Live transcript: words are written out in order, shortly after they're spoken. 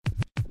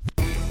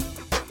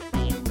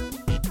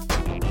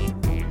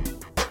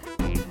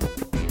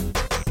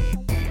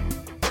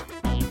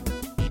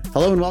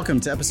Hello and welcome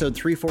to episode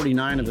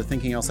 349 of the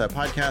Thinking LSAT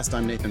podcast.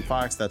 I'm Nathan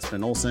Fox. That's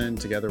Ben Olson,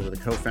 together with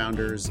the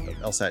co-founders of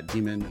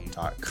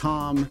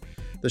LSATdemon.com.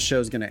 The show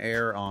is going to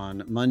air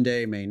on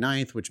Monday, May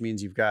 9th, which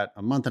means you've got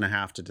a month and a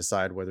half to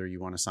decide whether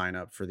you want to sign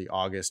up for the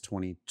August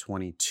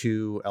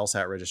 2022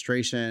 LSAT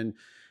registration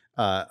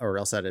or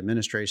LSAT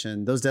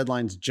administration. Those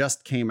deadlines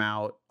just came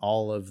out,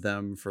 all of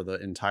them for the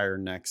entire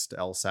next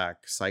LSAC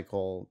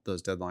cycle.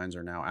 Those deadlines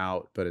are now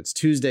out, but it's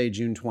Tuesday,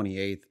 June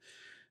 28th.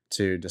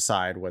 To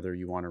decide whether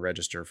you want to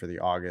register for the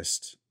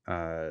August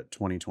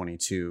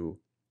 2022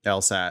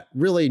 LSAT.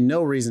 Really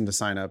no reason to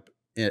sign up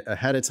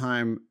ahead of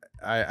time.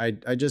 I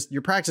just,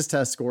 your practice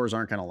test scores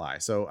aren't going to lie.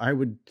 So I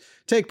would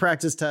take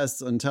practice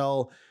tests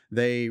until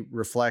they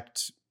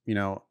reflect,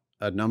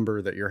 a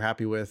number that you're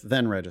happy with,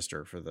 then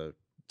register for the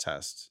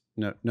test.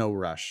 No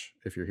rush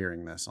if you're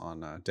hearing this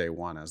on day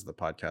one as the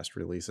podcast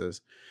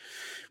releases.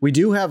 We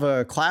do have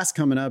a class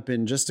coming up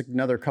in just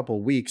another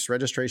couple weeks.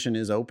 Registration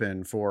is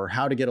open for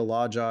How to Get a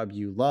Law Job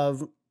You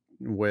Love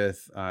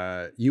with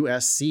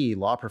USC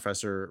law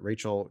professor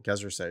Rachel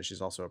Gezersay.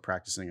 She's also a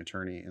practicing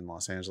attorney in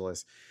Los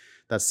Angeles.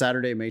 That's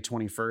Saturday, May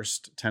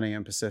 21st, 10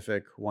 a.m.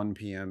 Pacific, 1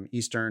 p.m.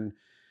 Eastern.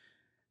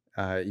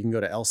 You can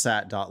go to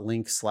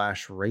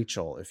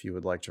lsat.link/Rachel if you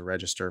would like to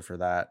register for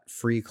that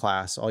free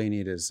class. All you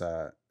need is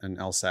an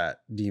LSAT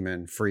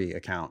Demon free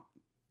account.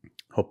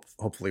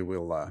 Hopefully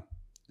we'll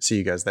see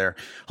you guys there.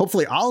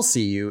 Hopefully I'll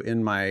see you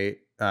in my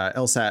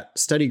LSAT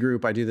study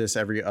group. I do this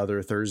every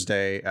other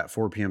Thursday at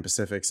 4 p.m.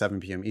 Pacific, 7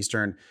 p.m.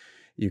 Eastern.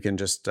 You can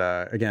just,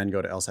 again,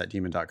 go to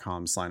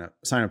lsatdemon.com, sign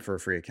up for a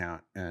free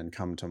account and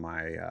come to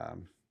my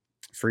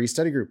free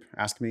study group.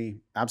 Ask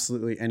me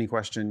absolutely any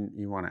question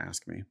you want to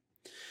ask me.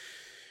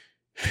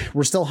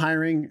 We're still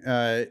hiring.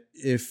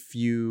 If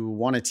you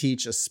want to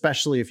teach,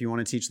 especially if you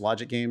want to teach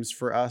logic games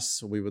for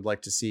us, we would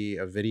like to see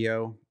a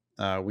video.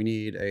 We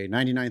need a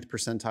 99th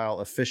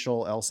percentile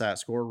official LSAT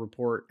score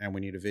report, and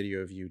we need a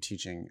video of you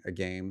teaching a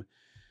game.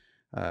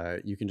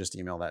 You can just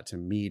email that to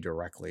me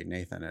directly,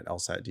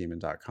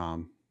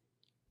 Nathan@lsatdemon.com.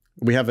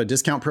 We have a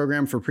discount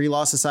program for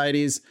pre-law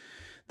societies.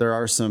 There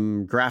are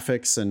some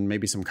graphics and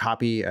maybe some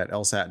copy at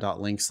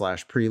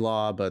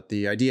lsat.link/prelaw, but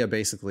the idea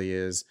basically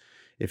is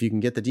if you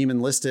can get the Demon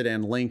listed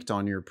and linked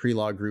on your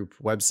pre-law group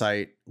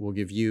website, we'll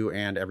give you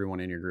and everyone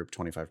in your group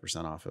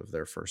 25% off of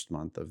their first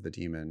month of the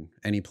Demon,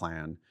 any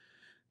plan.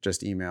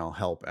 Just email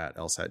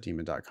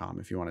help@lsatdemon.com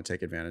if you want to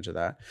take advantage of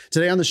that.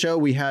 Today on the show,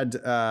 we had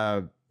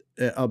a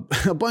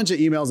bunch of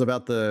emails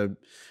about the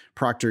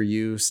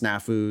ProctorU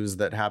snafus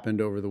that happened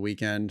over the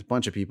weekend. A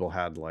bunch of people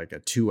had like a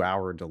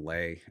 2-hour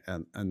delay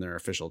in their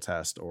official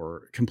test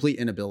or complete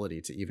inability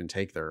to even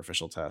take their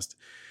official test.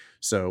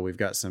 So we've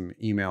got some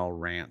email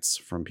rants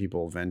from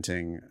people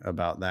venting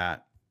about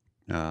that.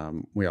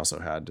 We also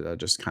had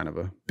just kind of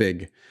a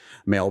big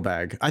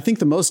mailbag. I think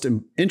the most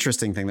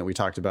interesting thing that we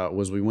talked about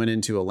was we went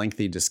into a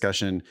lengthy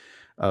discussion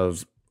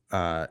of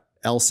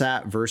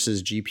LSAT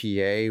versus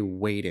GPA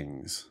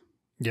weightings.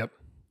 Yep.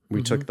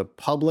 We took the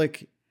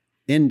public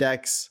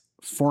index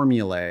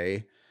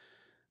formulae.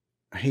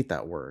 I hate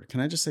that word.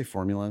 Can I just say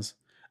formulas?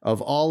 Of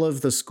all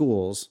of the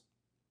schools.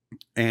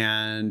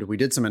 And we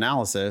did some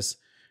analysis.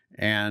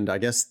 And I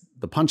guess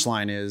the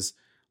punchline is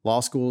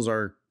law schools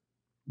are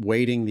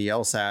weighting the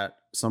LSAT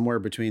somewhere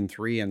between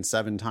 3 and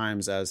 7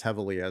 times as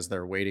heavily as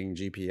they're weighting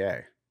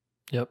GPA.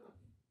 Yep.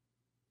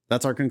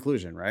 That's our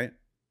conclusion, right?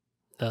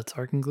 That's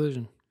our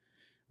conclusion.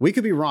 We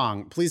could be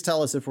wrong. Please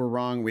tell us if we're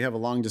wrong. We have a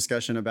long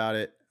discussion about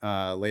it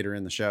later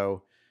in the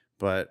show,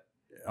 but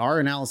our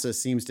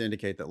analysis seems to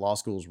indicate that law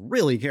schools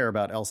really care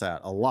about LSAT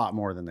a lot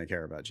more than they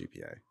care about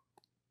GPA.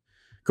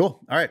 Cool.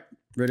 All right.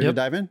 Ready to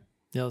dive in?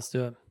 Yeah, let's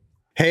do it.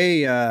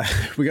 Hey,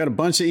 we got a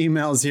bunch of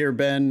emails here,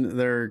 Ben.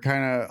 They're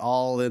kind of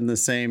all in the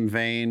same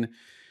vein.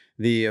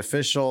 The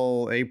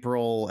official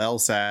April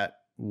LSAT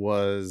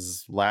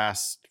was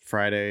last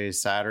Friday,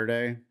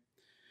 Saturday.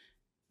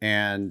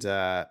 And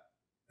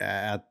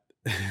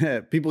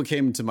people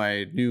came to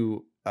my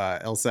new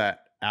LSAT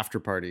after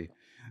party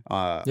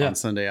on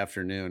Sunday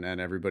afternoon, and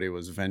everybody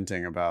was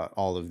venting about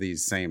all of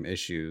these same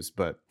issues.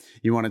 But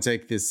you want to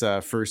take this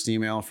first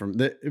email from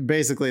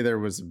basically there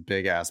was a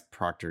big ass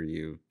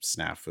ProctorU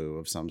snafu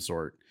of some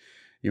sort.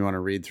 You want to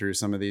read through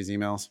some of these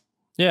emails?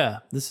 Yeah,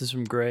 this is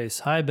from Grace.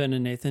 Hi, Ben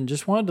and Nathan.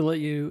 Just wanted to let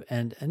you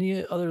and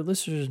any other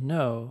listeners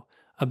know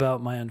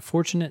about my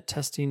unfortunate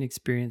testing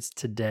experience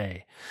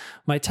today.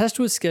 My test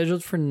was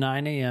scheduled for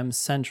 9 a.m.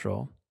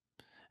 Central,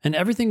 and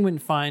everything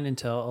went fine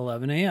until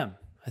 11 a.m.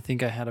 I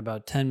think I had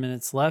about 10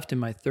 minutes left in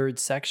my third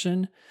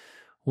section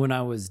when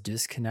I was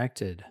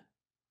disconnected.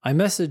 I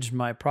messaged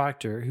my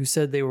proctor, who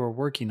said they were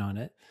working on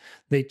it.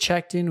 They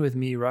checked in with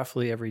me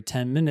roughly every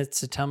 10 minutes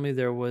to tell me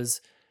there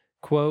was,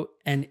 quote,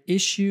 an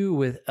issue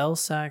with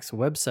LSAC's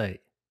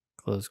website,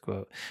 close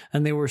quote,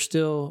 and they were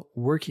still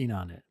working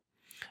on it.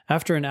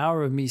 After an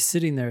hour of me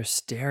sitting there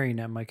staring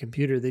at my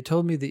computer, they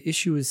told me the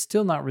issue was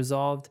still not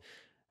resolved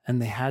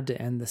and they had to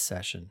end the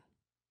session.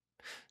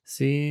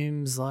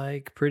 Seems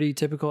like pretty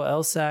typical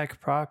LSAC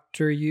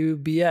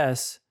ProctorU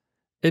BS.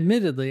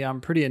 Admittedly,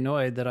 I'm pretty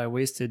annoyed that I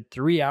wasted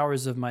 3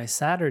 hours of my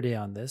Saturday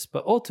on this,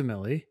 but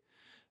ultimately,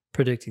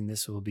 predicting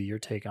this will be your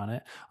take on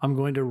it, I'm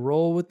going to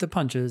roll with the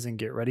punches and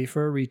get ready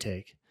for a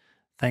retake.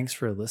 Thanks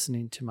for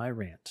listening to my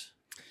rant.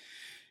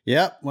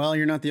 Yep. Well,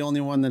 you're not the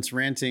only one that's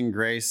ranting,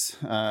 Grace.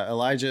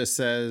 Elijah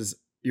says,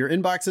 your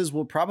inboxes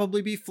will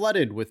probably be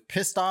flooded with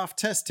pissed off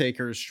test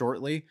takers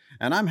shortly,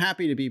 and I'm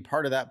happy to be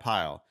part of that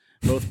pile.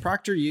 Both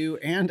ProctorU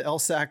and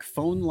LSAC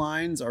phone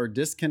lines are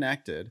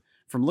disconnected.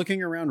 From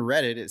looking around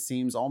Reddit, it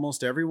seems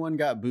almost everyone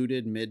got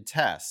booted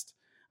mid-test.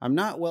 I'm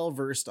not well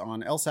versed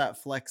on LSAT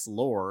Flex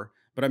lore,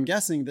 but I'm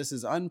guessing this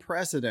is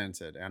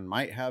unprecedented and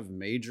might have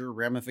major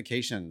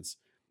ramifications.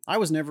 I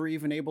was never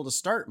even able to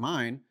start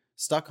mine,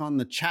 stuck on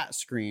the chat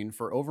screen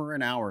for over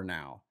an hour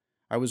now.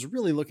 I was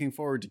really looking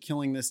forward to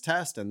killing this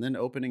test and then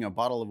opening a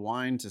bottle of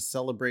wine to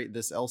celebrate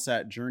this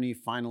LSAT journey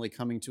finally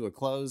coming to a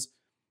close.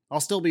 I'll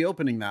still be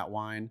opening that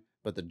wine,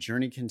 but the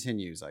journey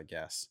continues, I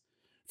guess.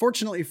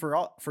 Fortunately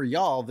for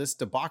y'all, this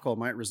debacle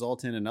might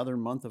result in another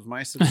month of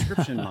my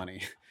subscription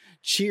money.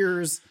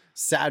 Cheers,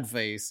 sad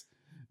face.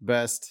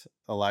 Best,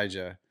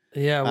 Elijah.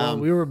 Yeah, well,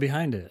 we were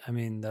behind it. I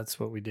mean, that's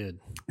what we did.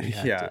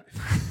 Yeah.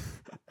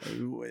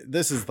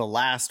 This is the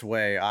last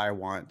way I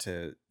want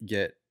to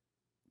get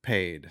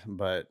paid,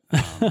 but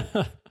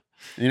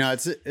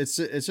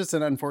it's just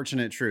an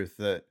unfortunate truth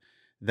that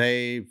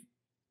they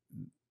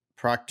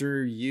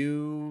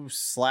ProctorU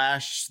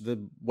 /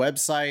 the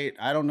website.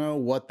 I don't know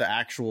what the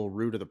actual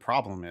root of the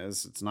problem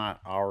is. It's not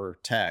our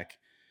tech.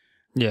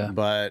 Yeah.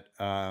 But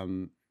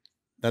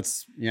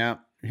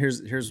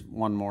here's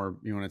one more.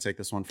 You want to take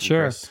this one from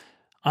Sure. Chris?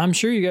 I'm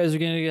sure you guys are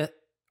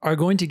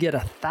going to get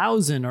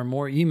 1,000 or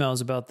more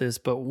emails about this,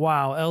 but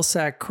wow,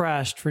 LSAC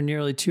crashed for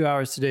nearly 2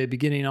 hours today,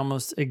 beginning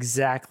almost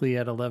exactly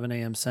at 11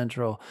 a.m.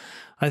 Central.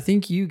 I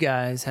think you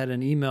guys had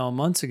an email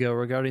months ago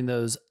regarding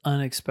those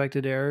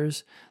unexpected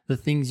errors, the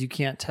things you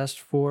can't test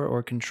for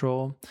or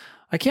control.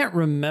 I can't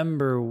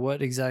remember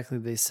what exactly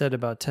they said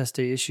about test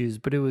day issues,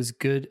 but it was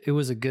good. It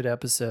was a good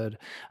episode.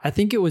 I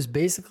think it was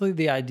basically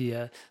the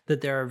idea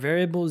that there are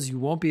variables you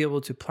won't be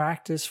able to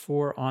practice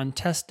for on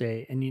test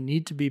day, and you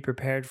need to be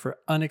prepared for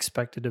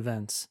unexpected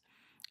events.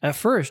 At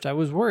first, I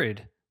was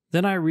worried.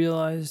 Then I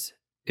realized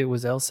it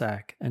was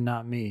LSAC and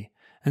not me.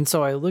 And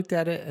so I looked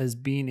at it as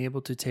being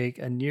able to take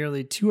a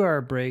nearly 2-hour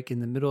break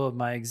in the middle of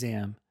my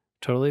exam.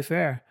 Totally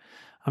fair.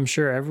 I'm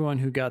sure everyone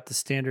who got the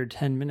standard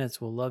 10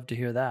 minutes will love to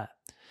hear that.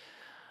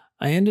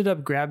 I ended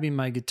up grabbing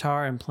my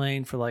guitar and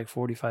playing for like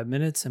 45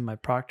 minutes, and my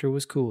proctor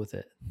was cool with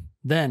it.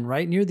 Then,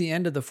 right near the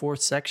end of the 4th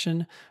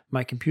section,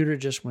 my computer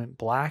just went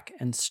black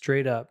and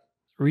straight up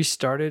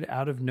restarted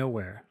out of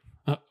nowhere.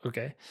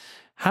 Okay.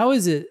 How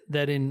is it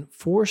that in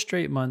 4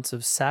 straight months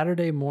of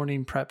Saturday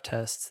morning prep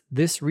tests,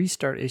 this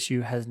restart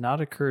issue has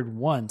not occurred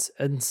once,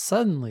 and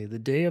suddenly, the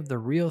day of the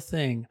real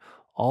thing,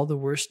 all the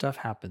worst stuff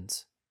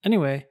happens?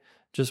 Anyway,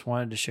 just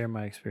wanted to share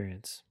my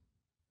experience.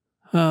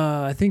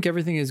 I think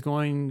everything is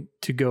going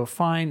to go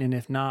fine, and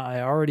if not,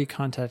 I already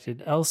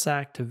contacted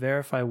LSAC to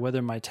verify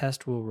whether my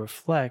test will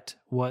reflect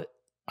what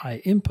I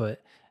input,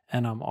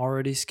 and I'm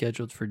already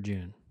scheduled for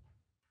June.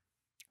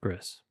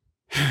 Chris.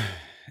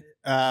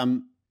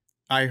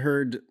 I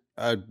heard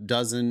a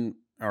dozen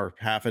or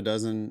half a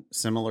dozen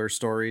similar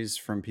stories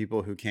from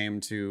people who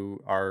came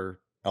to our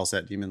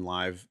LSAT Demon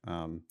Live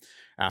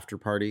after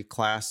party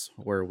class,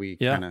 where we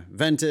kind of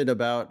vented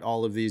about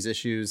all of these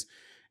issues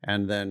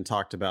and then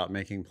talked about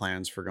making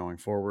plans for going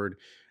forward.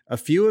 A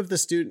few of the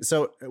students.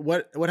 So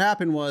what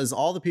happened was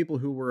all the people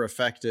who were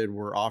affected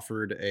were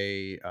offered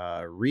a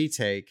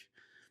retake.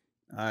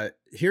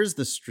 Here's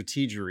the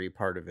strategery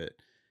part of it.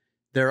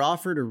 They're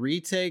offered a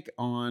retake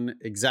on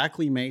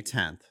exactly May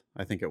 10th.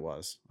 I think it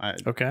was.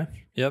 Okay.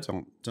 Yep.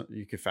 Don't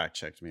you could fact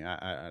check me.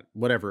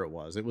 Whatever it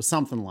was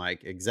something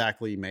like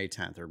exactly May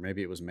 10th, or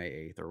maybe it was May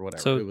 8th or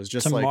whatever. So it was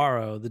just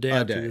tomorrow, like the day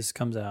after this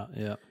comes out.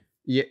 Yeah.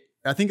 Yeah.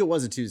 I think it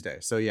was a Tuesday.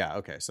 So yeah.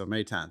 Okay. So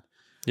May 10th.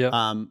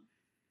 Yeah.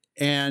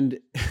 And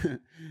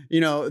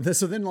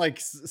so then like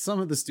some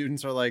of the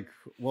students are like,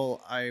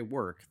 well, I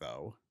work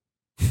though,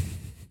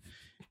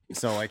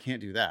 so I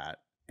can't do that.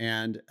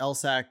 And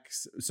LSAC.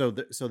 So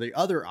the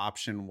other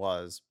option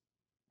was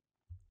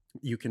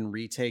you can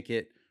retake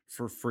it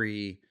for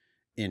free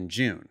in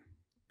June.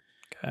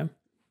 Okay.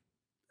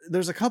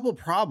 There's a couple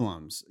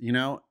problems,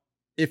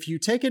 if you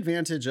take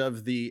advantage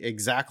of the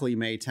exactly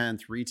May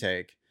 10th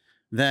retake,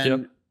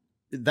 then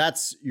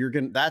that's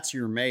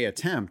your May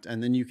attempt,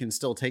 and then you can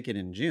still take it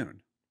in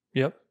June.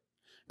 Yep.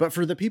 But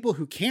for the people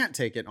who can't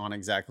take it on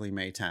exactly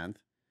May 10th,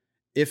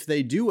 if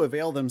they do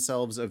avail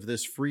themselves of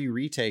this free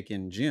retake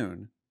in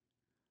June,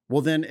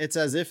 well, then it's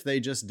as if they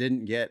just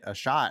didn't get a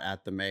shot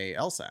at the May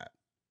LSAT.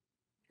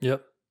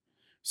 Yep.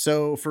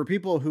 So for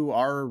people who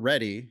are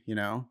ready,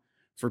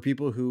 for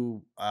people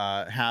who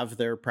have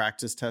their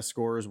practice test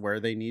scores where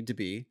they need to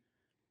be,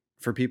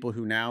 for people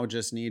who now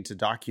just need to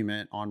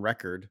document on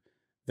record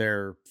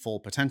their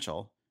full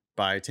potential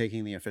by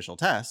taking the official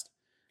test.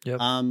 Yep.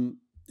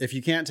 If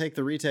you can't take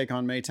the retake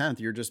on May 10th,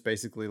 you're just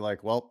basically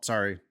like, well,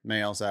 sorry,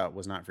 May LSAT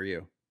was not for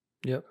you.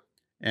 Yep.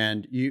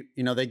 And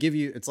they give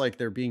you, it's like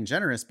they're being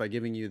generous by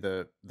giving you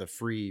the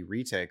free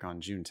retake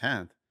on June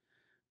 10th.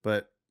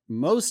 But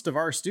most of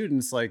our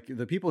students, like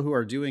the people who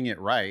are doing it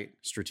right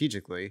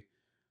strategically,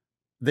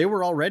 they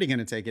were already going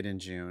to take it in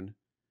June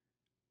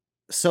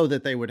so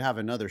that they would have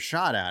another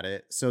shot at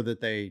it, so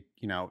that they,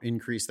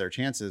 increase their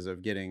chances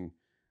of getting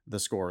the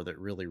score that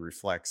really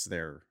reflects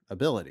their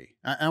ability.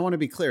 I want to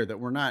be clear that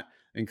we're not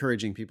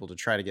encouraging people to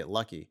try to get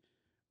lucky.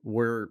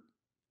 We're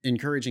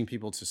encouraging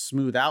people to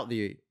smooth out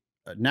the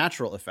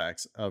natural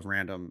effects of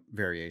random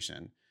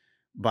variation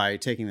by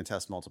taking the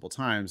test multiple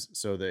times,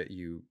 so that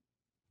you,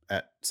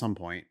 at some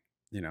point,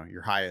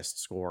 your highest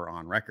score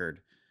on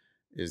record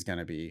is going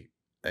to be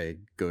a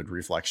good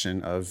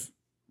reflection of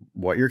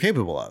what you're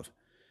capable of.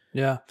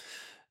 Yeah.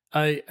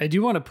 I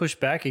do want to push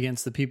back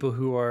against the people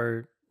who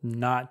are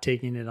not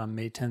taking it on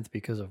May 10th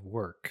because of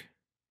work.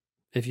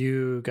 If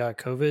you got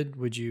COVID,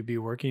 would you be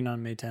working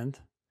on May 10th?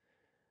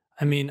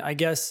 I mean, I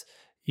guess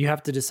you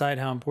have to decide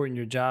how important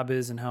your job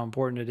is and how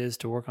important it is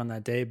to work on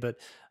that day. But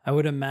I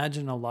would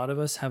imagine a lot of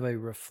us have a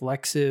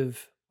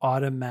reflexive,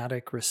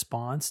 automatic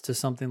response to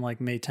something like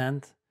May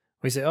 10th.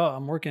 We say, oh,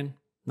 I'm working,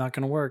 not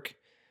going to work.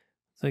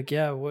 It's like,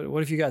 yeah,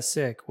 what if you got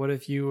sick? What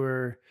if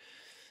you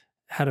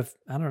I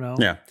don't know.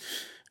 Yeah.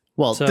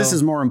 Well, this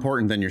is more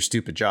important than your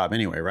stupid job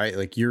anyway, right?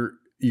 Like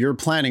you're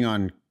planning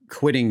on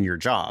quitting your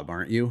job,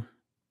 aren't you?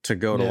 To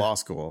go to law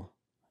school.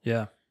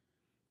 Yeah.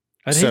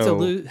 I'd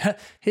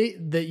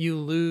hate that you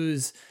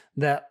lose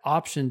that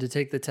option to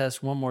take the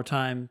test one more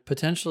time.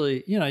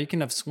 Potentially, you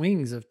can have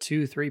swings of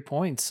 2-3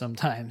 points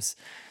sometimes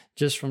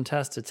just from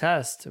test to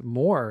test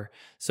more.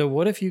 So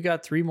what if you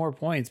got 3 more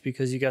points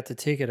because you got to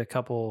take it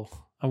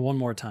one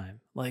more time?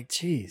 Like,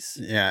 geez.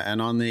 Yeah.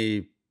 And on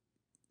the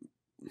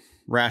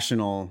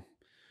rational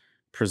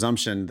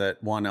presumption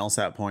that 1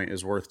 LSAT point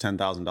is worth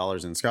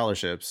 $10,000 in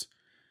scholarships,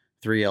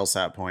 3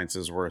 LSAT points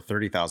is worth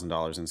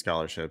 $30,000 in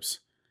scholarships.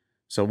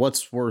 So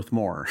what's worth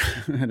more,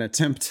 an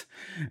attempt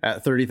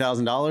at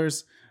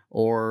 $30,000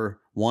 or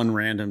 1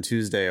 random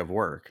Tuesday of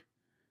work?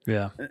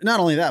 Yeah. Not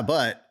only that,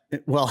 but I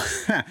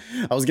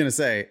was going to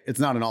say it's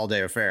not an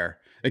all-day affair,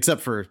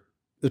 except for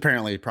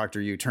apparently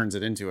ProctorU turns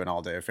it into an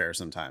all-day affair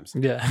sometimes.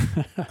 Yeah.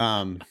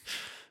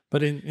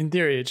 But in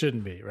theory, it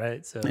shouldn't be,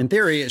 right? So in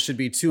theory, it should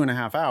be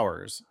 2.5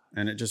 hours,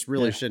 and it just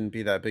really shouldn't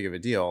be that big of a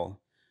deal.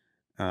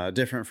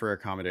 Different for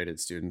accommodated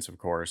students, of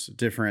course.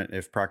 Different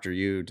if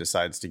ProctorU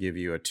decides to give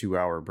you a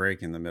 2-hour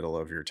break in the middle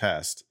of your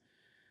test.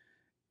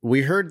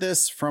 We heard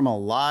this from a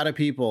lot of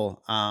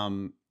people.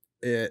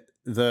 The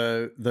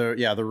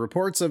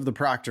reports of the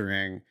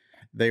proctoring,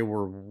 they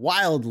were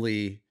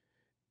wildly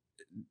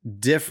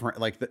different.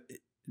 Like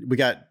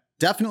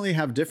definitely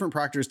have different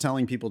proctors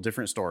telling people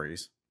different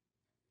stories.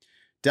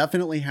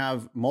 Definitely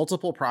have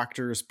multiple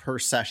proctors per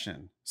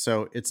session.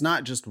 So it's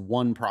not just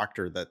one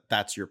proctor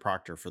that's your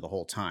proctor for the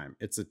whole time.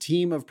 It's a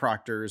team of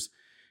proctors.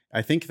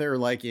 I think they're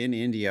like in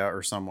India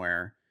or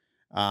somewhere.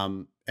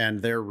 And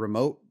they're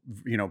remote,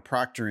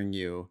 proctoring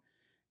you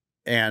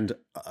and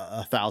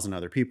 1,000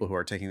 other people who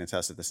are taking the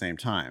test at the same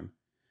time.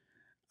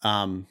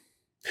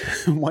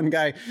 One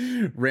guy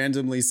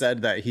randomly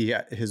said that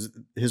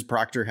his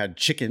proctor had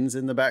chickens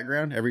in the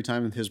background every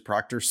time his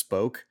proctor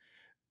spoke.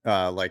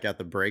 Like at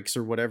the breaks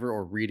or whatever,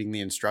 or reading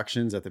the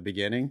instructions at the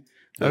beginning.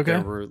 Okay.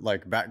 There were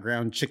like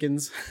background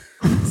chickens.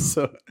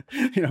 So,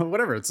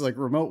 whatever. It's like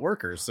remote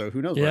workers. So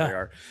who knows where they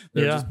are?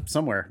 They're just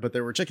somewhere, but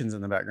there were chickens in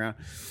the background.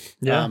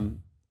 Yeah.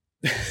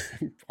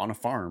 On a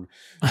farm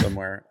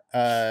somewhere.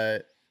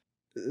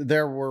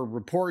 There were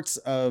reports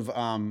of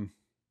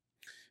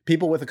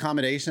people with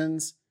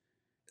accommodations,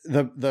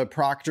 the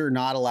proctor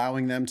not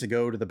allowing them to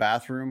go to the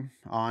bathroom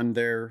on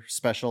their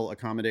special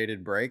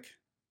accommodated break.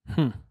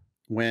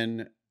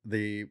 When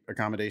the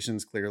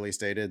accommodations clearly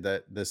stated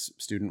that this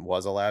student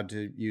was allowed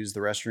to use the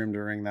restroom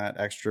during that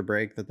extra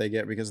break that they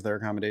get because of their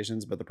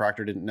accommodations, but the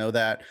proctor didn't know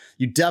that.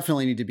 You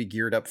definitely need to be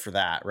geared up for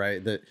that,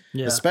 right?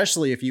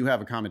 Especially if you have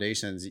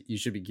accommodations, you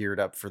should be geared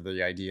up for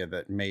the idea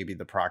that maybe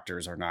the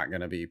proctors are not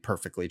going to be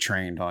perfectly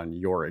trained on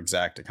your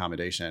exact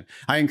accommodation.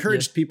 I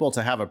encouraged people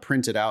to have a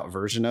printed out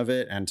version of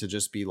it and to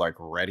just be like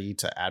ready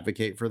to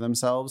advocate for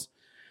themselves.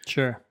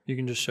 Sure. You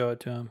can just show it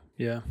to them.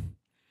 Yeah.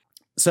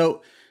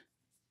 So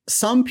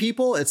some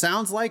people, it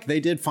sounds like they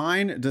did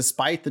fine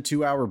despite the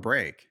 2-hour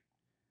break.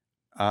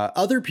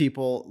 Other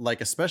people, like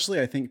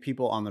especially I think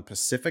people on the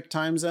Pacific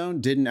time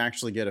zone, didn't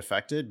actually get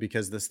affected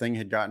because this thing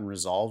had gotten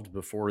resolved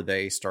before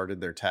they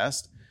started their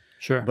test.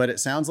 Sure. But it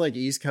sounds like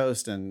East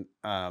Coast and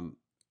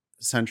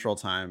Central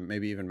time,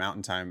 maybe even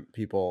Mountain time,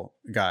 people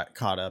got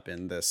caught up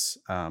in this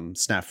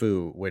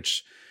snafu,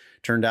 which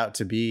turned out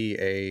to be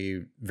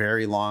a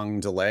very long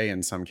delay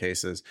in some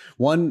cases.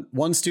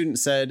 One student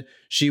said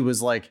she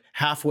was like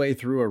halfway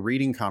through a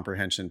reading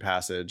comprehension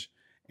passage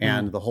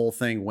and the whole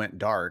thing went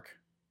dark.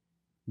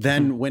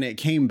 Then when it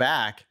came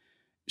back,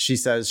 she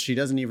says she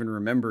doesn't even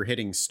remember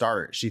hitting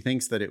start. She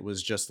thinks that it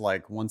was just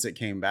like, once it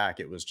came back,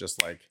 it was just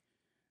like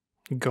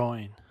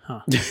going,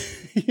 huh?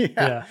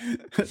 yeah.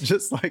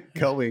 Just like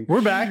going.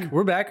 We're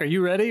back. Are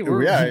you ready?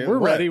 We're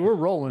ready. We're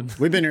rolling.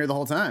 We've been here the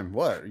whole time.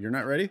 What? You're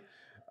not ready?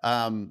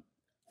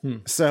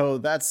 So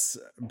that's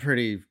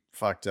pretty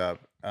fucked up.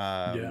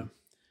 Yeah.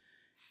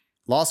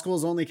 Law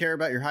schools only care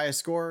about your highest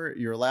score.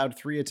 You're allowed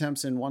 3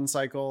 attempts in one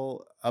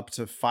cycle, up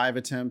to 5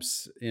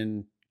 attempts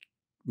in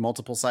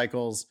multiple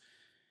cycles.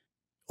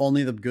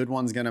 Only the good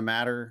one's going to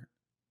matter.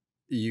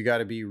 You got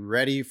to be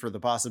ready for the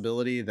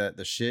possibility that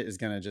the shit is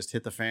going to just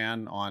hit the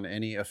fan on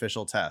any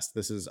official test.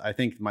 This is, I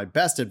think, my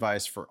best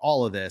advice for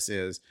all of this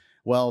is,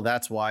 well,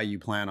 that's why you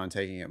plan on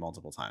taking it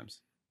multiple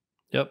times.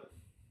 Yep.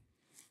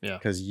 Yeah.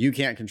 Because you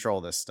can't control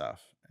this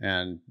stuff.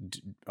 And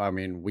I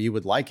mean, we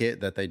would like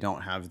it that they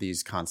don't have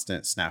these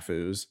constant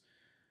snafus.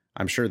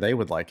 I'm sure they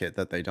would like it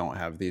that they don't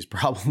have these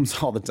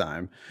problems all the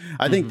time.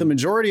 I think the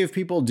majority of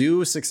people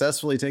do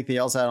successfully take the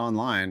LSAT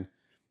online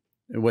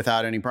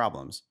without any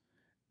problems.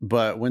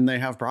 But when they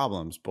have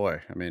problems,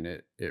 boy, I mean,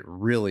 it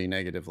really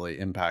negatively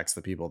impacts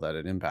the people that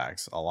it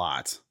impacts a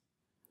lot.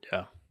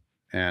 Yeah.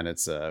 And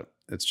it's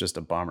just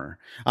a bummer.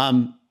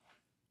 I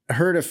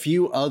heard a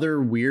few other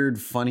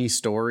weird, funny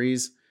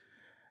stories.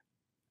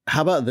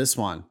 How about this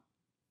one?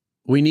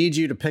 We need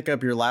you to pick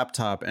up your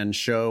laptop and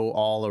show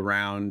all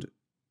around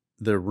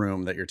the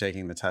room that you're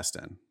taking the test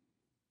in.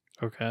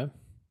 Okay.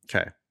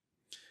 Okay.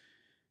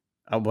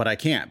 But I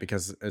can't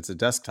because it's a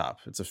desktop.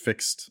 It's a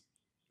fixed.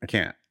 I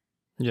can't.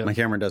 Yeah. My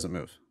camera doesn't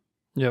move.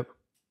 Yep.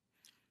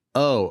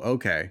 Oh,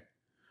 okay.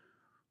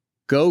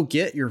 Go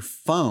get your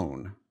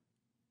phone.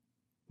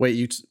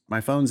 Wait,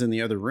 my phone's in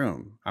the other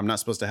room. I'm not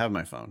supposed to have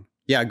my phone.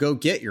 Yeah, go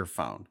get your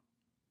phone.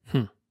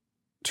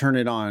 Turn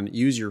it on.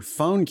 Use your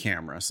phone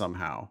camera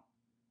somehow.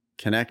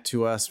 Connect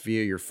to us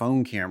via your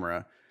phone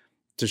camera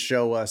to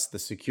show us the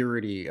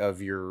security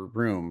of your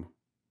room.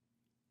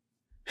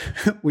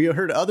 We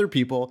heard other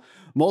people,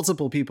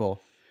 multiple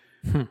people,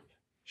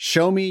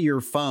 show me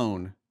your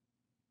phone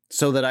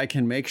so that I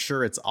can make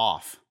sure it's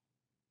off.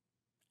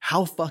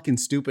 How fucking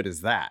stupid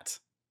is that?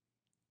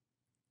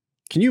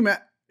 Can you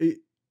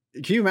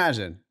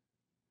imagine?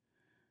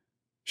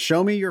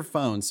 Show me your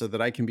phone so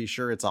that I can be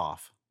sure it's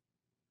off.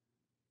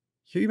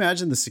 Can you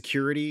imagine the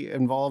security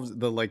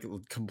involved, the like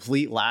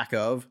complete lack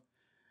of?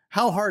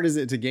 How hard is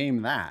it to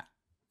game that?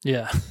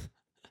 Yeah.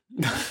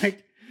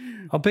 Like,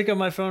 I'll pick up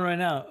my phone right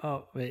now.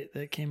 Oh, wait,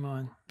 that came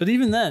on. But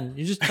even then,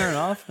 you just turn it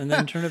off and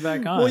then turn it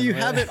back on. Well, you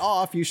have it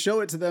off, you show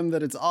it to them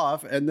that it's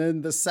off, and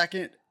then the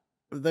second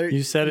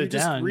you set it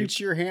just down, reach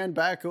your hand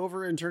back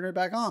over and turn it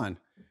back on.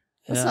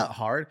 That's not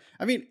hard.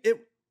 I mean,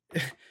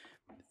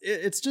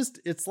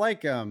 it's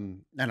like, I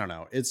don't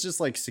know. It's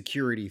just like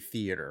security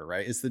theater,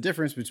 right? It's the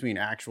difference between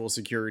actual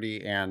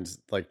security and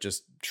like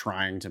just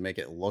trying to make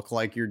it look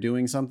like you're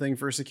doing something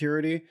for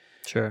security.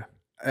 Sure.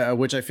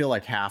 Which I feel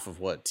like half of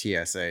what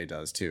TSA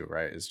does too,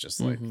 right? Is just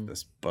like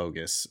this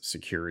bogus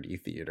security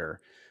theater,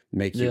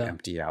 make you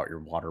empty out your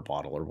water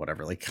bottle or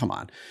whatever. Like, come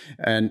on.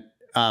 And,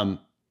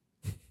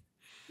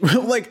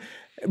 like,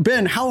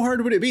 Ben, how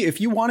hard would it be if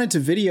you wanted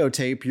to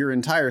videotape your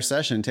entire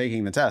session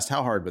taking the test?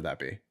 How hard would that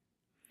be?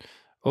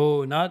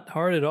 Oh, not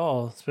hard at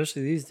all,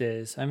 especially these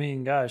days. I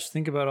mean, gosh,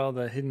 think about all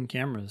the hidden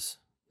cameras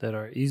that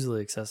are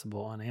easily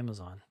accessible on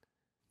Amazon.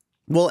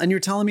 Well, and you're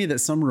telling me that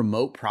some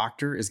remote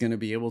proctor is going to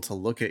be able to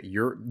look at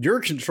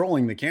you're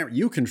controlling the camera.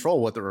 You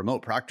control what the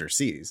remote proctor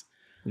sees.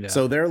 Yeah.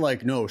 So they're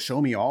like, no,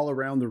 show me all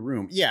around the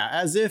room. Yeah.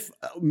 As if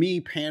me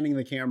panning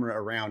the camera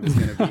around is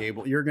going to be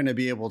you're going to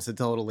be able to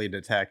totally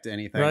detect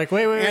anything. You're like,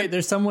 wait,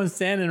 there's someone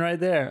standing right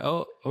there.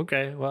 Oh,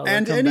 okay. Well,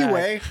 and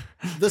anyway,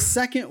 the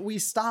second we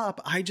stop,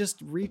 I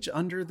just reach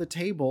under the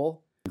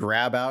table,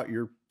 grab out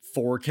your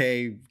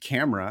 4K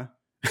camera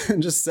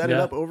and just set it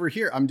up over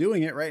here. I'm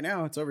doing it right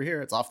now. It's over here.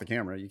 It's off the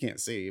camera. You can't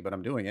see, but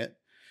I'm doing it.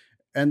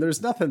 And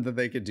there's nothing that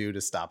they could do to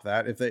stop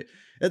that.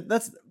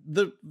 That's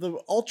the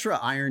ultra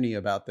irony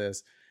about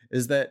this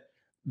is that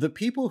the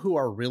people who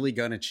are really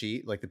going to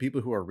cheat, like the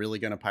people who are really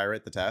going to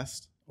pirate the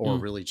test or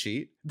really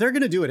cheat, they're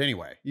going to do it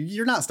anyway.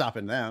 You're not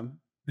stopping them.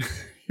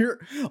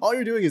 All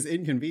you're doing is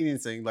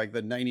inconveniencing like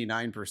the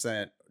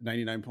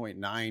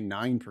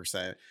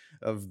 99.99%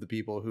 of the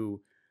people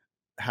who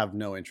have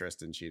no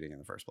interest in cheating in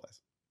the first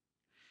place.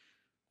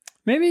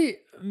 Maybe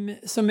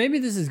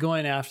this is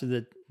going after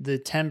the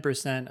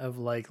 10% of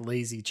like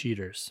lazy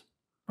cheaters,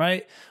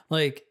 right?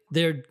 Like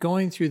they're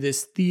going through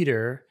this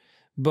theater,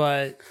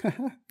 but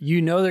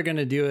you know they're going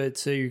to do it.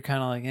 So you're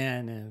kind of like,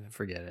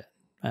 forget it.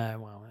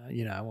 Well,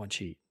 I won't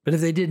cheat. But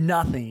if they did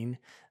nothing,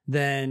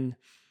 then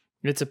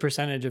it's a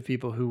percentage of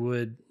people who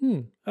would,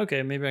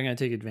 okay, maybe I'm going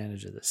to take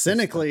advantage of this.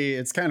 Cynically,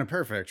 it's kind of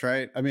perfect,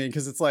 right? I mean,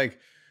 because it's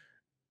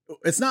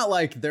not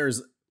like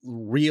there's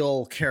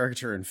real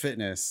character and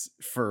fitness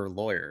for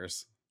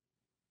lawyers.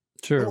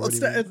 Sure. Well,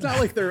 it's not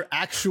like they're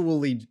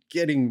actually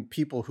getting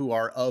people who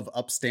are of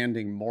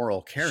upstanding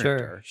moral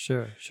character.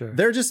 Sure.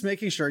 They're just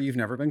making sure you've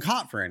never been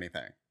caught for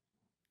anything.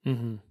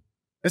 Mm-hmm.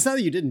 It's not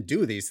that you didn't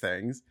do these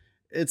things.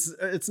 It's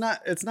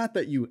not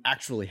that you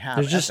actually have.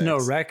 There's just no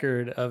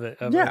record of it.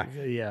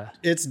 Yeah.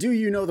 It's, do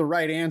you know the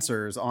right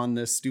answers on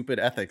this stupid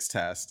ethics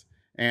test?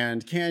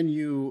 And can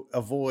you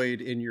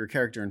avoid in your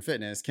character and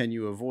fitness? Can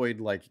you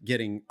avoid like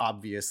getting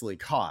obviously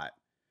caught?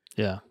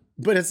 Yeah.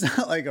 But it's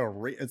not like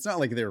it's not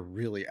like they're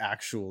really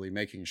actually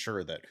making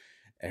sure that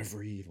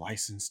every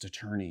licensed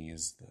attorney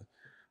is the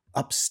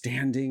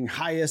upstanding,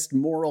 highest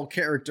moral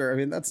character. I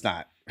mean, that's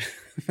not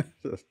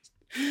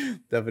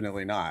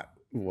definitely not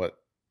what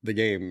the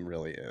game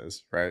really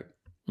is, right?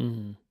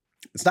 Mm-hmm.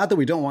 It's not that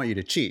we don't want you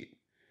to cheat.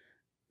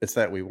 It's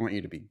that we want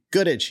you to be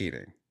good at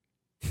cheating.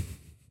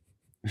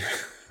 I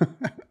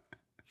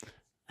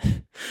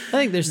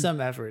think there's some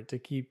effort to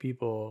keep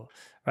people,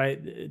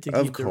 right? To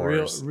keep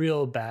the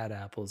real bad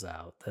apples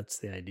out. That's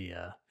the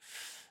idea.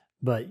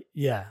 But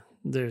yeah,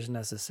 there's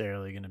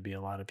necessarily going to be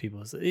a lot of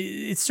people.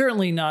 It's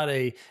certainly not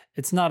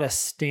it's not a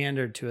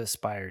standard to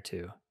aspire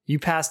to. You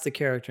pass the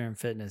character in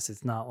fitness.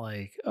 It's not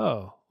like,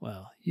 oh,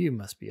 well, you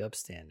must be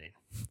upstanding.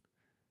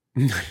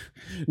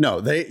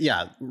 No,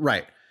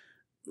 right.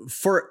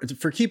 For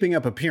keeping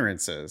up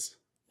appearances.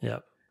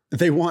 Yep.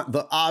 They want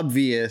the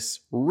obvious,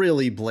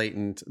 really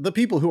blatant, the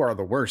people who are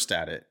the worst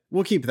at it.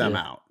 We'll keep them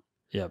out.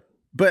 Yep.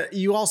 But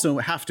you also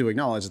have to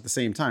acknowledge at the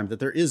same time that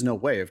there is no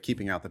way of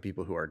keeping out the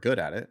people who are good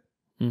at it.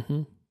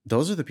 Mm-hmm.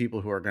 Those are the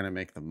people who are going to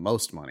make the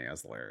most money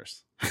as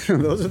lawyers.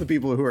 Those are the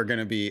people who are going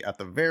to be at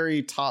the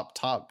very top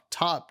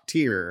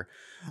tier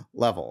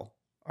level,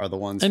 are the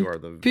ones who are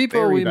the people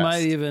very we best.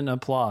 might even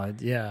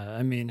applaud. Yeah.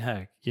 I mean,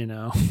 heck,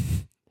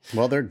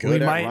 Well, they're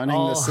good at running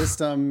the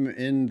system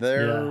in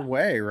their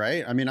way,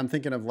 right? I mean, I'm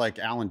thinking of like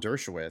Alan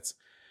Dershowitz.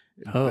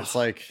 It's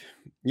like,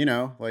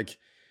 like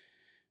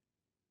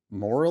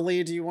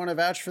morally, do you want to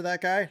vouch for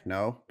that guy?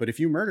 No. But if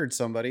you murdered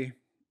somebody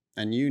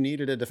and you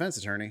needed a defense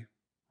attorney,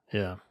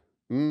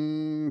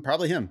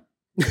 probably him.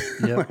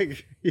 Yep.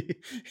 Like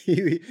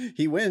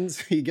he wins.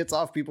 He gets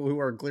off people who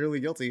are clearly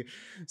guilty.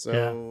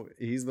 So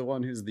he's the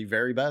one who's the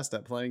very best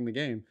at playing the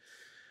game.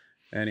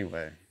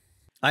 Anyway,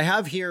 I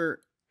have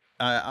here,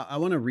 I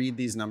want to read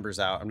these numbers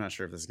out. I'm not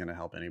sure if this is going to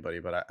help anybody,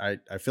 but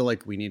I feel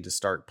like we need to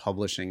start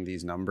publishing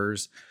these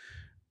numbers.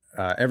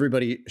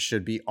 Everybody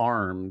should be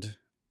armed.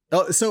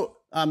 Oh, so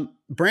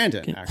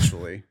Brandon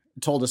actually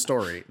told a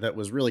story that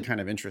was really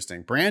kind of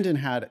interesting. Brandon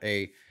had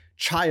a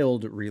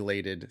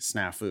child-related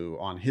snafu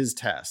on his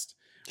test,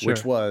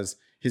 which was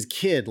his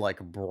kid like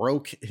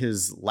broke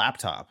his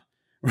laptop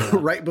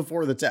right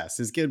before the test.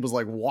 His kid was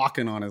like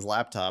walking on his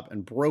laptop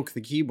and broke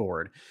the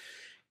keyboard.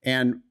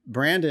 And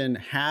Brandon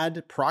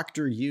had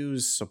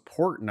ProctorU's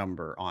support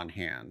number on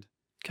hand.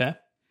 Okay.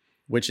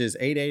 Which is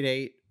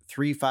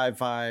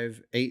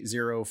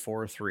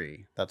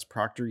 888-355-8043. That's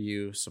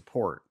ProctorU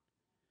support.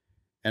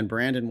 And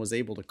Brandon was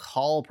able to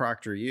call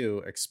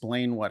ProctorU,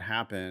 explain what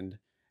happened,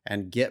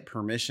 and get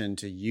permission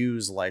to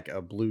use like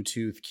a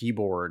Bluetooth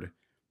keyboard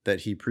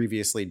that he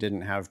previously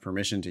didn't have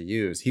permission to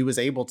use. He was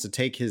able to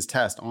take his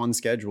test on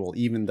schedule,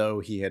 even though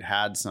he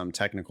had some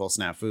technical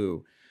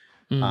snafu.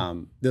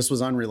 This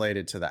was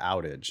unrelated to the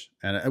outage.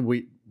 And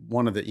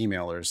one of the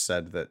emailers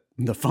said that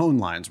the phone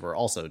lines were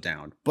also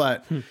down,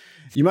 but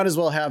you might as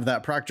well have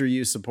that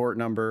ProctorU support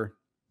number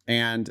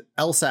and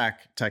LSAC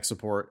tech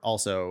support.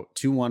 Also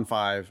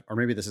 215, or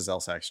maybe this is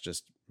LSAC's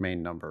just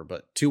main number,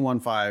 but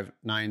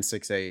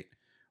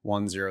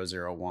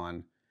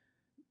 215-968-1001.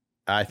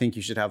 I think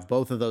you should have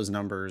both of those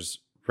numbers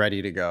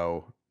ready to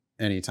go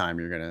anytime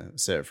you're going to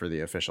sit for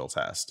the official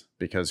test,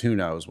 because who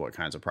knows what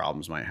kinds of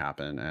problems might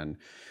happen. And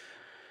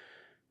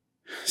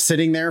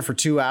sitting there for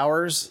 2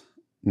 hours,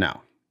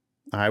 no,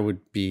 I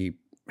would be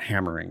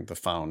hammering the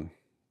phone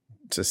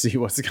to see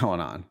what's going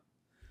on.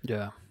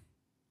 Yeah.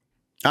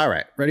 All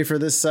right. Ready for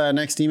this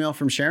next email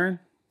from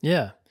Sharon?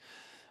 Yeah.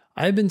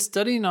 I've been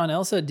studying on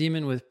LSAT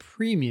Demon with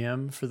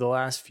Premium for the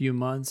last few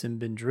months and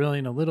been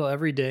drilling a little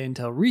every day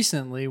until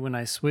recently when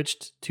I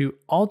switched to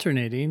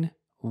alternating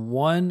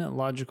 1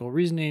 logical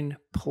reasoning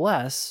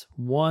plus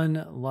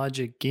 1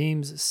 logic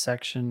games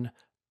section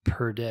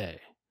per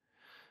day.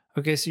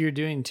 Okay, so you're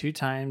doing 2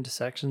 timed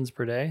sections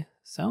per day.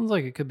 Sounds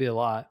like it could be a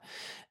lot.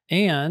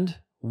 And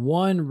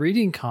 1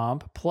 reading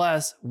comp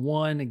plus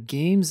 1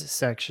 games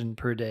section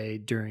per day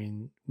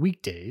during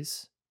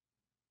weekdays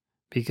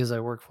because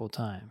I work full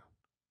time.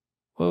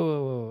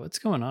 Whoa, what's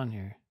going on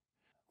here?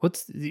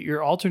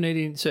 You're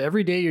alternating, so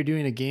every day you're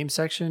doing a game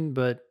section,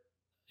 but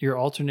you're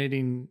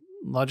alternating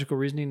logical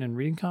reasoning and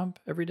reading comp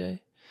every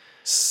day?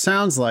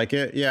 Sounds like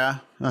it, yeah.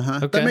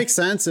 Okay. That makes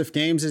sense. If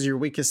games is your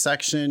weakest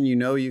section,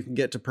 you can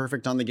get to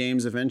perfect on the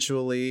games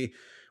eventually.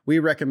 We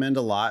recommend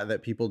a lot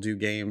that people do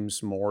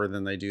games more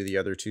than they do the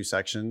other 2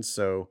 sections.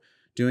 So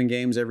doing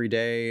games every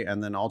day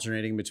and then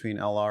alternating between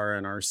LR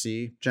and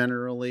RC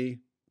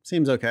generally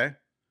seems okay.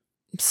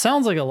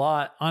 Sounds like a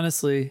lot,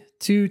 honestly.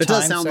 2 It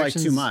does sound like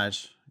too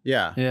much.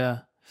 Yeah. Yeah.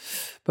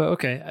 But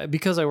okay,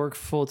 because I work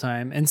full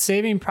time and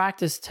saving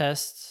practice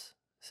tests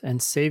or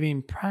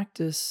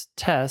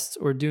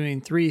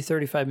doing 3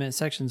 35-minute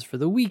sections for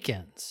the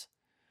weekends.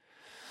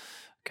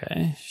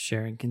 Okay,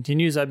 Sharon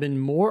continues. I've been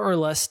more or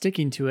less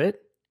sticking to it.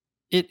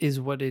 It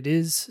is what it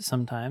is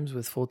sometimes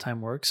with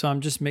full-time work. So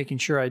I'm just making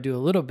sure I do a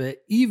little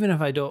bit, even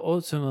if I don't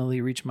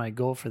ultimately reach my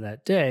goal for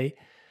that day.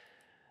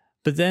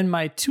 But then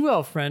my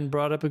 2L friend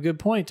brought up a good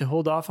point to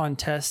hold off on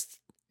test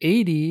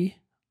 80s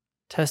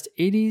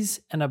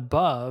and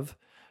above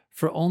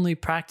for only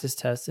practice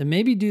tests and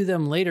maybe do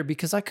them later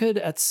because I could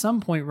at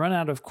some point run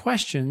out of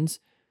questions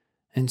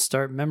and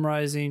start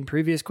memorizing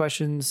previous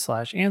questions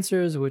 /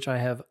 answers, which I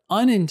have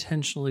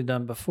unintentionally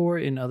done before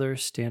in other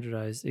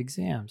standardized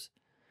exams.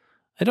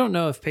 I don't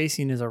know if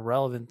pacing is a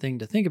relevant thing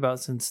to think about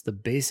since the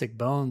basic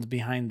bones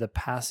behind the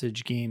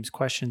passage game's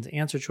questions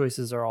answer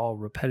choices are all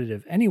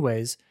repetitive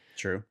anyways.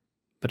 True.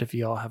 But if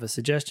you all have a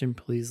suggestion,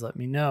 please let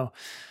me know.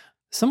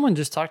 Someone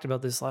just talked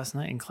about this last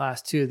night in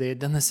class too. They had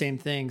done the same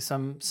thing.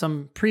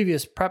 Some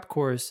previous prep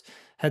course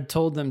had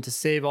told them to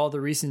save all the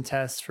recent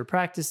tests for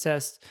practice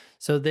tests.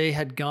 So they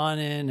had gone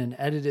in and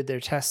edited their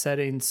test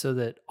settings so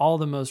that all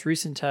the most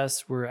recent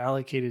tests were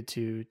allocated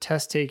to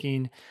test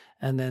taking.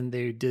 And then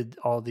they did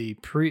all the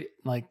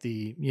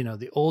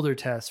the older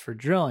tests for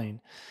drilling.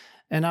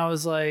 And I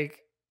was like,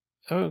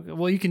 oh,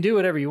 well, you can do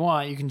whatever you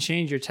want. You can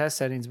change your test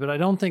settings, but I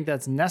don't think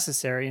that's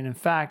necessary. And in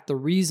fact, the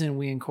reason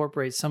we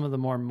incorporate some of the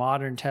more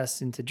modern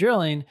tests into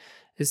drilling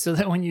is so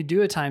that when you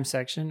do a time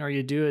section or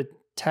you do a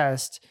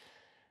test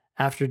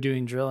after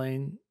doing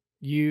drilling,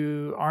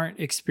 you aren't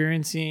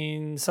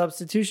experiencing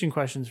substitution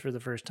questions for the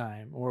first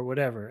time or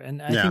whatever.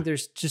 And I think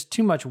there's just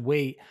too much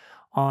weight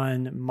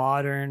on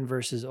modern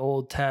versus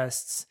old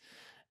tests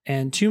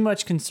and too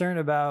much concern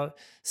about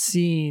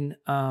seeing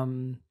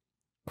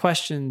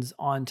questions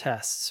on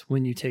tests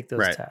when you take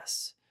those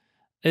tests.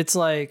 It's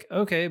like,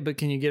 okay, but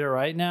can you get it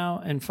right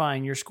now? And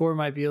fine, your score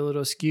might be a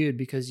little skewed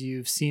because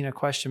you've seen a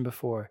question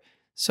before.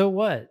 So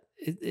what?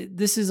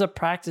 This is a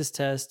practice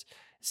test.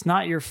 It's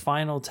not your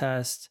final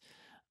test.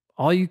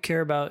 All you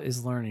care about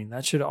is learning.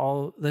 That should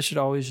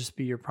always just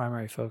be your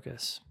primary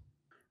focus.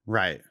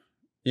 Right.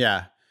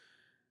 Yeah.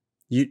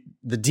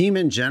 The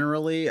daemon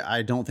generally,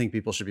 I don't think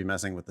people should be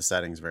messing with the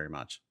settings very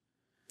much.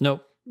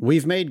 Nope.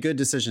 We've made good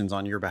decisions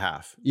on your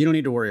behalf. You don't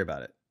need to worry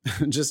about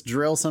it. Just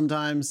drill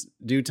sometimes,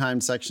 do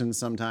timed sections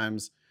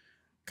sometimes,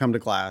 come to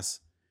class.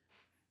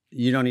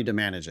 You don't need to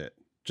manage it.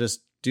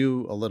 Just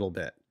do a little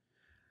bit.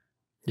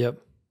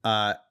 Yep.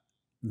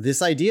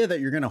 This idea that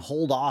you're going to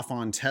hold off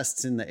on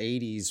tests in the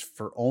 80s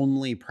for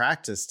only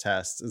practice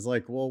tests is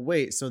like, well,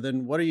 wait, so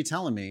then what are you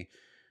telling me?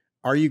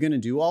 Are you going to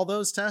do all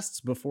those tests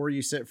before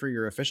you sit for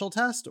your official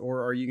test?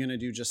 Or are you going to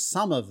do just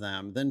some of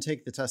them, then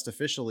take the test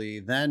officially,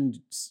 then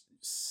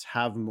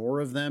have more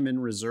of them in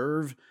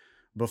reserve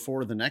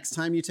before the next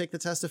time you take the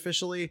test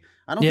officially?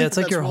 I don't think it's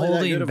like that's you're really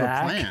holding that good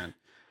back. of a plan.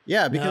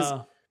 Yeah,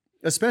 because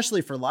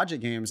especially for logic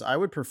games, I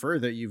would prefer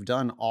that you've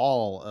done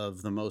all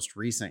of the most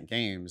recent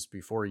games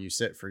before you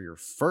sit for your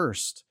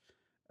first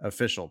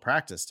official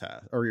practice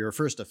test or your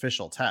first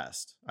official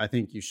test. I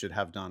think you should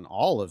have done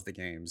all of the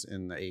games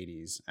in the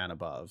 80s and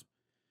above.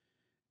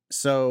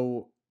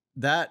 So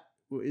that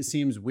it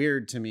seems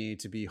weird to me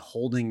to be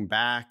holding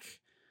back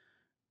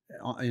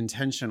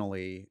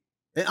intentionally.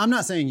 I'm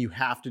not saying you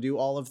have to do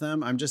all of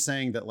them. I'm just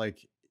saying that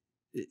like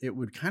it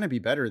would kind of be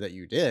better that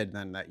you did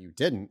than that you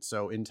didn't.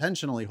 So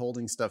intentionally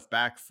holding stuff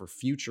back for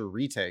future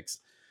retakes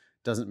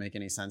doesn't make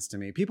any sense to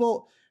me.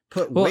 People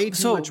put way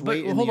too much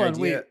weight in the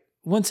idea. Wait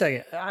 1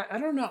 second. I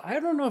don't know. I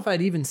don't know if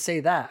I'd even say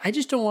that. I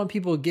just don't want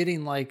people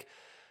getting like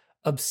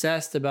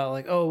obsessed about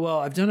like, oh, well,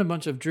 I've done a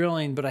bunch of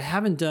drilling, but I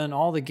haven't done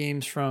all the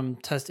games from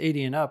test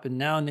 80 and up. And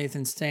now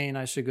Nathan's saying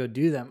I should go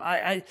do them.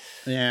 I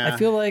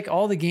feel like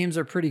all the games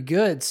are pretty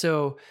good.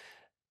 So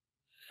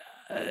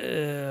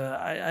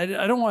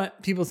I don't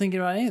want people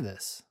thinking about any of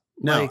this.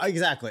 No,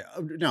 exactly.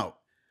 No,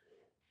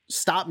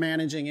 stop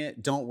managing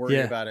it. Don't worry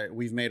about it.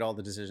 We've made all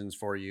the decisions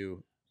for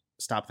you.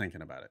 Stop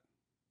thinking about it.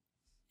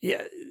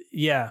 Yeah.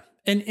 Yeah.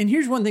 And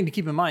here's one thing to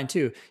keep in mind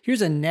too.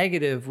 Here's a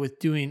negative with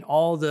doing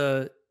all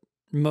the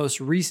most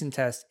recent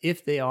tests,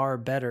 if they are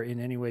better in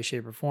any way,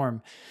 shape, or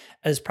form,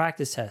 as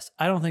practice tests.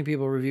 I don't think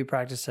people review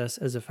practice tests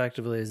as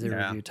effectively as they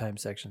review time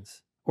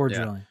sections or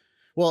drilling.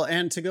 Well,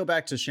 and to go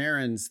back to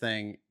Sharon's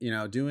thing,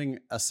 doing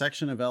a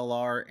section of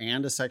LR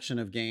and a section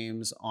of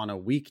games on a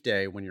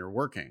weekday when you're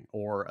working,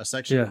 or a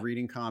section of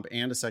reading comp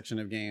and a section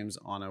of games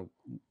on a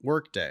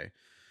work day.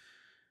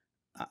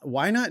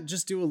 Why not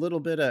just do a little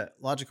bit of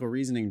logical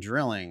reasoning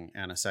drilling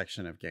and a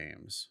section of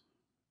games?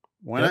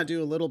 Why not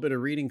do a little bit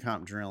of reading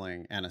comp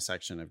drilling and a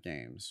section of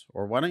games?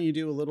 Or why don't you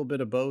do a little bit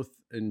of both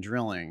in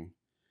drilling?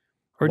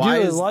 Or do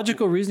a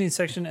logical reasoning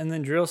section and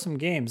then drill some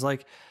games.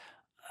 Like,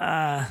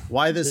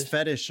 why this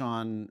fetish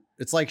on,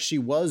 it's like she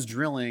was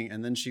drilling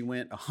and then she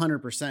went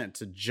 100%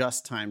 to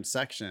just timed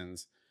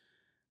sections.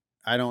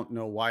 I don't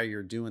know why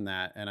you're doing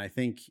that. And I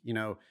think,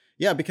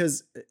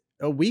 because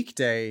a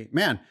weekday,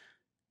 man,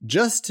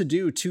 just to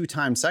do 2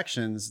 timed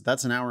sections,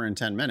 that's an hour and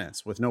 10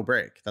 minutes with no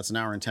break. That's an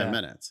hour and 10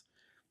 minutes.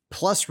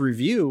 Plus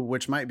review,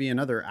 which might be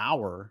another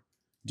hour.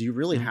 Do you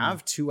really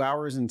have 2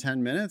 hours and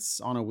 10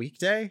 minutes on a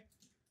weekday?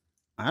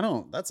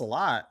 That's a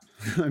lot.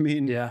 I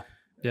mean,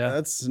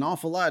 that's an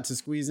awful lot to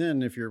squeeze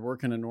in if you're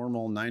working a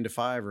normal 9 to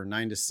 5 or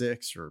 9 to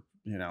 6 or,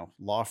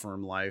 law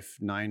firm life,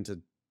 9 to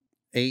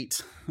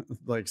 8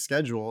 like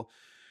schedule.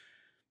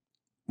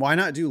 Why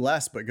not do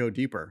less, but go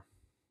deeper?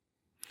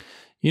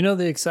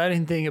 The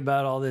exciting thing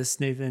about all this,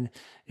 Nathan,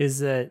 is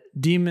that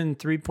Daemon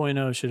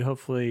 3.0 should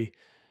hopefully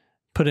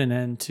put an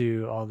end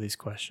to all these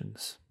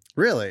questions.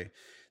 Really?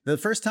 The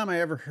first time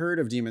I ever heard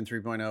of Daemon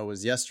 3.0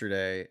 was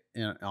yesterday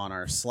on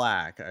our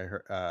Slack.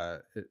 I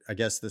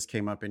guess this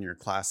came up in your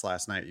class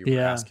last night. You were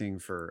asking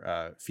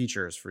for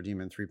features for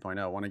Daemon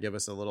 3.0. Want to give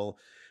us a little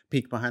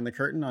peek behind the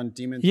curtain on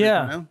Daemon 3.0?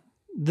 Yeah.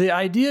 The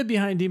idea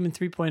behind Daemon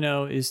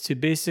 3.0 is to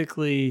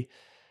basically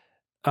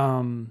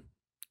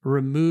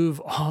remove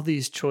all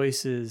these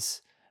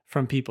choices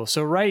from people.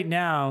 So right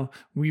now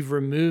we've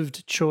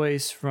removed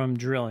choice from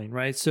drilling,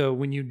 right? So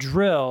when you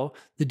drill,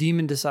 the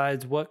daemon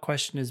decides what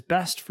question is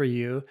best for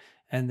you,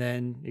 and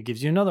then it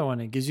gives you another one,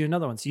 it gives you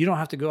another one. So you don't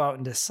have to go out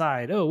and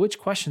decide, oh, which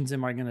questions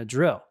am I going to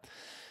drill?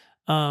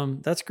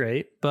 That's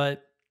great.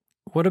 But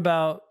what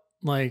about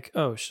like,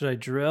 oh, should I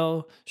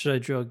drill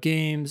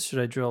games? Should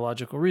I drill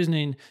logical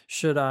reasoning?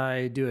 Should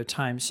I do a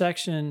time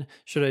section?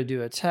 Should I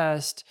do a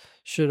test?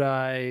 Should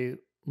I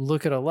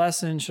look at a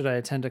lesson? Should I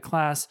attend a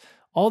class?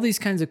 All these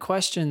kinds of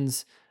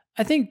questions,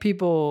 I think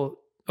people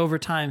over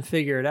time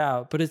figure it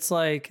out, but it's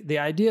like the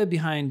idea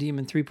behind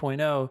Daemon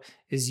 3.0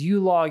 is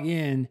you log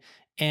in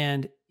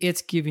and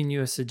it's giving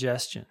you a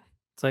suggestion.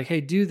 It's like,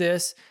 hey, do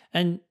this.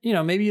 And,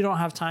 maybe you don't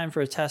have time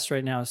for a test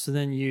right now. So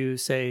then you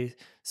say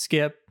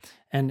skip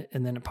and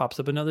then it pops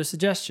up another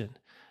suggestion.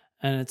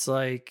 And it's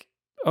like,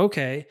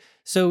 okay,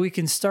 so we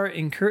can start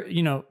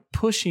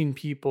pushing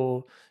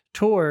people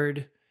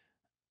toward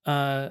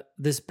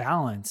this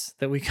balance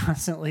that we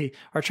constantly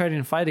are trying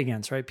to fight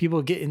against, right?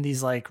 People get in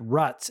these like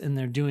ruts and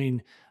they're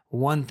doing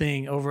one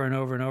thing over and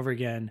over and over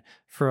again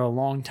for a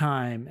long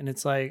time. And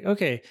it's like,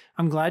 okay,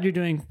 I'm glad you're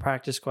doing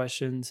practice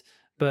questions,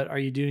 but are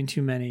you doing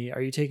too many?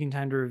 Are you taking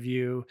time to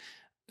review?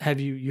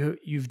 Have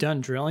you've done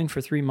drilling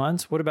for 3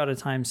 months? What about a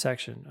time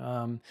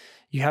section?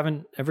 You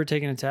haven't ever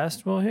taken a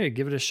test? Well, hey,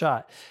 give it a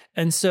shot.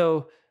 And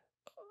so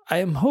I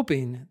am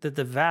hoping that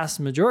the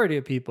vast majority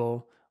of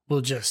people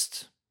will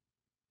just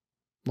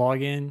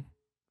log in,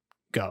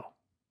 go.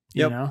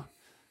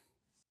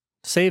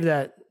 Save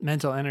that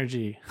mental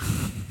energy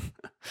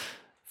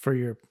for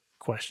your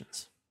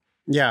questions.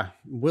 Yeah,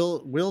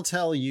 we'll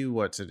tell you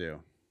what to do.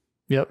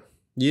 Yep.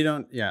 You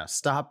don't. Yeah.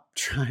 Stop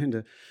trying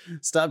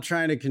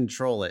to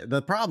control it.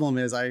 The problem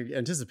is, I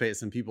anticipate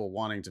some people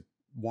wanting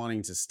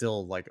to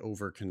still like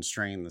over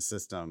constrain the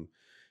system.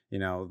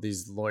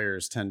 These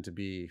lawyers tend to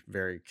be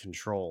very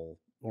control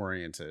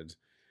oriented.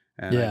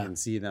 And I can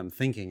see them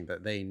thinking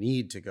that they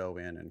need to go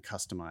in and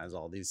customize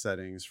all these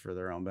settings for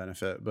their own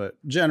benefit. But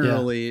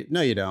generally, no,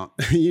 you don't.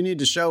 You need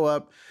to show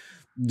up,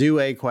 do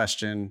a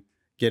question,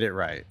 get it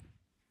right.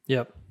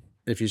 Yep.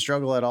 If you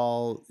struggle at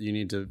all, you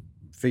need to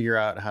figure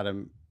out how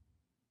to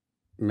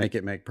make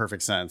it make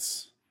perfect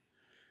sense.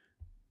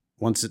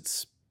 Once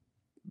it's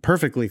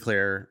perfectly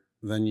clear,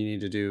 then you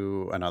need to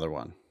do another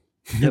one.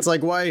 Yep. It's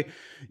like why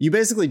you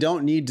basically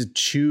don't need to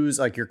choose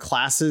like your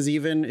classes.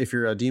 Even if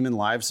you're a Daemon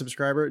Live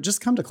subscriber,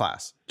 just come to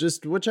class.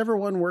 Just whichever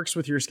one works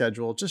with your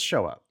schedule, just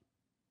show up.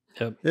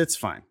 Yep. It's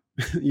fine.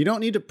 You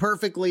don't need to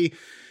perfectly,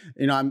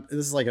 this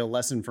is like a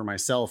lesson for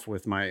myself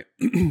with my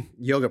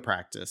yoga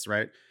practice,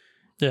 right?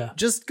 Yeah.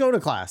 Just go to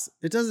class.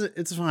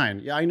 It's fine.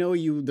 Yeah, I know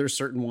there's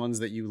certain ones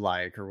that you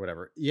like or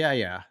whatever.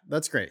 Yeah.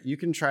 That's great. You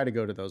can try to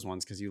go to those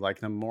ones because you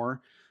like them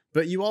more.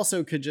 But you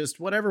also could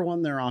just, whatever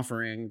one they're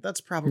offering, that's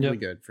probably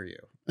good for you.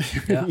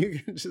 Yeah. You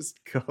can just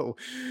go,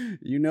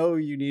 you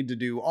need to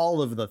do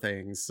all of the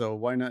things. So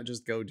why not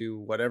just go do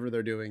whatever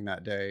they're doing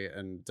that day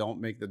and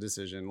don't make the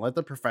decision. Let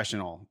the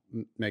professional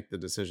make the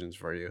decisions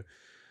for you.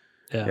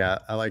 Yeah,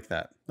 I like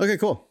that. Okay,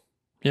 cool.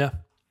 Yeah.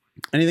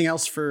 Anything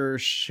else for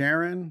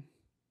Sharon?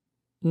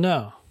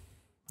 No.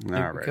 All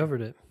right. We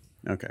covered it.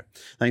 Okay.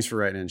 Thanks for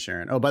writing in,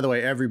 Sharon. Oh, by the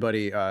way,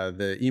 everybody,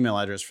 the email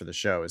address for the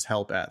show is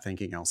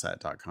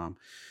help@thinkinglsat.com.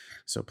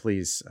 So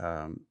please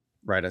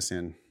write us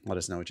in. Let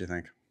us know what you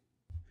think.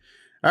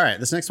 All right.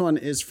 This next one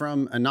is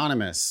from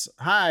Anonymous.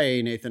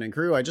 Hi, Nathan and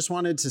crew. I just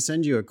wanted to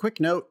send you a quick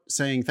note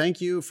saying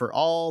thank you for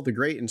all the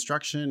great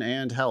instruction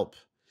and help.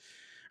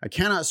 I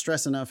cannot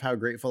stress enough how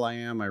grateful I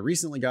am. I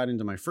recently got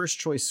into my first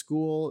choice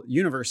school,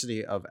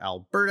 University of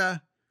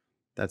Alberta.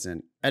 That's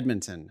in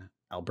Edmonton,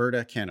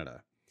 Alberta,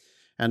 Canada.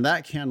 And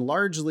that can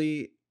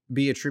largely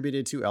be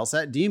attributed to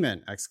LSAT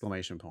Daemon! I scored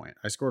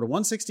a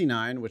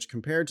 169, which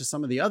compared to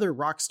some of the other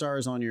rock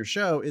stars on your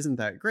show isn't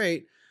that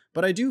great,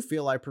 but I do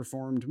feel I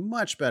performed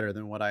much better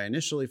than what I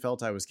initially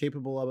felt I was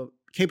capable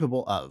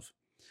of.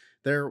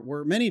 There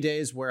were many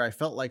days where I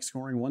felt like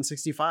scoring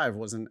 165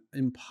 was an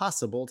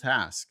impossible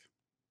task.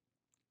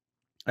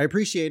 I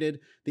appreciated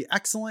the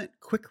excellent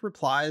quick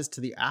replies to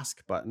the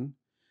ask button,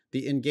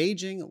 the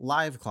engaging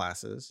live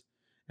classes,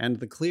 and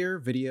the clear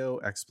video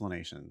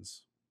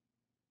explanations.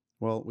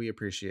 Well, we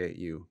appreciate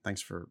you.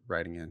 Thanks for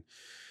writing in.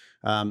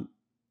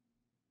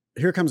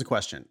 Here comes a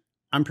question.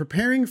 I'm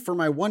preparing for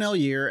my 1L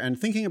year and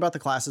thinking about the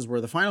classes where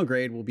the final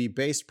grade will be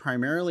based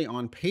primarily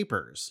on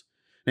papers.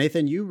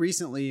 Nathan, you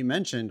recently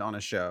mentioned on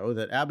a show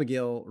that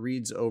Abigail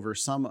reads over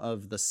some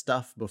of the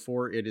stuff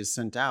before it is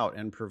sent out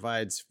and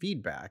provides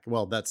feedback.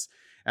 Well, that's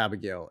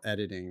Abigail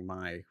editing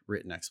my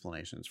written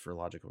explanations for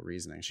logical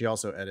reasoning. She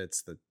also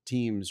edits the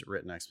team's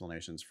written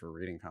explanations for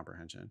reading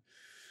comprehension.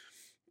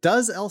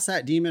 Does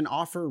LSAT Demon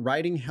offer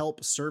writing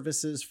help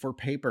services for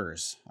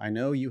papers? I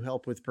know you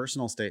help with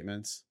personal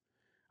statements.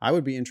 I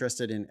would be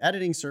interested in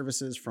editing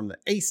services from the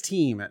ACE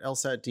team at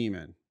LSAT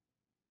Demon.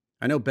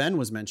 I know Ben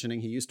was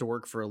mentioning he used to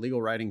work for a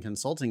legal writing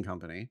consulting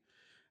company,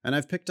 and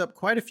I've picked up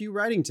quite a few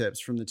writing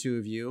tips from the two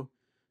of you.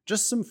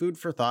 Just some food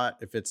for thought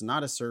if it's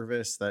not a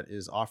service that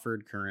is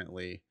offered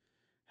currently.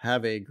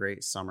 Have a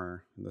great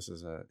summer. This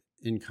is a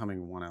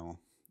incoming 1L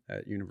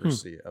at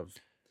University of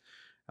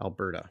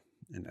Alberta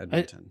in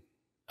Edmonton.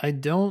 I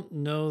don't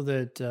know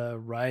that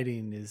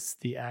writing is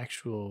the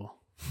actual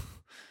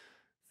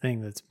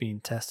thing that's being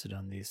tested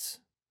on these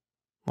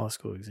law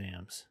school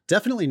exams.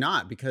 Definitely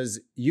not, because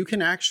you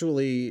can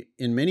actually,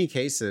 in many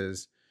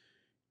cases,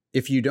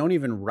 if you don't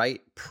even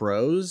write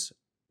prose,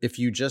 if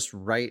you just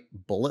write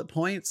bullet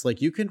points,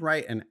 like you can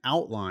write an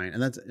outline,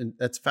 and that's in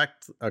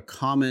fact a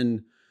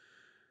common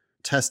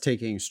test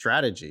taking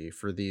strategy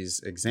for these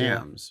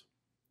exams,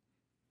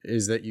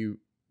 is that you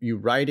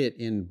write it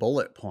in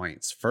bullet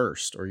points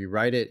first, or you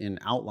write it in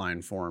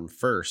outline form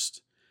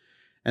first.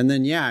 And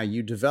then,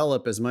 you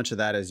develop as much of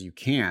that as you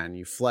can.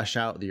 You flesh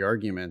out the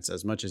arguments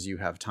as much as you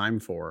have time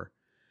for,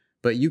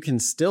 but you can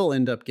still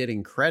end up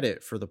getting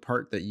credit for the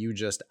part that you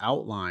just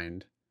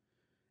outlined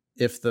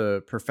if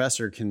the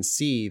professor can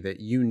see that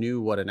you knew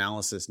what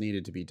analysis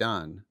needed to be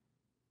done.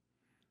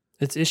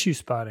 It's issue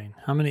spotting.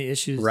 How many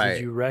issues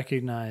did you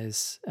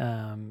recognize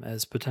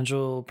as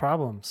potential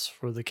problems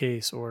for the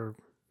case, or,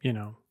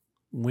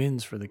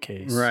 wins for the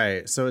case?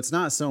 Right. So it's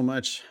not so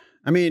much,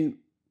 I mean,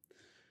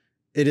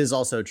 it is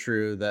also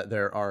true that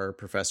there are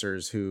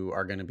professors who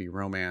are going to be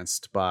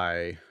romanced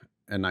by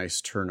a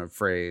nice turn of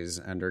phrase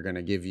and are going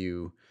to give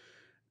you,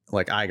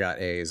 like, I got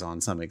A's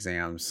on some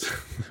exams.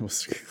 It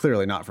was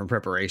clearly not from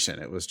preparation.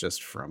 It was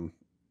just from,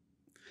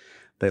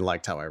 they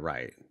liked how I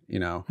write,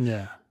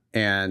 Yeah.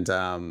 And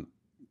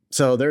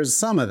so there's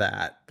some of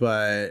that,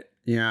 but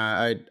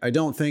I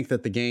don't think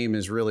that the game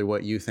is really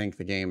what you think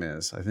the game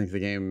is. I think the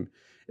game,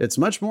 it's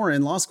much more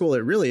in law school. It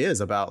really is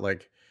about,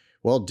 like,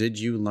 well, did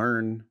you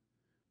learn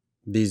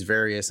these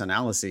various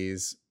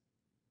analyses?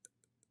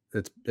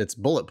 It's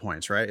bullet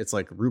points, right? It's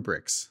like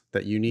rubrics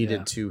that you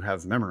needed to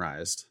have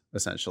memorized,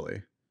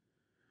 essentially.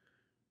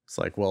 It's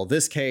like, well,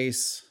 this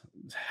case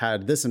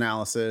had this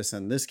analysis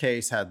and this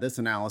case had this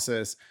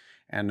analysis.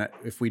 And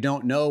if we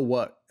don't know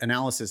what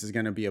analysis is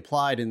going to be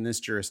applied in this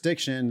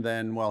jurisdiction,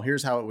 then, well,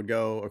 here's how it would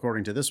go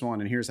according to this one,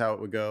 and here's how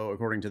it would go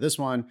according to this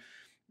one.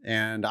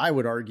 And I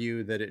would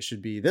argue that it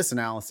should be this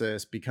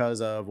analysis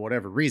because of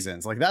whatever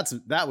reasons. Like,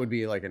 that would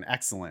be like an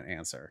excellent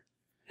answer.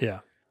 Yeah.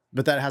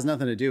 But that has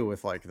nothing to do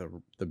with, like,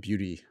 the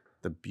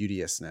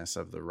beauteousness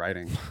of the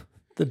writing.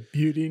 The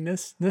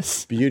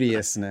beautiness.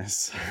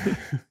 Beauteousness.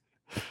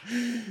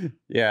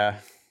 Yeah.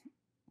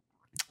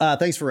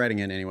 Thanks for writing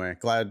in anyway.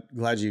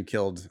 Glad you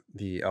killed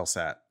the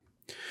LSAT.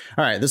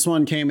 All right. This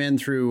one came in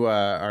through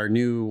our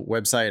new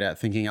website at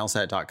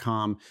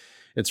thinkinglsat.com.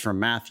 It's from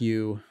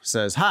Matthew.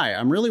 Says, hi,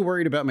 I'm really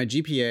worried about my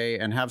GPA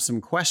and have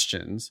some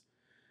questions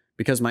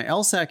because my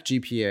LSAC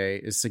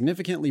GPA is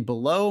significantly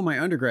below my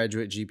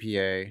undergraduate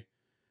GPA,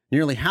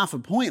 nearly half a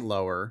point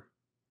lower.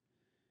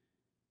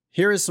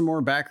 Here is some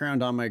more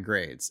background on my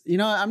grades.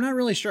 I'm not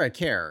really sure I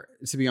care,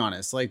 to be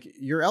honest. Like,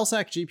 your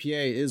LSAC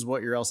GPA is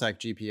what your LSAC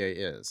GPA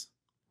is.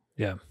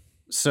 Yeah.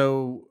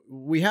 So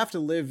we have to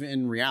live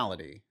in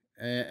reality.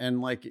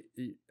 And like,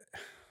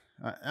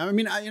 I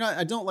mean,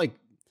 I don't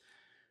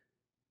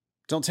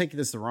take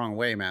this the wrong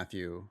way,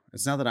 Matthew.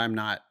 It's not that I'm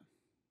not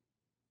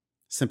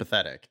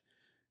sympathetic.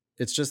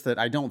 It's just that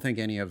I don't think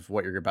any of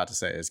what you're about to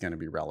say is going to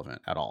be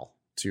relevant at all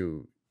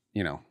to,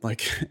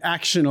 like,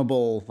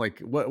 actionable, like,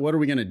 what are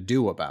we going to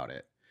do about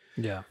it?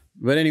 Yeah.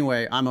 But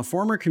anyway, I'm a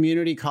former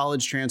community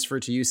college transfer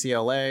to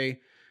UCLA.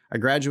 I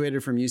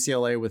graduated from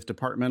UCLA with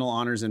departmental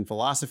honors in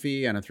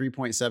philosophy and a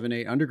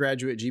 3.78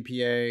 undergraduate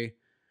GPA.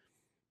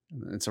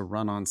 It's a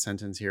run-on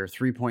sentence here.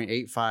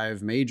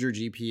 3.85 major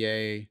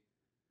GPA.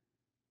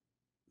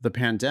 The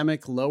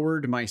pandemic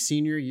lowered my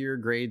senior year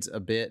grades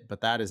a bit,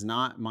 but that is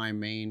not my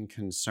main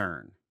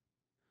concern.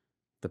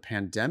 The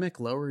pandemic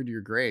lowered your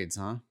grades,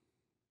 huh?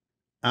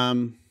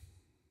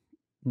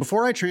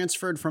 Before I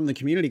transferred from the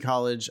community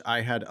college,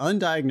 I had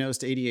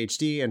undiagnosed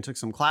ADHD and took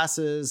some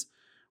classes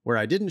where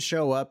I didn't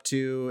show up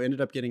to, ended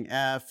up getting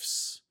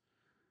Fs,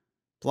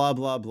 blah,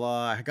 blah,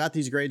 blah. I got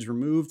these grades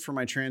removed from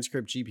my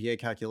transcript GPA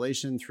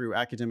calculation through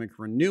academic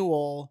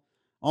renewal,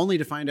 only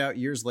to find out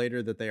years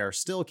later that they are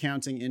still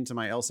counting into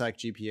my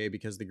LSAC GPA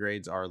because the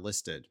grades are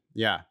listed.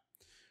 Yeah.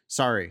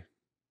 Sorry.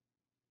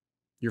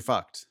 You're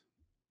fucked.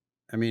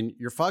 I mean,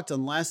 you're fucked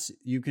unless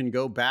you can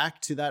go back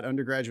to that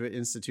undergraduate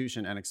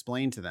institution and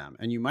explain to them.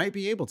 And you might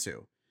be able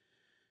to.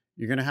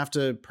 You're going to have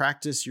to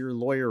practice your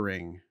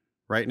lawyering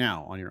right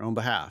now on your own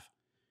behalf.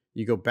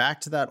 You go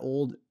back to that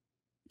old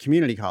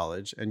community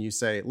college and you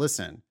say,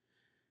 listen,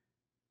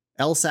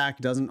 LSAC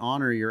doesn't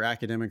honor your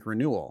academic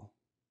renewal.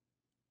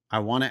 I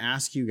want to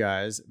ask you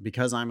guys,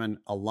 because I'm an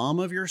alum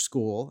of your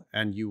school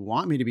and you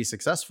want me to be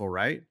successful,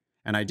 right?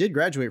 And I did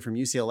graduate from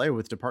UCLA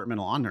with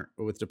departmental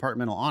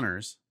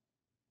honors.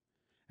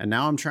 And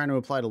now I'm trying to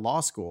apply to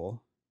law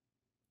school.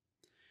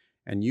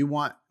 and you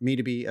want me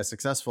to be a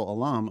successful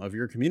alum of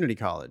your community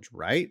college,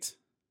 right?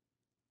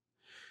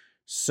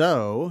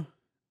 So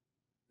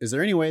is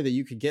there any way that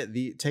you could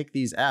take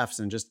these Fs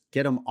and just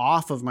get them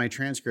off of my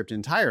transcript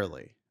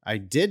entirely? I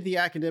did the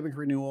academic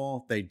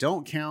renewal. They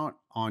don't count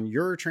on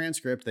your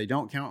transcript. They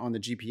don't count on the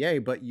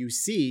GPA, but you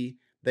see,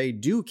 they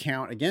do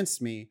count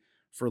against me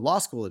for law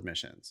school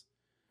admissions.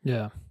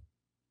 Yeah.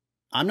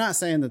 I'm not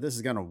saying that this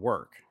is going to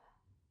work,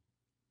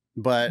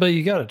 but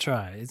you got to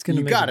try. It's going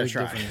to make a big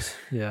difference.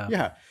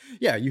 Yeah.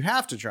 Yeah. You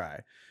have to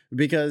try,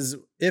 because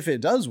if it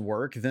does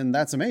work, then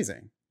that's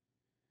amazing.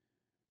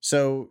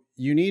 So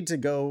you need to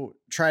go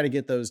try to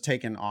get those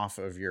taken off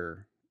of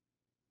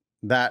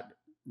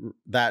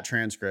that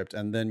transcript,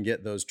 and then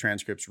get those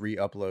transcripts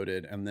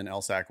re-uploaded, and then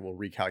LSAC will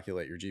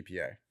recalculate your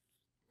GPA.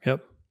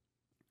 Yep.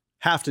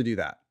 Have to do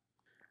that.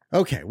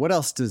 Okay. What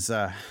else does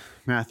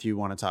Matthew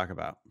want to talk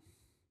about?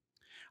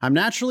 I'm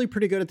naturally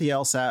pretty good at the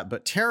LSAT,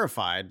 but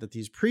terrified that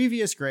these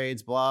previous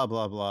grades, blah,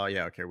 blah, blah.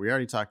 Yeah, okay, we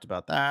already talked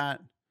about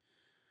that.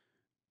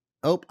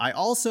 Oh, I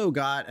also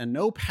got a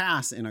no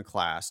pass in a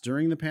class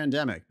during the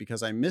pandemic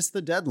because I missed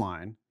the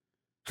deadline.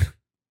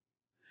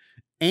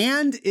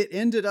 And it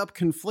ended up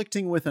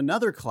conflicting with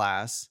another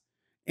class,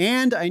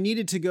 and I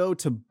needed to go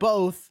to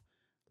both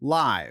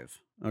live.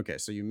 Okay,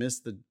 so you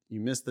missed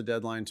the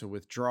deadline to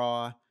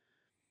withdraw.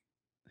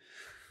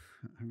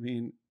 I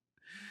mean,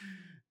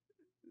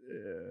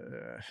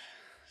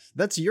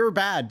 that's your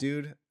bad,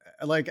 dude.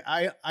 Like,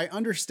 I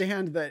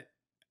understand that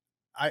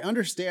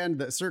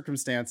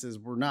circumstances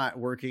were not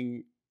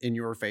working in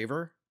your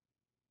favor,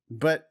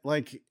 but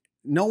like,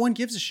 no one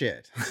gives a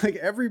shit. Like,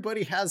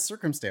 everybody has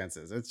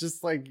circumstances. It's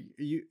just like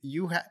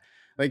you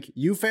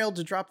failed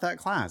to drop that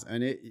class,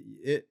 and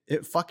it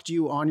fucked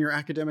you on your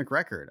academic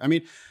record. I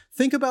mean,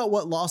 think about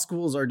what law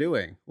schools are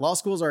doing. Law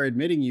schools are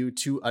admitting you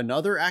to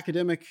another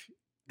academic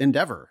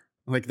endeavor.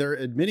 Like, they're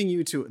admitting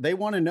you to, they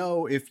want to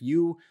know if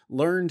you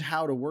learned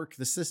how to work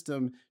the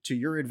system to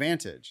your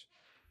advantage.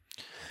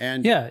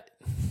 And yeah,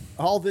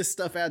 all this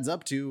stuff adds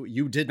up to,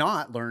 you did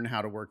not learn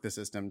how to work the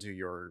system to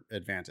your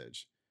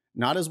advantage.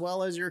 Not as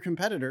well as your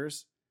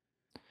competitors.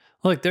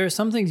 Look, there are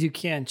some things you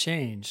can't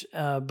change,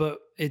 but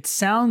it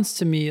sounds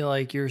to me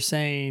like you're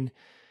saying,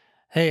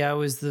 hey, I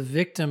was the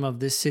victim of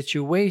this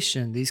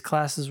situation. These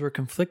classes were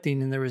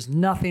conflicting and there was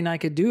nothing I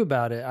could do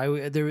about it.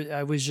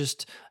 I was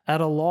just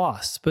at a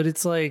loss. But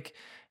it's like,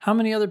 how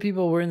many other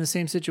people were in the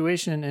same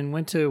situation and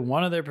went to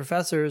one of their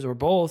professors or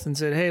both and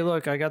said, hey,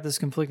 look, I got this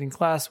conflicting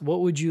class.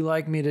 What would you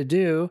like me to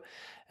do?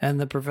 And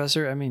the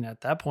professor, I mean,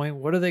 at that point,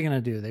 what are they going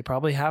to do? They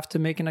probably have to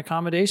make an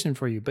accommodation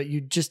for you, but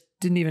you just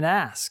didn't even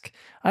ask.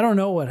 I don't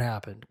know what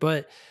happened,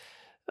 but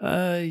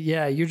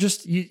yeah, you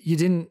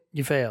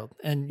failed,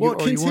 and you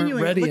weren't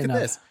ready enough. Look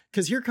at this,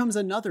 because here comes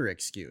another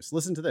excuse.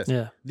 Listen to this.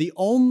 Yeah. The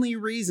only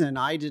reason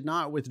I did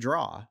not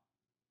withdraw.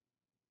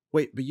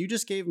 Wait, but you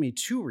just gave me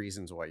 2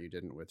 reasons why you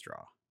didn't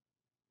withdraw.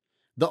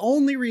 The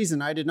only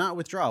reason I did not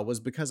withdraw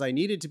was because I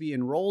needed to be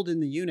enrolled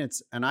in the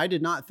units, and I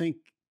did not think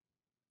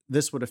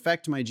this would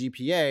affect my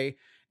GPA,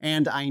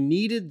 and I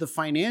needed the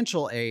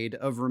financial aid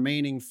of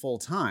remaining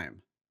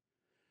full-time.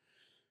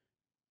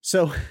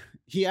 So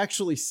he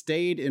actually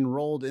stayed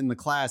enrolled in the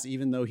class,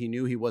 even though he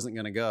knew he wasn't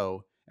going to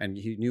go, and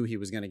he knew he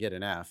was going to get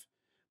an F,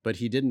 but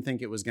he didn't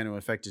think it was going to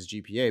affect his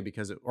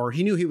GPA or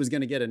he knew he was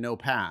going to get a no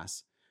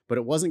pass, but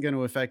it wasn't going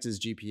to affect his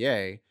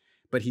GPA,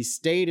 but he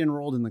stayed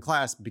enrolled in the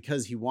class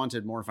because he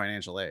wanted more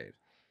financial aid.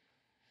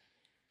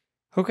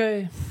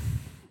 Okay.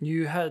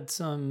 You had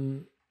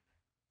some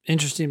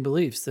interesting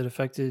beliefs that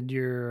affected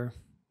your,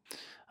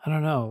 I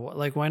don't know,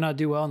 like, why not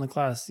do well in the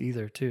class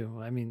either too?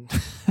 I mean,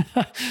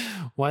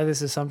 why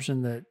this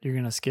assumption that you're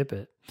going to skip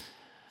it?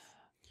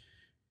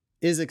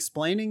 Is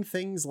explaining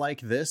things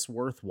like this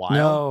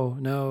worthwhile?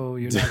 No,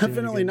 you're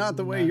definitely not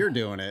the way you're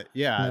doing it.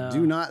 Yeah. No.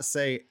 Do not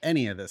say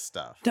any of this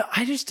stuff. No,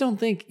 I just don't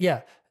think,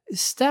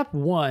 step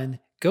 1,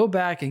 go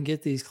back and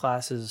get these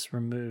classes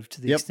removed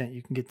to the extent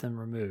you can get them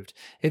removed.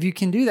 If you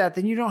can do that,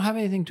 then you don't have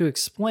anything to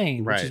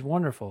explain, which is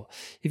wonderful.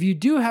 If you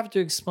do have to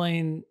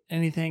explain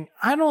anything,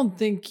 I don't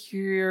think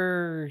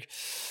you're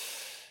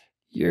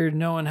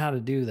knowing how to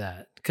do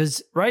that.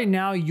 Because right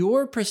now,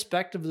 your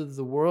perspective of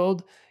the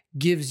world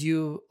gives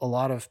you a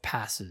lot of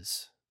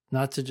passes.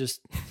 Not to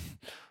just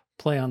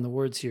play on the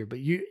words here, but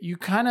you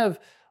kind of,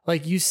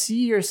 like, you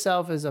see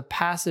yourself as a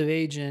passive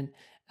agent,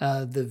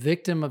 the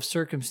victim of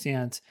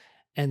circumstance,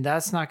 and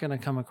that's not going to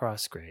come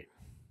across great.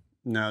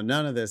 No,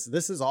 none of this.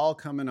 This is all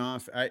coming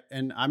off.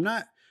 I'm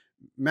not,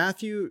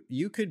 Matthew,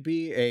 you could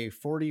be a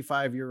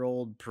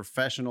 45-year-old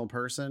professional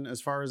person as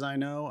far as I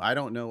know. I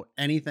don't know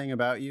anything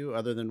about you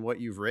other than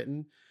what you've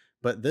written,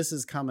 but this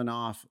is coming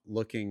off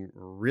looking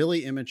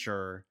really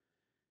immature.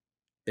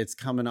 It's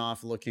coming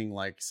off looking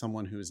like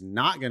someone who's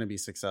not going to be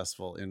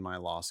successful in my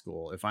law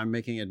school. If I'm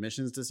making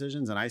admissions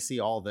decisions and I see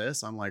all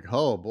this, I'm like,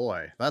 oh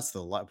boy,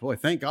 boy.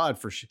 Thank God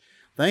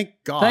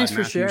Thanks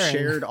for Matthew sharing.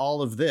 shared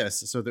all of this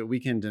so that we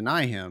can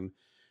deny him,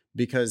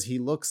 because he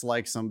looks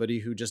like somebody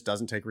who just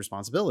doesn't take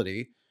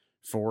responsibility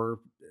for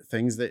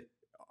things that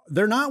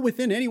they're not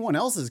within anyone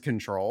else's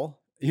control.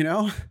 You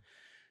know,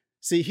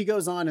 See, he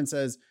goes on and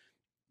says,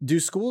 do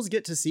schools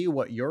get to see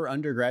what your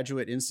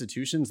undergraduate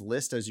institutions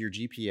list as your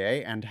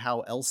GPA and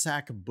how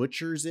LSAC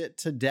butchers it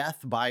to death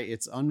by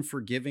its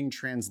unforgiving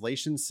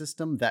translation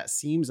system that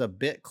seems a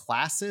bit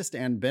classist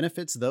and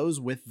benefits those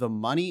with the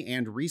money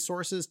and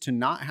resources to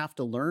not have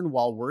to learn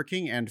while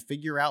working and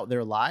figure out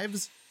their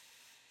lives?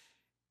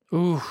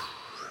 Ooh,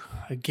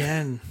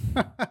 again.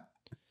 The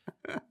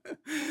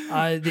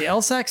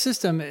LSAC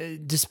system,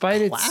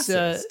 despite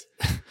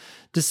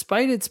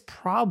its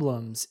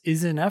problems,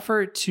 is an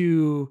effort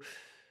to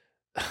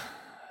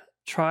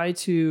try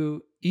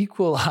to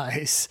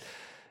equalize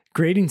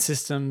grading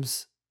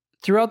systems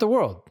throughout the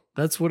world.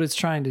 That's what it's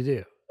trying to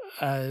do.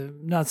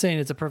 Not saying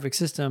it's a perfect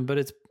system, but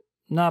it's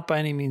not by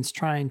any means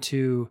trying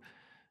to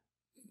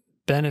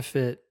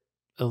benefit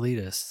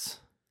elitists.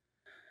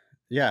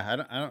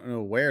 Yeah, I don't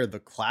know where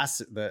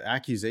the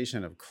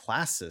accusation of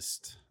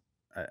classist.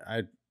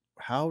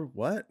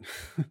 What?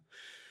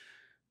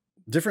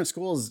 Different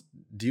schools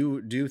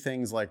do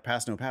things like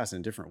pass no pass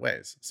in different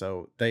ways,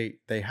 so they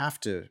have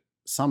to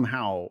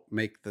somehow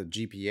make the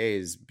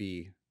GPAs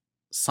be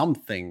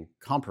something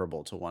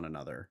comparable to one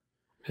another.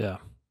 Yeah.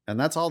 And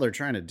that's all they're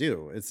trying to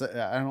do. It's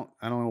I don't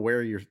know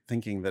where you're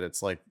thinking that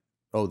it's like,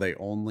 oh, they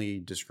only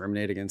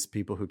discriminate against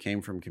people who came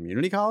from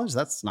community college.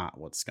 That's not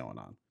what's going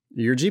on.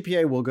 Your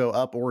GPA will go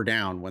up or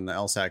down when the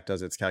LSAC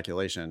does its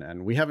calculation.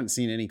 And we haven't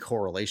seen any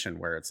correlation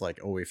where it's like,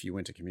 oh, if you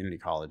went to community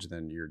college,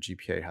 then your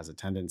GPA has a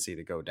tendency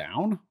to go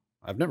down.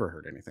 I've never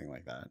heard anything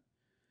like that.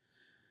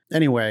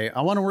 Anyway,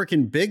 I want to work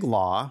in big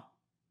law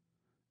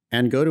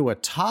and go to a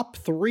top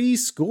 3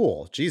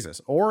 school,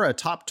 or a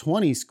top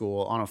 20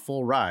 school on a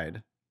full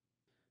ride,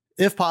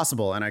 if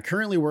possible. And I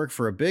currently work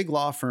for a big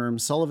law firm,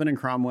 Sullivan &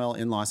 Cromwell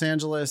in Los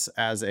Angeles,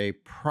 as a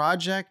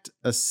project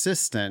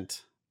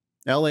assistant,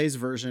 LA's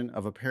version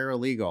of a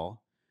paralegal.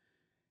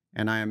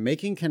 And I am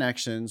making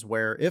connections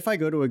where if I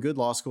go to a good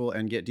law school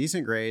and get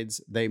decent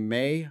grades, they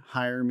may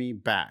hire me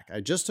back.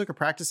 I just took a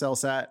practice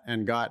LSAT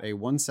and got a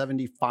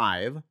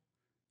 175.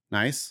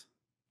 Nice.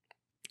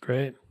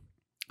 Great.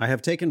 I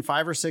have taken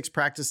 5 or 6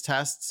 practice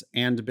tests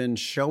and been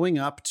showing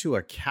up to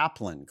a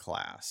Kaplan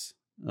class.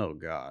 Oh,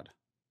 God.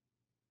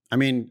 I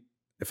mean,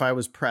 if I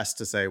was pressed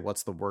to say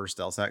what's the worst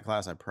LSAT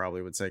class, I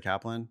probably would say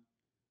Kaplan.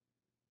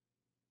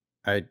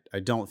 I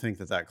don't think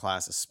that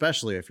class,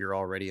 especially if you're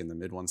already in the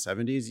mid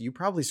 170s, you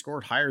probably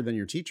scored higher than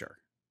your teacher.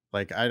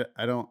 Like, I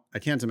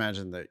can't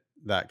imagine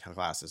that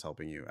class is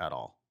helping you at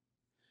all.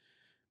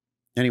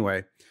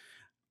 Anyway,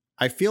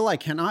 I feel I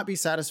cannot be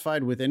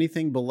satisfied with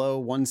anything below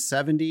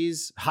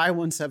 170s, high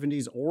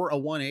 170s, or a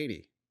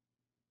 180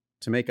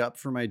 to make up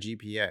for my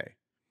GPA.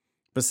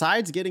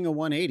 Besides getting a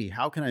 180,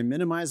 how can I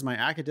minimize my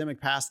academic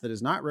past that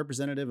is not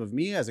representative of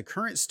me as a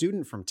current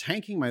student from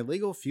tanking my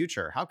legal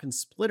future? How can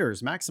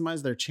splitters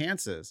maximize their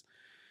chances?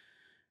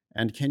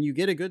 And can you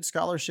get a good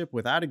scholarship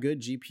without a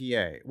good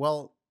GPA?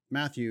 Well,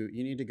 Matthew,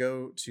 you need to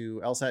go to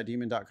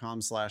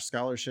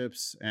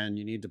lsatdemon.com/scholarships and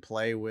you need to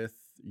play with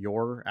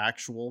your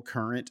actual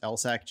current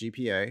LSAC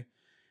GPA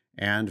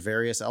and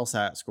various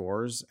LSAT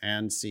scores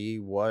and see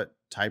what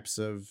types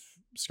of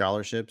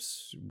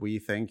scholarships we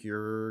think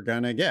you're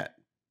going to get.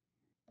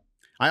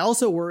 I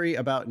also worry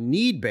about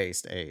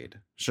need-based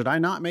aid. Should I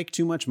not make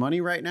too much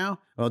money right now?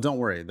 Well, don't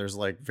worry. There's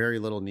like very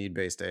little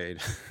need-based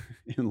aid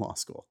in law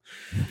school.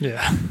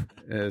 Yeah.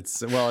 I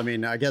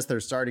guess they're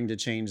starting to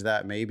change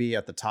that maybe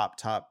at the top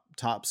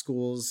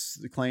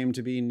schools claim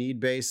to be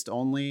need-based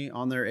only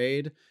on their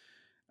aid.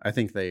 I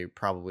think they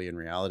probably in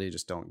reality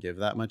just don't give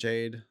that much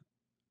aid.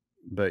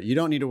 But you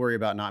don't need to worry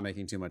about not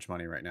making too much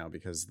money right now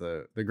because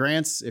the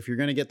grants, if you're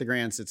going to get the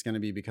grants, it's going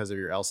to be because of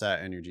your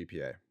LSAT and your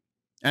GPA.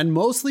 And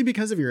mostly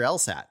because of your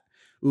LSAT.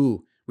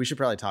 Ooh, we should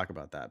probably talk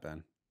about that,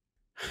 Ben.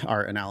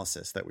 Our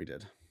analysis that we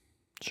did.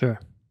 Sure.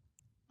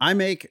 I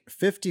make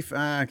 50.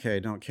 Okay,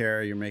 don't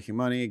care. You're making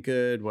money.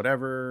 Good,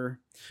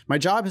 whatever. My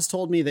job has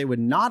told me they would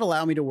not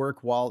allow me to work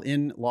while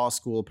in law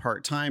school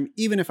part-time,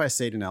 even if I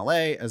stayed in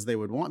LA, as they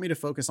would want me to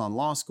focus on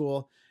law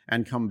school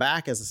and come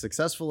back as a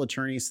successful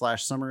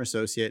attorney/summer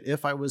associate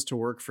if I was to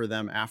work for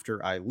them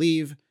after I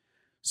leave.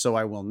 So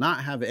I will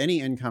not have any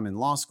income in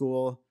law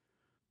school.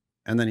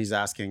 And then he's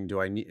asking,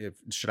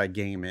 should I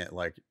game it,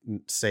 like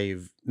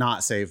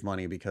not save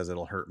money because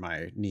it'll hurt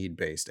my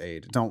need-based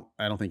aid?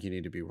 I don't think you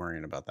need to be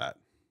worrying about that.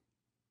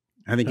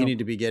 I think you need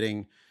to be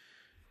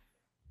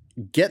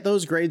get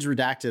those grades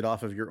redacted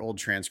off of your old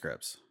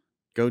transcripts.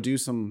 Go do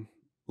some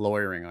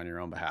lawyering on your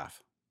own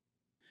behalf.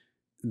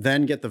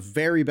 Then get the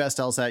very best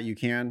LSAT you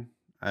can.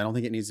 I don't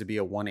think it needs to be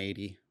a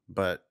 180,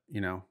 but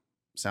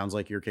sounds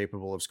like you're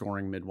capable of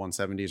scoring mid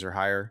 170s or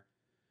higher.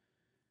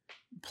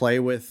 Play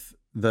with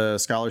the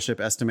scholarship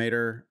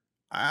estimator.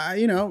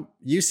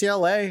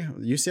 UCLA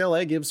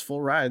gives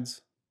full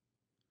rides.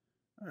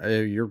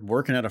 You're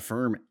working at a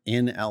firm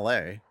in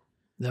LA.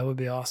 That would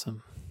be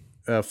awesome.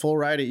 A full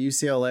ride at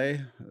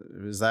UCLA.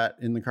 Is that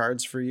in the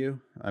cards for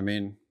you? I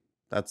mean,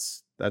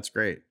 that's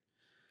great.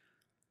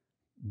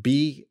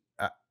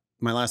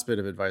 My last bit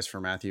of advice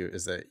for Matthew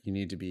is that you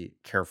need to be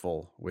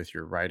careful with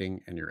your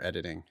writing and your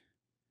editing.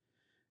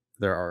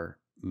 There are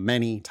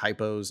many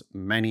typos,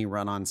 many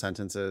run-on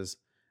sentences.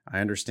 I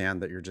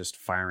understand that you're just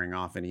firing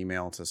off an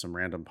email to some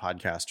random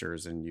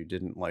podcasters and you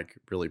didn't like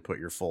really put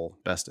your full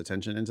best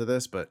attention into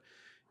this, but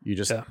you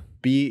just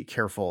be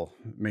careful.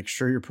 Make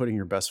sure you're putting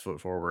your best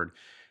foot forward.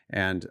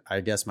 And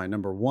I guess my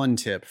number one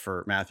tip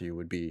for Matthew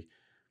would be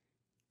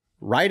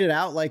write it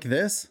out like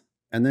this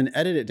and then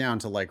edit it down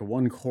to like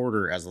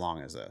 1/4 as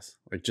long as this.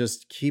 Like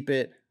just keep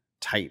it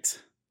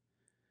tight,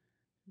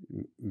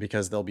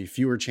 because there'll be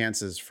fewer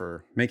chances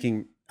for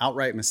making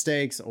outright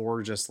mistakes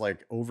or just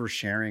like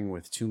oversharing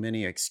with too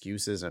many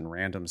excuses and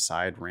random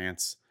side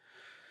rants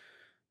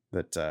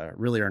that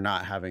really are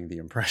not having the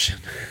impression.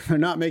 They're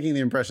not making the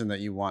impression that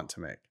you want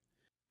to make.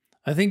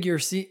 I think you're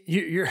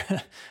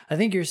I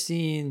think you're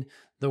seeing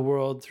the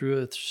world through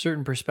a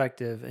certain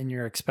perspective, and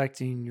you're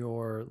expecting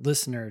your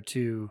listener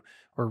to,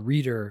 or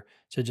reader,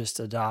 to just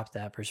adopt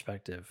that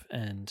perspective.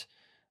 And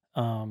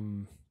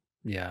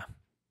yeah.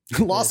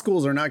 Law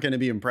schools are not going to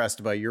be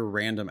impressed by your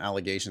random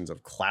allegations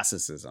of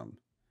classicism.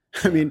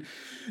 I mean,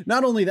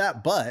 not only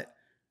that, but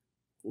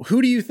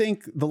who do you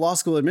think the Law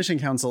School Admission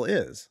Council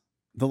is?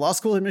 The Law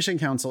School Admission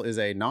Council is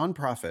a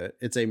nonprofit.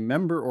 It's a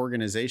member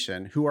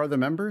organization. Who are the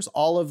members?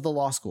 All of the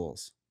law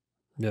schools.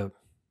 Yep.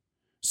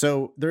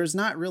 So there's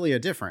not really a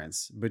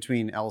difference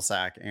between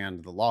LSAC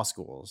and the law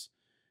schools.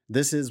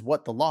 This is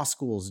what the law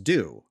schools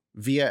do.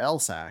 Via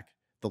LSAC,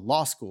 the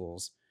law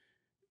schools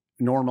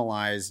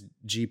normalize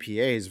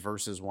GPAs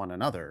versus one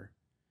another.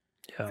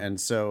 Yeah. And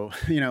so,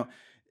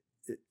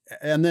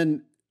 and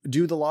then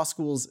do the law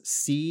schools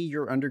see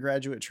your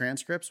undergraduate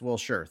transcripts? Well,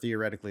 sure.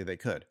 Theoretically, they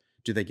could.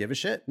 Do they give a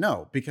shit?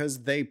 No,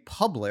 because they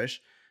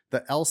publish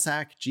the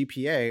LSAC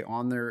GPA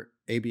on their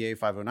ABA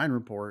 509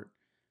 report.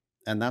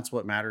 And that's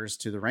what matters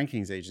to the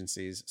rankings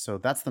agencies. So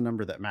that's the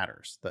number that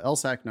matters. The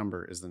LSAC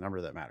number is the number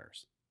that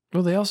matters.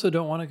 Well, they also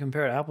don't want to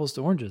compare apples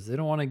to oranges. They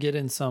don't want to get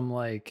in some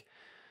like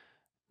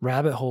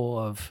rabbit hole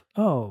of,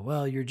 oh,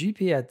 well, your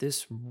GPA at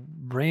this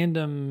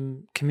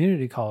random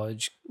community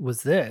college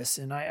was this.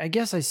 And I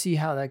guess I see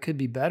how that could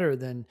be better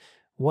than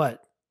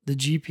what? The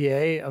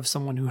GPA of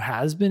someone who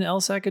has been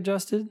LSAC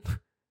adjusted?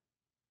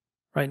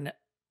 Right now.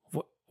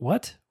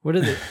 What? What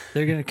are they?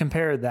 They're going to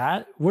compare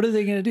that? What are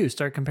they going to do?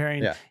 Start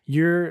comparing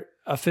your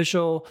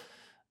official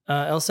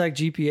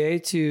LSAC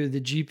GPA to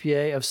the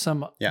GPA of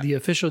the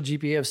official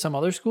GPA of some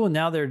other school? And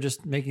now they're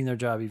just making their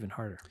job even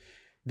harder.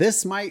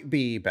 This might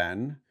be,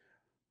 Ben,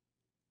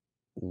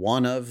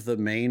 one of the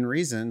main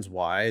reasons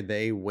why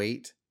they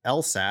weight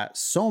LSAT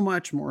so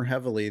much more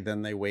heavily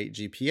than they weight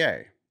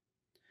GPA.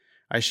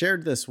 I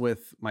shared this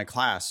with my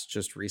class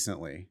just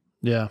recently.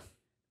 Yeah.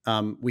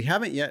 We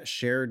haven't yet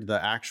shared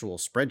the actual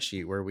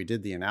spreadsheet where we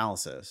did the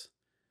analysis.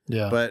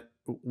 Yeah. But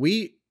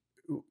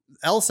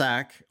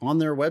LSAC on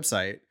their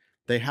website,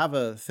 they have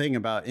a thing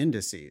about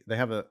indices. They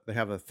have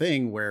a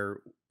thing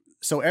where,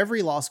 so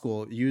every law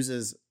school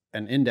uses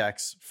an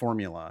index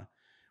formula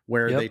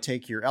where they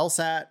take your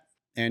LSAT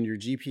and your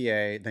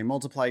GPA, they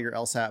multiply your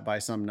LSAT by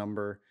some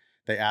number,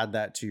 they add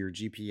that to your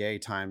GPA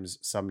times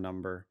some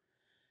number.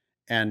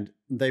 And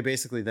they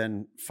basically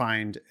then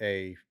find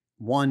a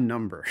one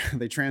number.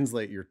 They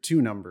translate your two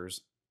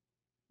numbers,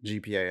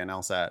 GPA and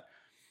LSAT,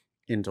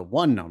 into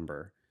one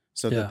number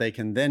so that they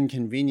can then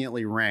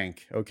conveniently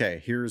rank,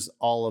 okay, here's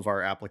all of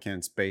our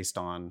applicants based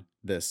on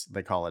this.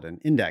 They call it an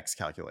index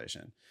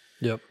calculation.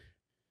 Yep.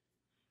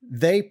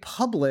 They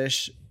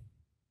publish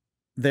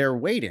their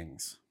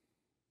weightings.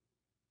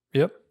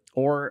 Yep.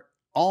 Or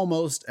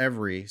almost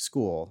every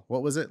school.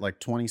 What was it? Like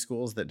 20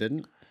 schools that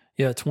didn't?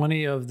 Yeah,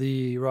 20 of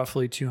the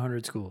roughly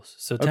 200 schools.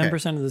 So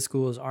 10% of the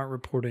schools aren't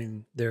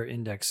reporting their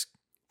index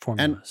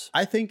formulas.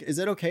 And I think, is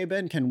it okay,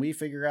 Ben? Can we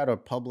figure out a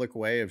public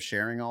way of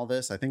sharing all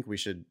this? I think we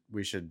should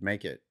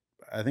make it.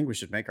 I think we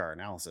should make our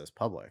analysis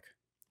public.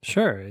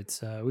 Sure.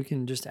 It's we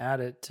can just add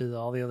it to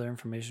all the other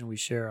information we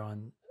share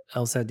on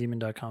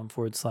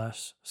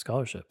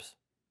lsatdemon.com/scholarships.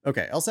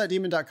 Okay,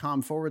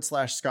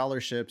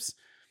 lsatdemon.com/scholarships.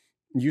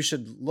 You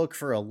should look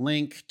for a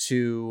link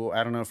to,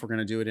 I don't know if we're going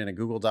to do it in a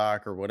Google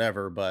Doc or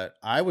whatever, but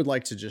I would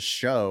like to just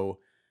show,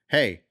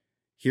 hey,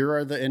 here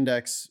are the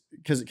index,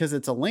 because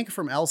it's a link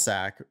from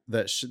LSAC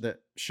that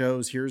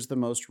shows here's the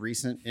most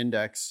recent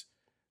index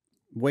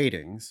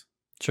weightings.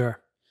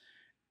 Sure.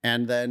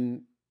 And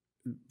then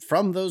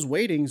from those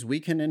weightings, we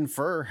can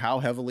infer how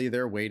heavily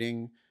they're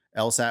weighting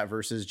LSAT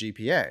versus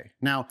GPA.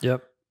 Now,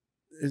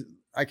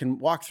 I can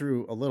walk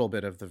through a little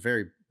bit of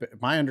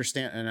my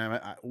understanding, and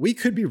we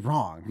could be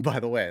wrong, by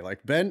the way.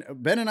 Like Ben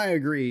and I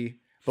agree,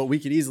 but we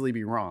could easily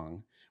be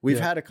wrong. We've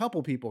had a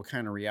couple people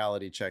kind of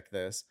reality check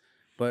this,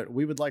 but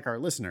we would like our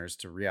listeners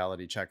to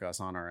reality check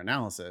us on our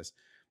analysis.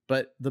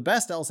 But the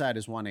best LSAT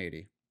is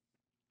 180.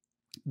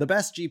 The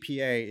best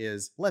GPA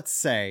is, let's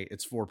say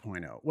it's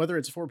 4.0, whether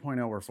it's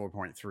 4.0 or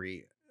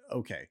 4.3.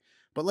 Okay.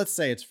 But let's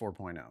say it's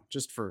 4.0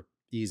 just for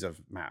ease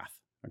of math.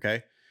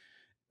 Okay.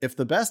 If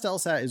the best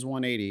LSAT is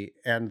 180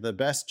 and the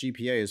best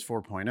GPA is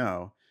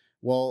 4.0,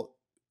 well,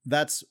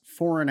 that's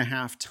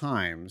 4.5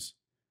 times.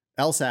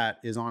 LSAT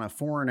is on a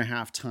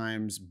 4.5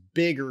 times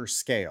bigger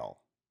scale,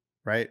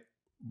 right?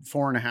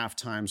 4.5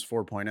 times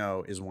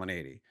 4.0 is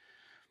 180.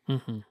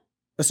 Mm-hmm.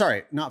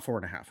 Sorry, not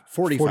 4.5,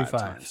 45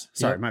 times.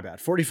 Sorry, my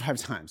bad. 45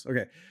 times.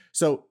 Okay.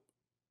 So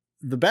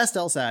the best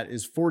LSAT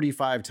is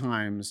 45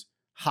 times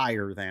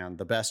higher than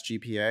the best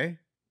GPA.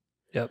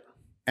 Yep.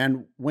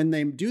 And when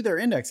they do their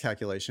index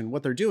calculation,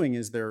 what they're doing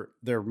is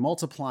they're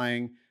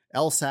multiplying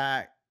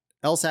LSAT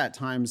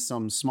times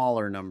some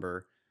smaller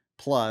number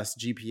plus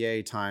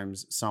GPA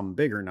times some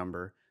bigger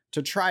number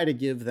to try to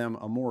give them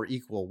a more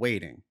equal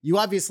weighting. You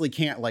obviously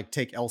can't like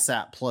take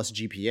LSAT plus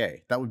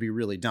GPA. That would be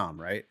really dumb,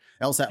 right?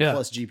 LSAT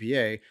plus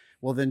GPA.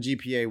 Well, then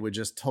GPA would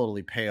just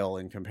totally pale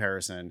in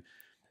comparison.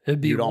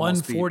 It'd be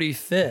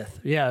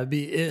 145th. Yeah,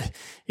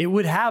 it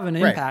would have an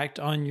impact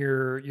on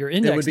your index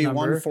number. It would be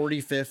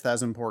 145th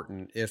as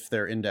important if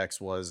their index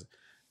was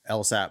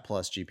LSAT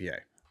plus GPA.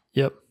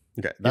 Yep.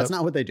 Okay, that's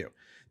not what they do.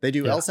 They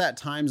do LSAT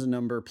times a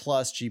number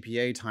plus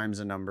GPA times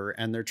a number,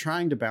 and they're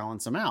trying to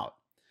balance them out.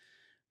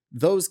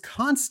 Those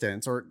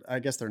constants, or I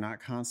guess they're not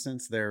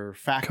constants, they're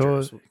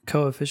factors.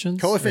 Coefficients?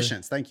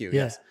 Coefficients, thank you.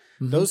 Yeah. Yes.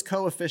 Mm-hmm. Those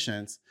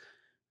coefficients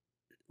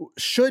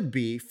should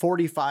be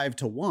 45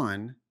 to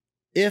 1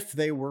 if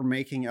they were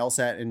making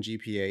LSAT and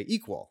GPA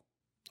equal.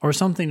 Or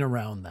something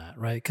around that,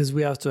 right? Because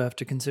we also have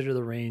to consider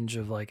the range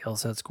of like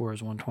LSAT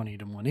scores 120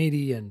 to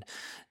 180 and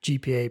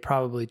GPA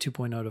probably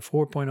 2.0 to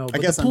 4.0. I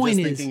guess I'm just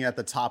thinking at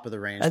the top of the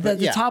range. At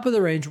the top of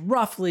the range,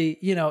 roughly,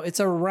 it's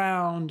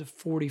around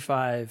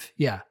 45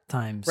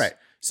 times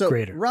So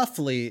greater.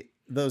 Roughly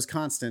those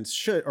constants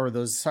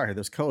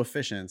those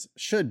coefficients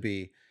should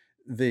be,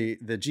 the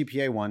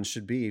GPA one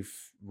should be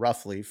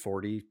roughly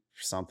 40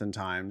 something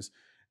times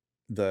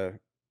the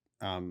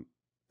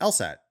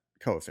LSAT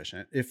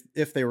coefficient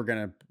if they were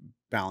going to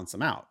balance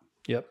them out.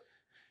 Yep.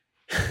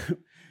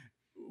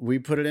 We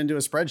put it into a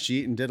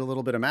spreadsheet and did a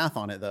little bit of math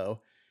on it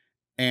though.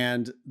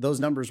 And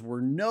those numbers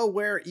were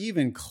nowhere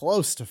even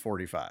close to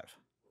 45.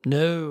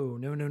 No.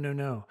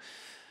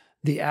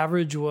 The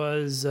average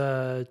was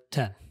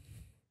 10.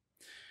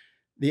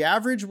 The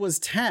average was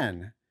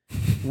 10,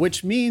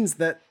 which means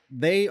that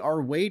they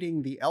are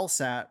weighting the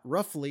LSAT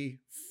roughly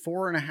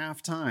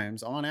 4.5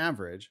 times on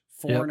average,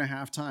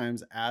 4.5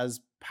 times as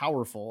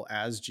powerful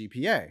as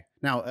GPA.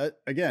 Now,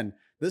 again,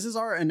 this is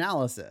our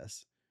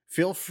analysis.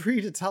 Feel free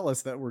to tell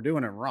us that we're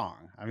doing it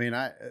wrong. I mean,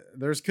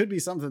 there's could be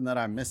something that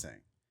I'm missing.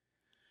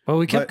 Well,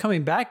 we kept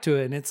coming back to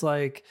it, and it's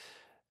like,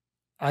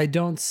 I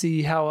don't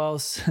see how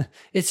else.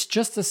 It's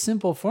just a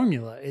simple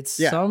formula. It's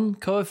some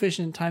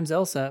coefficient times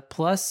LSAT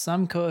plus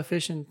some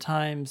coefficient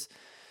times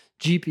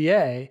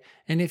GPA.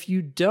 And if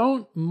you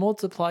don't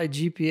multiply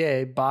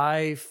GPA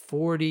by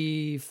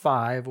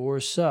 45 or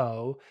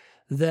so,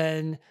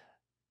 then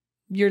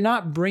you're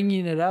not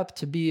bringing it up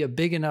to be a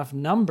big enough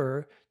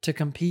number to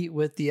compete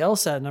with the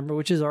LSAT number,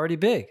 which is already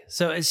big.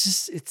 So it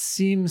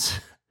seems,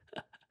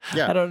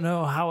 I don't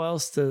know how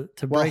else to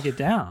break it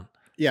down.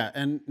 Yeah.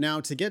 And now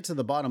to get to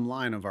the bottom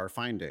line of our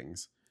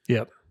findings.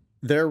 Yep.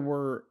 There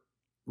were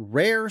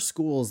rare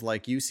schools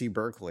like UC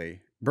Berkeley.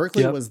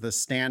 Berkeley was the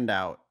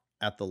standout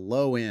at the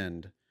low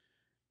end.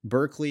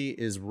 Berkeley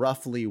is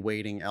roughly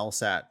weighting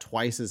LSAT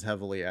twice as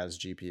heavily as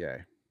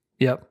GPA.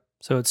 Yep.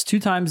 So it's 2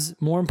 times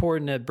more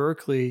important at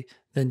Berkeley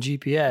than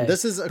GPA.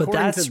 This is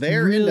according to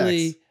their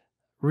index.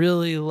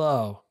 Really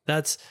low.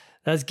 That's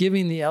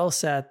giving the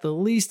LSAT the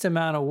least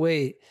amount of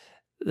weight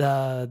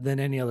than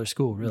any other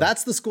school, really.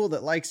 That's the school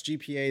that likes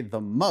GPA the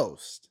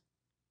most.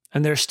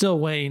 And they're still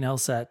weighing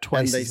LSAT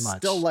twice as much.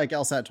 And they still like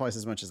LSAT twice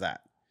as much as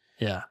that.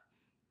 Yeah.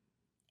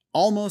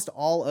 Almost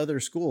all other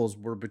schools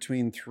were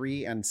between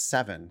 3 and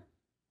 7,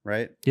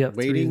 right? Yep.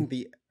 Weighting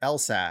the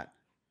LSAT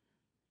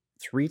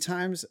 3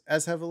 times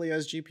as heavily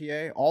as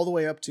GPA, all the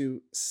way up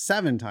to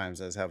 7 times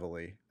as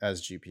heavily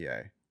as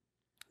GPA.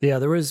 Yeah,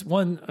 there was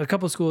a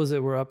couple of schools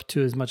that were up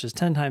to as much as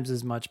 10 times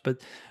as much,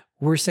 but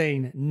we're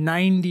saying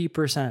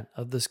 90%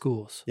 of the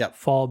schools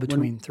fall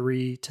between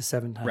 3 to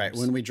 7 times. Right.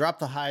 When we drop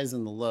the highs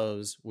and the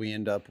lows, we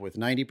end up with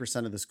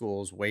 90% of the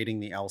schools weighting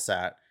the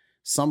LSAT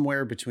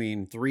somewhere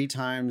between 3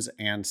 times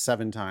and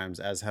 7 times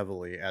as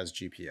heavily as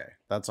GPA.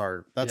 That's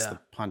the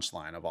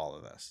punchline of all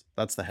of this.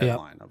 That's the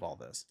headline of all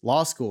this.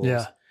 Law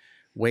schools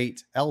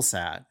weight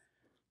LSAT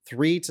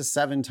 3 to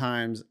 7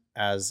 times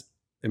as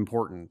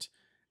important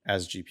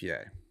as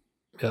GPA.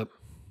 Yep.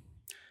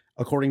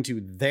 According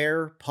to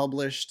their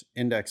published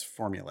index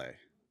formulae.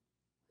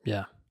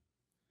 Yeah.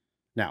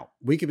 Now,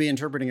 we could be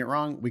interpreting it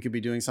wrong. We could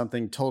be doing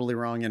something totally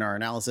wrong in our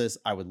analysis.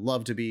 I would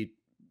love to be,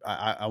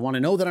 I want to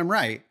know that I'm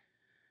right,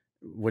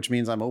 which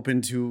means I'm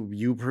open to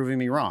you proving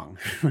me wrong,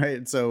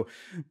 right? So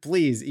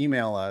please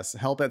email us,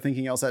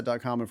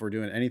 help@thinkinglsat.com if we're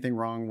doing anything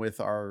wrong with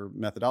our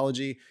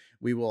methodology.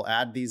 We will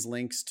add these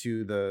links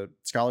to the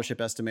scholarship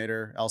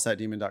estimator,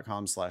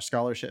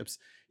 lsatdemon.com/scholarships.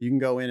 You can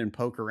go in and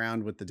poke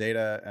around with the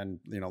data and,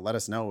 let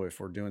us know if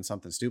we're doing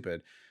something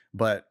stupid.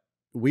 But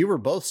we were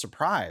both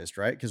surprised,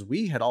 right? Because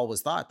we had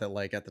always thought that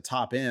like at the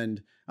top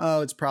end,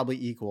 it's probably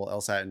equal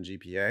LSAT and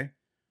GPA.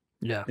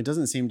 Yeah. It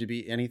doesn't seem to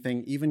be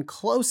anything even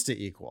close to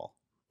equal.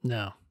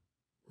 No.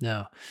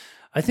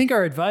 I think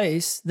our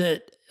advice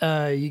that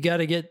you got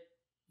to get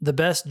the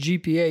best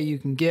GPA you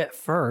can get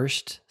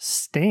first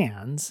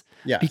stands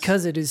Yes.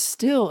 because it is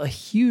still a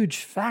huge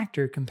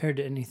factor compared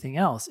to anything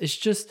else. It's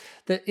just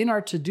that in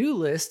our to-do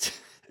list,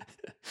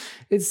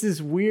 it's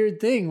this weird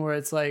thing where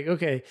it's like,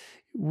 okay,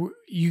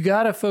 you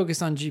got to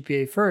focus on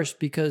GPA first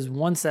because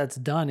once that's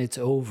done, it's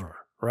over,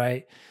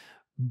 right?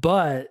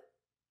 But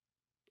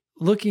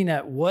looking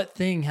at what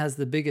thing has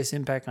the biggest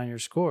impact on your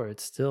score,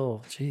 it's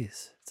still,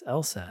 it's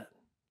LSAT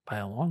by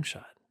a long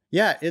shot.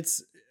 Yeah,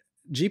 it's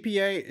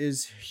GPA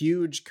is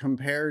huge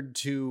compared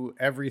to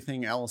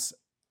everything else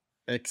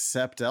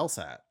except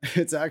LSAT.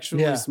 It's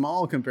actually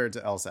small compared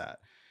to LSAT.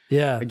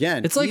 Yeah.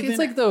 Again, it's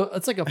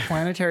like a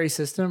planetary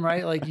system,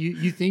 right? Like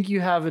you think you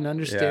have an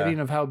understanding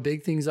of how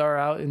big things are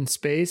out in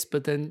space,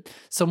 but then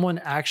someone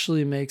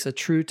actually makes a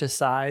true to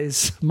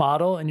size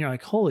model and you're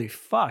like, holy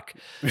fuck.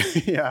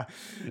 Yeah.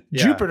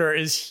 Jupiter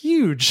is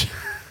huge.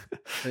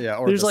 Yeah.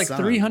 Or there's like sun.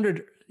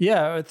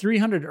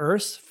 300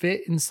 Earths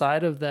fit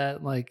inside of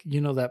that, like,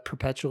 you know, that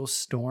perpetual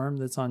storm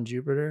that's on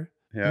Jupiter.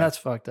 Yeah. And that's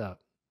fucked up.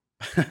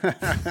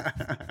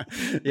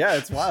 Yeah,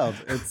 it's wild.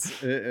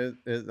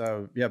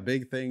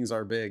 Big things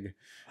are big.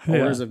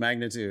 Orders of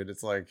magnitude.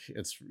 It's like,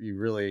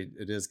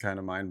 it is kind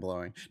of mind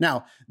blowing.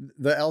 Now,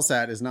 the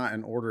LSAT is not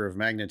an order of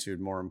magnitude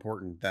more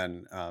important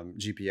than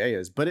GPA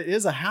is, but it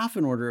is a half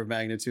an order of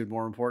magnitude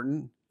more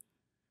important.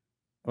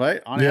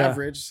 Right? On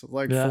average,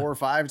 like 4 or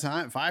 5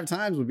 times, 5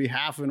 times would be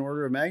half an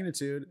order of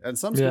magnitude. And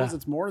some schools,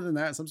 it's more than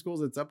that. Some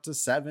schools, it's up to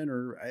 7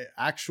 or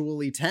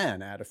actually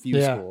 10 at a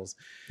few schools.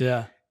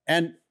 Yeah.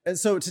 And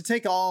so to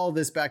take all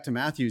this back to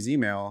Matthew's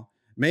email,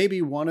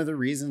 maybe one of the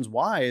reasons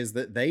why is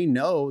that they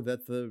know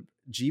that the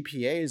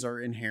GPAs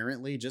are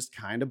inherently just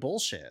kind of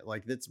bullshit.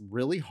 Like, it's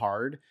really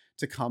hard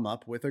to come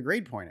up with a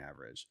grade point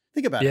average.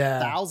 Think about it.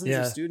 Thousands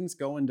of students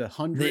going to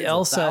hundreds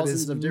of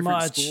thousands of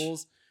different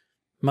schools.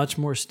 Much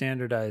more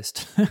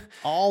standardized.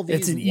 All these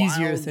it's an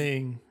easier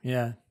thing.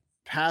 Yeah.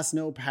 Pass,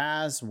 no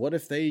pass. What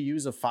if they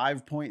use a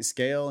 5-point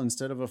scale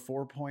instead of a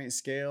 4-point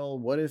scale?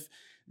 What if,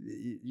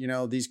 you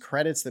know, these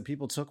credits that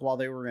people took while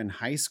they were in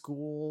high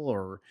school,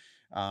 or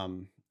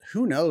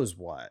who knows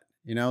what,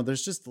 you know,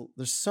 there's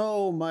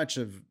so much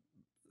of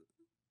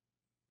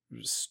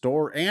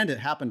and it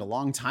happened a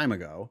long time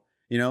ago,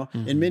 you know,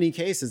 in many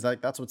cases,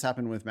 like that's what's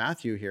happened with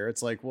Matthew here.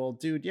 It's like, well,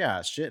 dude,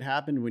 yeah, shit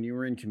happened when you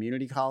were in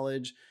community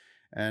college.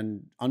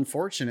 And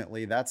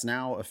unfortunately, that's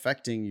now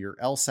affecting your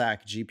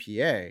LSAC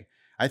GPA.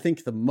 I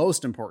think the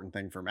most important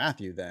thing for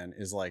Matthew then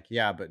is like,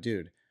 yeah, but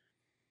dude,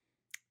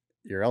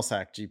 your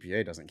LSAC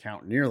GPA doesn't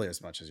count nearly as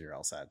much as your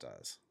LSAT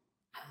does.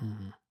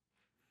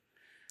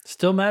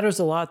 Still matters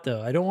a lot,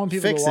 though. I don't want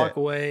people to walk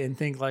away and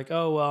think like,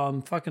 oh, well,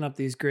 I'm fucking up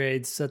these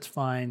grades. That's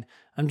fine.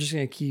 I'm just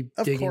going to keep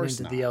digging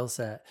into the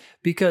LSAT.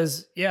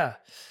 Because,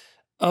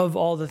 of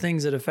all the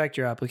things that affect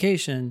your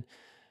application,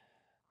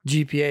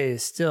 GPA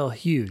is still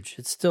huge.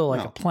 It's still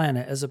like a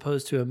planet as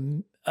opposed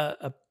to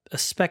a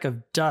speck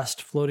of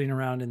dust floating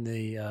around in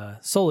the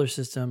solar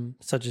system,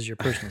 such as your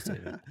personal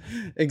statement.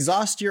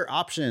 Exhaust your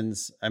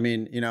options. I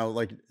mean, you know,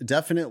 like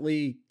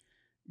definitely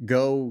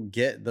go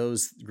get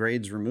those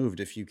grades removed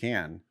if you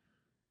can.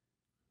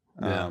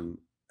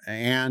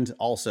 And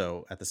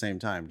also at the same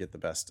time, get the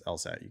best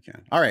LSAT you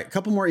can. All right. A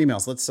couple more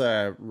emails. Let's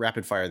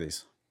rapid fire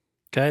these.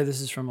 Okay. This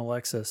is from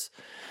Alexis.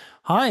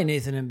 Hi,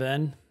 Nathan and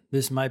Ben.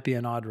 This might be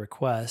an odd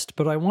request,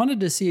 but I wanted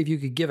to see if you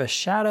could give a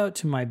shout out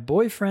to my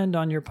boyfriend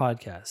on your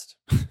podcast.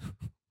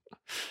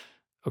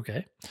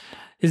 Okay.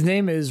 His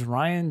name is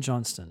Ryan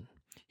Johnston.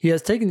 He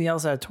has taken the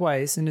LSAT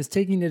twice and is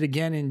taking it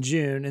again in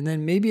June and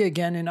then maybe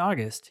again in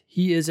August.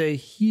 He is a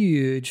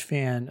huge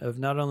fan of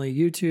not only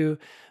you two,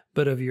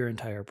 but of your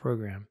entire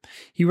program.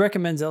 He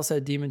recommends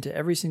LSAT Demon to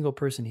every single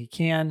person he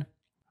can.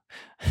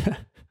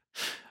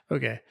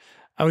 Okay.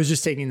 I was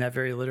just taking that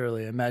very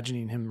literally,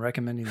 imagining him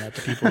recommending that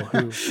to people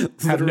who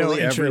have no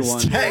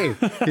interest. Hey,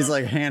 he's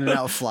like handing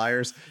out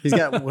flyers. He's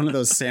got one of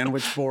those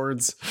sandwich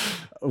boards,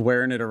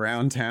 wearing it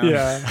around town.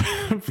 Yeah,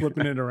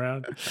 flipping it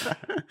around.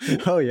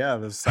 Oh yeah,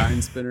 the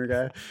sign spinner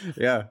guy.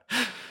 Yeah.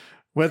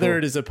 Whether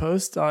it is a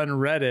post on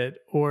Reddit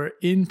or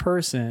in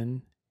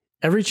person,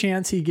 every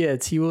chance he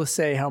gets, he will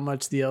say how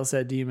much the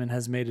LSAT Demon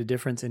has made a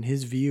difference in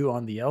his view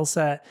on the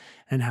LSAT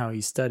and how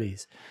he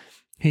studies.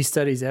 He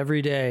studies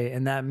every day,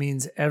 and that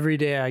means every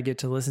day I get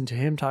to listen to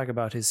him talk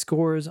about his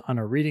scores on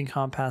a reading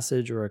comp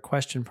passage or a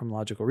question from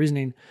logical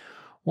reasoning.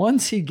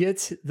 Once he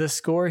gets the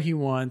score he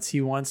wants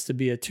to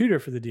be a tutor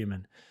for the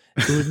Demon.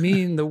 It would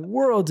mean the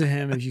world to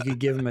him if you could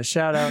give him a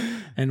shout out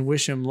and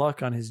wish him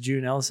luck on his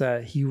June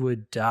LSAT. He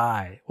would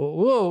die.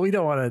 Whoa, we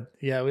don't want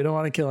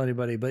to kill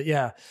anybody, but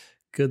yeah,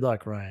 good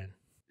luck, Ryan.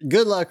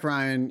 Good luck,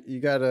 Ryan.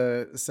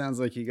 Sounds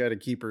like you got a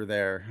keeper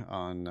there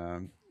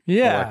on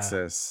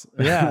Alexis.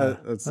 Yeah.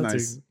 that's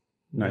nice.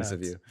 Nice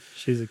of you.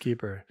 She's a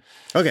keeper.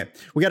 Okay.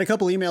 We got a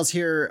couple emails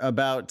here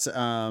about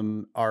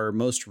our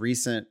most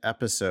recent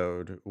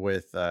episode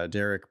with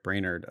Derek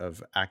Brainerd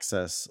of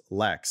Access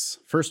Lex.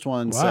 First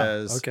one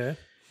says, okay.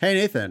 Hey,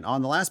 Nathan,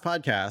 on the last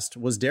podcast,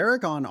 was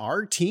Derek on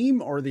our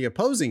team or the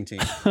opposing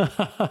team?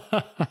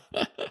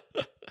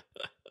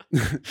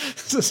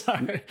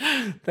 Sorry.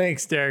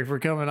 Thanks, Derek, for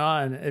coming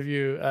on. If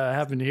you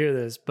happen to hear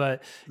this,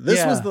 but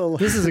this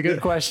is a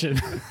good question.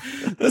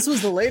 This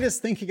was the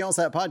latest Thinking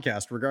LSAT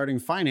podcast regarding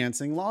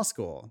financing law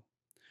school.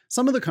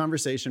 Some of the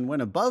conversation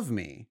went above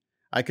me.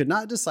 I could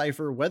not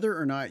decipher whether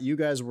or not you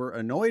guys were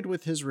annoyed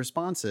with his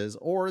responses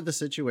or the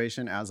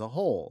situation as a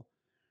whole.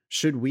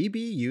 Should we be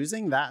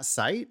using that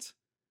site?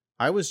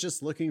 I was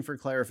just looking for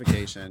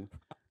clarification.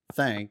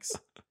 Thanks.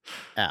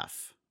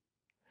 F.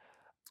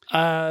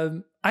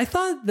 I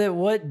thought that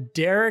what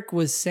Derek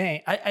was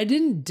saying, I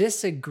didn't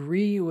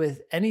disagree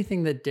with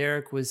anything that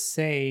Derek was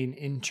saying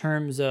in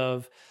terms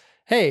of,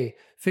 hey,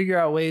 figure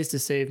out ways to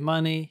save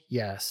money.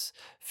 Yes.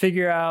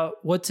 Figure out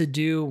what to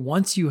do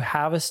once you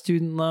have a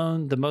student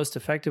loan, the most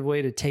effective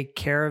way to take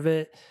care of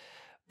it.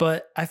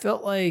 But I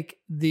felt like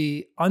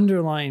the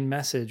underlying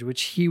message,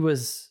 which he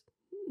was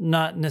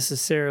not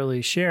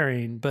necessarily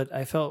sharing, but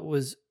I felt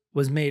was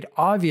made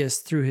obvious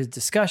through his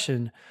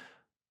discussion,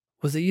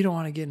 was that you don't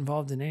want to get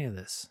involved in any of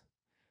this.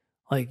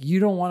 Like, you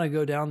don't want to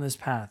go down this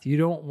path. You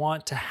don't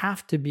want to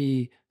have to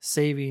be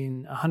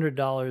saving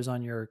 $100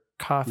 on your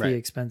coffee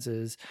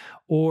expenses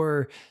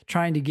or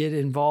trying to get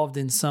involved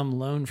in some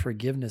loan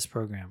forgiveness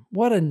program.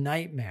 What a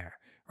nightmare,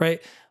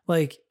 right?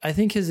 Like, I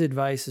think his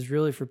advice is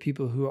really for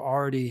people who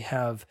already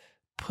have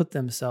put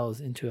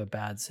themselves into a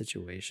bad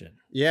situation.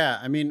 Yeah.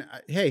 I mean,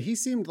 hey, he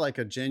seemed like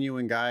a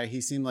genuine guy. He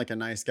seemed like a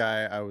nice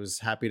guy. I was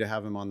happy to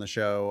have him on the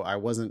show. I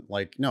wasn't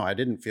like, no, I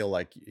didn't feel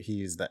like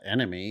he's the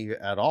enemy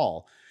at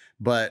all.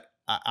 But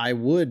I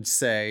would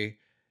say,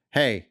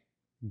 hey,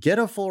 get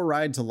a full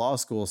ride to law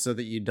school so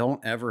that you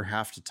don't ever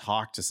have to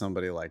talk to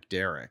somebody like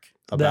Derek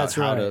about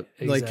how to,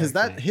 like, because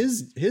that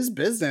his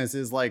business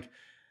is like,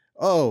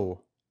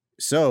 oh,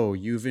 so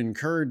you've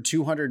incurred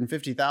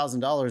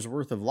 $250,000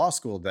 worth of law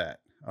school debt.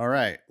 All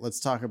right, let's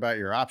talk about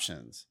your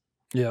options.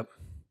 Yep.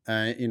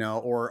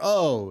 Or,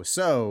 oh,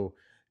 so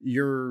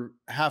you're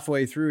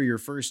halfway through your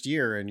first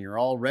year and you're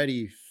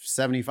already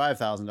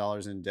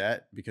 $75,000 in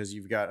debt because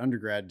you've got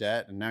undergrad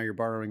debt and now you're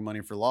borrowing money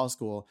for law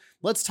school.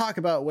 Let's talk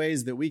about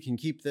ways that we can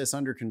keep this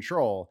under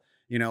control,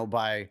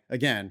 by,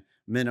 again,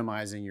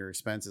 minimizing your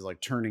expenses,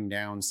 like turning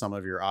down some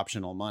of your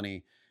optional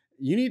money.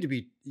 You need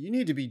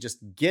to be just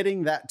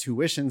getting that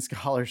tuition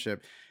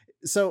scholarship.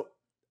 So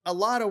a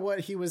lot of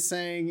what he was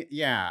saying,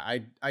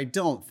 I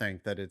don't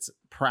think that it's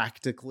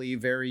practically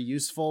very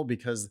useful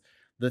because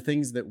the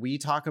things that we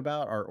talk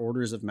about are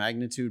orders of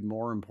magnitude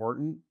more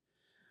important.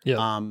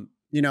 Yeah.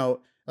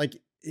 Like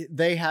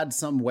they had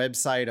some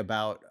website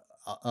about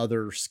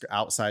other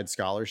outside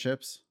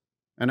scholarships.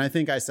 And I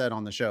think I said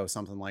on the show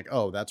something like,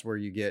 oh, that's where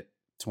you get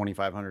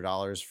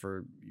 $2,500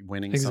 for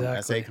winning some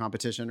essay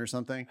competition or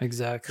something.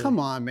 Exactly. Come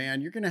on,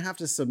 man. You're going to have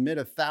to submit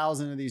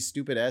 1,000 of these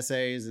stupid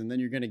essays and then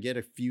you're going to get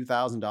a few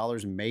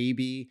 $1,000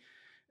 maybe.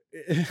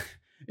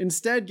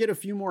 Instead, get a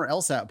few more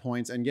LSAT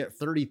points and get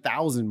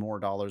 $30,000 more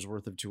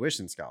worth of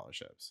tuition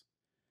scholarships.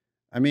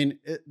 I mean,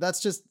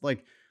 that's just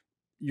like,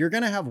 you're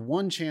going to have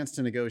one chance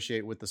to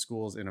negotiate with the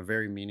schools in a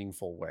very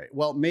meaningful way.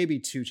 Well, maybe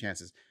two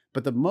chances,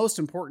 but the most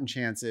important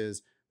chance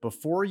is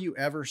before you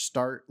ever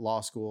start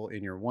law school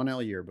in your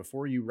 1L year,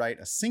 before you write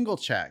a single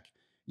check,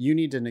 you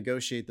need to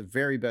negotiate the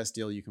very best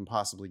deal you can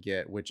possibly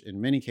get, which in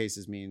many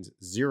cases means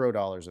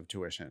 $0 of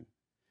tuition.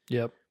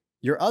 Yep.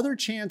 Your other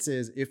chance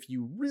is if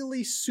you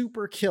really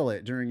super kill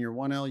it during your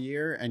 1L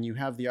year and you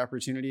have the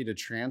opportunity to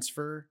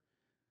transfer,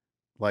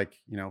 like,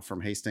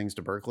 from Hastings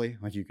to Berkeley,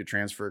 like you could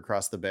transfer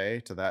across the bay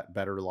to that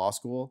better law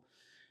school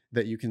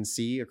that you can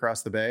see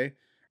across the bay.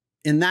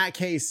 In that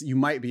case, you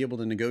might be able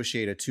to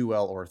negotiate a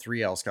 2L or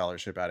 3L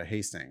scholarship out of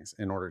Hastings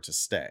in order to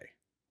stay.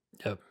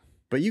 Yep.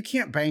 But you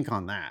can't bank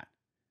on that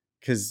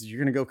because you're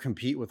going to go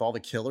compete with all the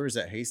killers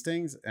at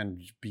Hastings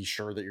and be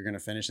sure that you're going to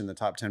finish in the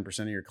top 10%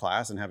 of your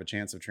class and have a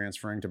chance of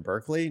transferring to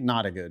Berkeley.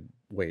 Not a good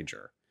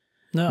wager.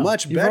 No,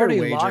 much you've better already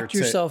wager locked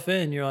yourself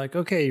in. You're like,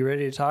 okay, you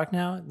ready to talk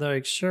now? They're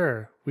like,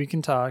 sure, we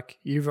can talk.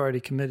 You've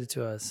already committed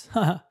to us.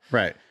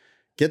 Right.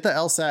 Get the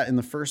LSAT in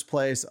the first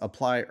place.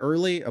 Apply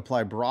early,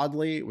 apply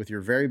broadly with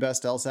your very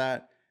best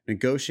LSAT.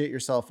 Negotiate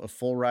yourself a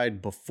full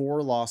ride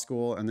before law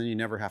school, and then you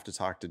never have to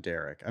talk to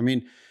Derek. I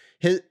mean,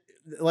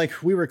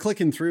 we were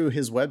clicking through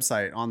his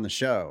website on the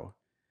show.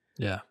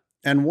 Yeah.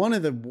 And one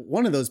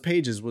of those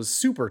pages was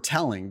super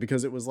telling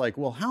because it was like,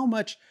 well, how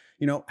much,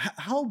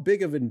 how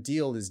big of a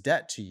deal is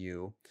debt to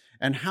you?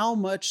 And how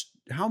much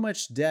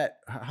debt,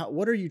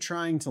 what are you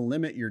trying to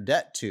limit your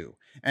debt to?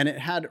 And it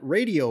had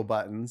radio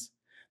buttons.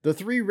 The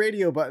 3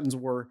 radio buttons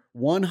were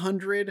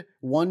 100,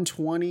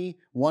 120,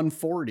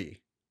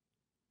 140.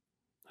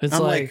 It's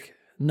like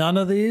none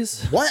of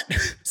these. What?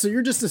 So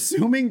you're just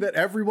assuming that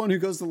everyone who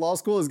goes to law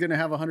school is going to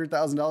have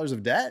 $100,000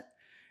 of debt?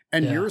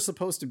 And you're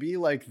supposed to be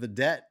like the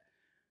debt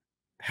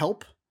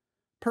help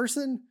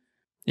person?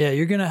 Yeah,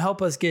 you're going to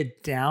help us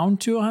get down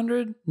to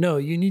 100? No,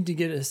 you need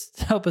to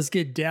help us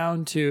get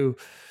down to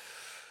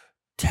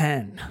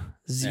 10,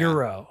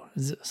 0,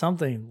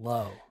 something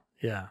low.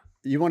 Yeah.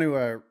 You want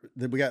to,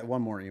 we got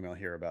one more email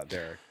here about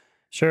Derek.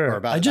 Sure. Or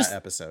about that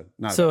episode.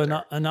 Not so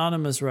about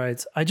Anonymous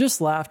writes, I just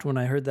laughed when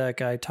I heard that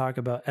guy talk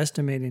about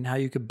estimating how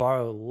you could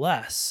borrow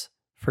less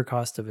for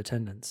cost of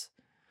attendance.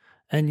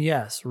 And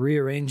yes,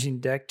 rearranging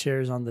deck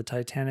chairs on the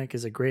Titanic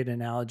is a great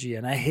analogy,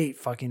 and I hate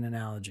fucking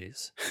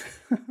analogies.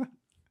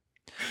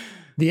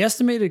 The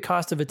estimated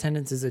cost of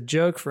attendance is a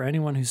joke for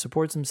anyone who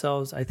supports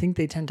themselves. I think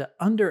they tend to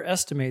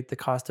underestimate the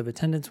cost of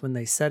attendance when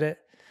they set it.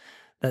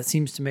 That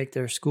seems to make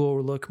their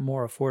school look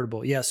more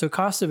affordable. Yeah, so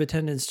cost of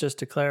attendance, just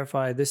to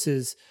clarify, this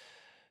is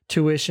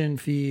tuition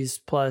fees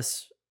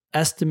plus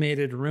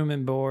estimated room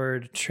and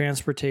board,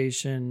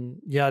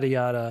 transportation, yada,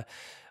 yada.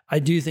 I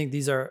do think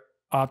these are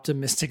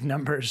optimistic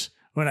numbers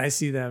when I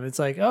see them. It's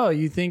like, oh,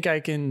 you think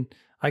I can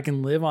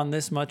live on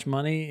this much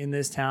money in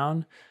this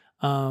town?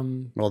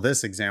 Well,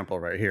 this example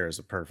right here is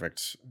a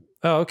perfect.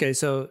 Oh, okay.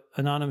 So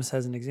Anonymous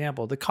has an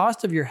example. The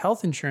cost of your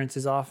health insurance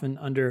is often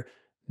under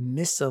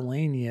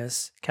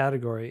miscellaneous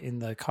category in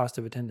the cost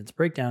of attendance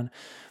breakdown.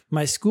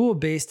 My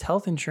school-based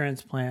health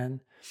insurance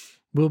plan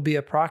will be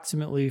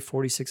approximately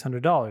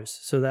 $4,600.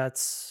 So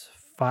that's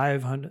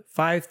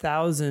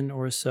 $5,000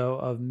 or so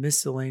of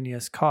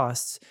miscellaneous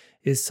costs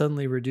is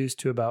suddenly reduced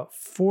to about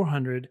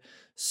 $400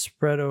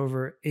 spread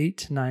over 8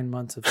 to 9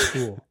 months of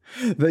school.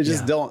 They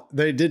just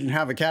they didn't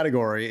have a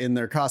category in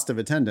their cost of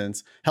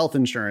attendance. Health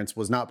insurance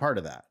was not part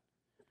of that.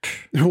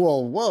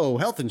 Well, whoa,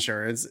 health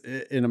insurance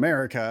in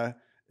America,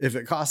 if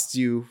it costs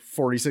you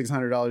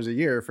 $4,600 a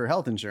year for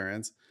health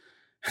insurance,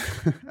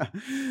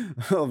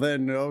 well,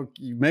 then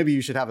maybe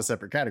you should have a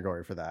separate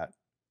category for that.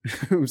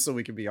 So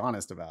we can be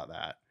honest about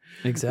that.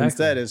 Exactly.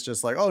 Instead, it's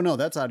just like, oh no,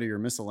 that's out of your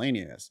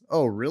miscellaneous.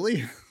 Oh,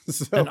 really?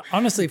 And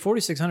honestly,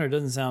 $4,600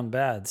 doesn't sound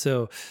bad.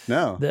 So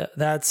no,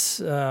 that's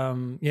you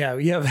have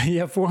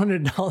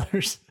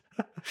 $400.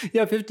 You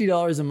have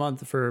 $50 a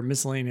month for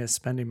miscellaneous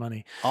spending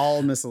money.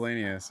 All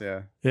miscellaneous,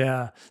 yeah.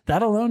 Yeah,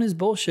 that alone is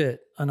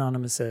bullshit,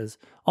 Anonymous says.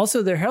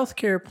 Also, their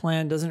healthcare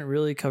plan doesn't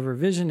really cover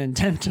vision and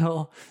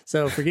dental,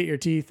 so forget your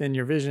teeth and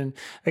your vision,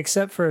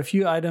 except for a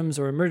few items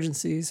or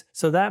emergencies.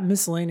 So that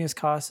miscellaneous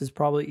cost is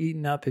probably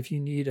eaten up if you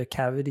need a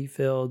cavity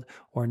filled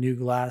or new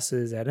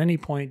glasses at any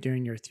point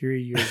during your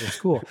 3 years of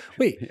school.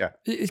 Wait,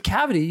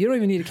 cavity? You don't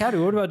even need a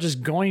cavity. What about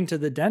just going to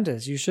the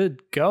dentist? You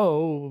should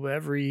go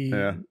every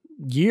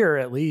year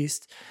at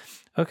least.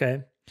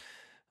 Okay.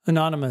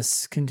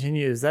 Anonymous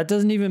continues, that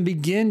doesn't even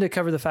begin to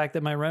cover the fact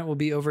that my rent will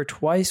be over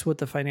twice what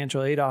the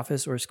financial aid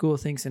office or school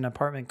thinks an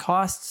apartment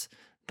costs.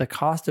 The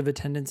cost of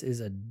attendance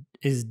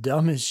is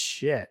dumb as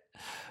shit.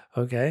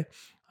 Okay.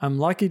 I'm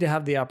lucky to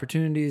have the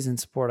opportunities and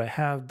support I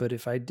have, but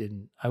if I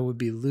didn't, I would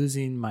be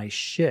losing my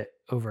shit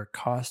over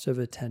cost of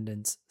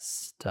attendance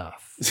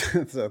stuff.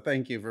 So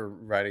thank you for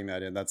writing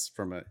that in. That's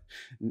from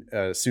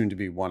a soon to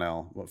be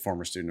 1L,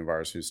 former student of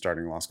ours who's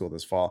starting law school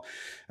this fall.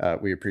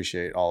 We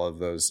appreciate all of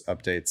those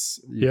updates.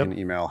 You can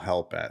email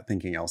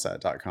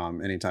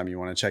help@thinkinglsat.com anytime you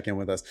want to check in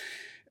with us.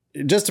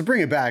 Just to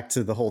bring it back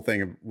to the whole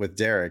thing with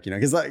Derek,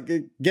 because like,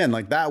 again,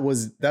 like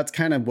that's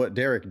kind of what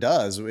Derek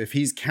does. If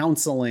he's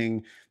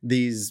counseling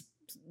these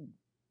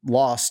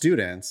law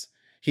students,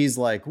 he's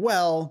like,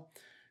 well,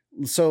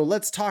 so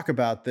let's talk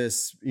about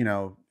this.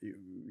 You're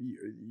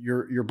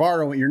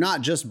borrowing, you're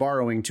not just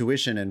borrowing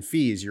tuition and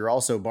fees, you're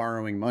also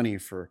borrowing money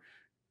for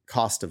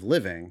cost of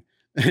living.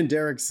 And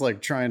Derek's like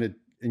trying to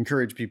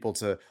encourage people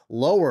to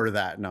lower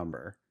that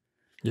number.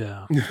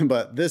 Yeah.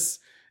 But this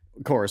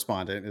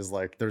correspondent is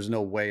like, there's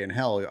no way in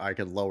hell I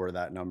could lower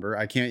that number.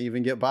 I can't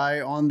even get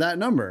by on that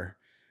number.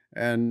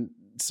 And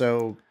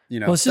so,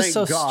 well, it's just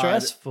so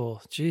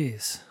stressful.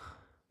 Jeez.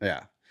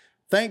 Yeah.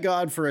 Thank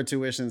God for a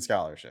tuition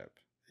scholarship.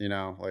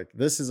 Like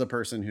this is a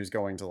person who's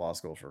going to law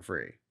school for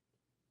free.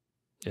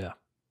 Yeah.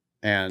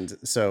 And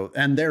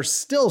they're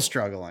still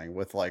struggling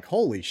with like,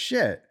 holy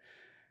shit,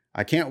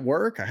 I can't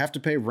work. I have to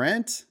pay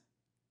rent.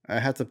 I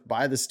have to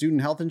buy the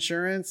student health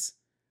insurance.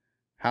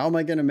 How am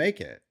I going to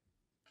make it?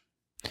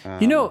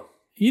 You know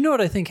what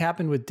I think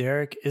happened with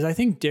Derek is I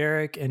think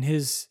Derek and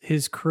his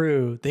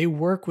crew, they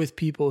work with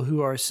people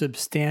who are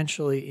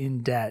substantially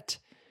in debt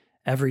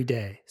every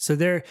day. So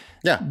they're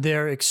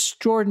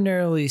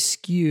extraordinarily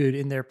skewed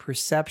in their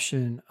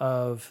perception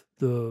of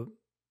the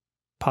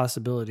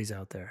possibilities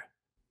out there.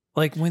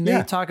 Like when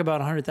they talk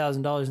about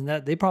 $100,000 in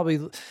debt,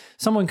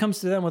 someone comes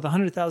to them with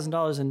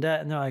 $100,000 in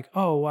debt and they're like,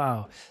 oh,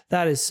 wow,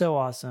 that is so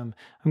awesome.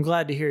 I'm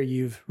glad to hear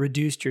you've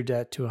reduced your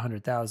debt to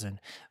 100,000.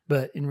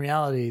 But in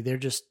reality, they're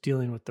just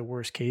dealing with the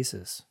worst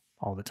cases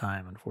all the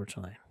time,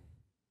 unfortunately.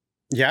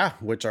 Yeah,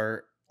 which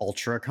are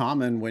ultra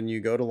common when you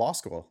go to law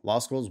school. Law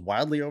school is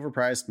wildly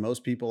overpriced.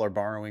 Most people are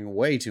borrowing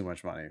way too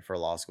much money for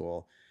law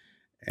school.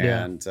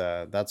 And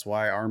that's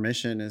why our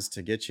mission is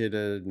to get you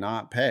to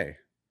not pay.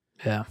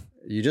 Yeah.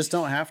 You just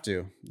don't have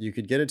to. You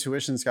could get a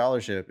tuition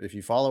scholarship. If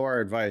you follow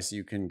our advice,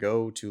 you can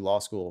go to law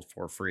school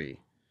for free.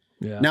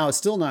 Yeah. Now, it's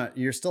still not,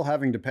 you're still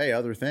having to pay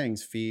other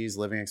things, fees,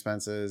 living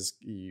expenses,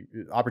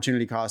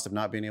 opportunity cost of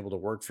not being able to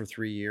work for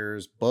 3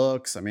 years,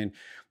 books. I mean,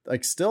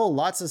 like still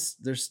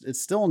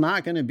it's still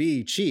not going to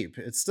be cheap.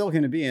 It's still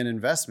going to be an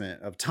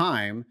investment of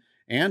time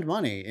and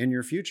money in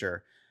your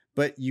future,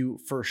 but you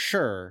for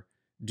sure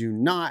do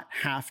not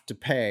have to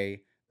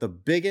pay the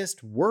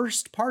biggest,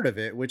 worst part of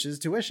it, which is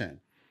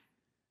tuition.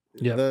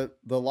 Yep.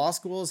 The law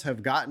schools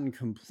have gotten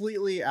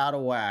completely out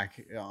of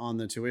whack on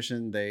the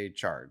tuition they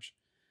charge.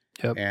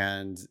 Yep.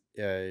 And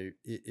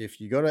if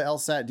you go to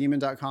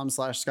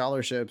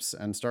lsatdemon.com/scholarships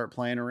and start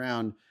playing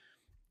around,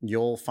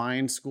 you'll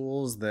find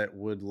schools that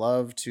would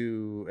love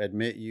to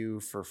admit you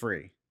for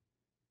free.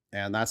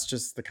 And that's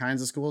just the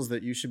kinds of schools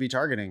that you should be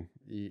targeting.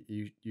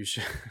 You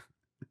should,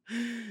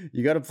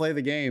 you got to play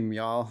the game,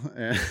 y'all,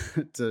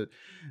 to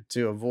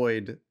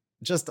avoid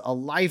just a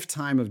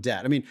lifetime of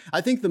debt. I mean,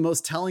 I think the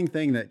most telling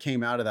thing that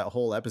came out of that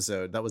whole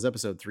episode, that was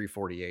episode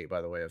 348,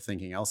 by the way, of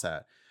Thinking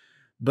LSAT.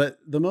 But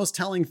the most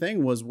telling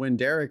thing was when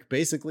Derek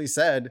basically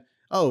said,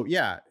 oh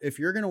yeah, if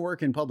you're going to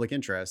work in public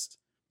interest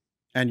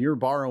and you're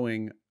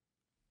borrowing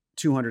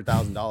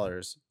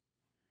 $200,000,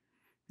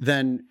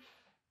 then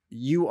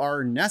you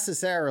are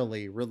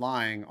necessarily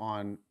relying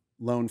on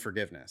loan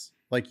forgiveness.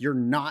 Like you're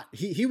not,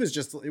 he was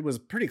just, it was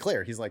pretty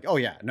clear. He's like, oh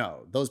yeah,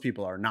 no, those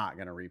people are not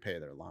going to repay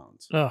their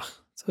loans. Ugh,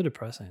 so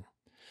depressing.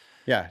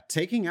 Yeah.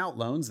 Taking out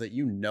loans that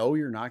you know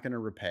you're not going to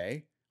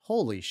repay.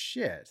 Holy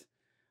shit.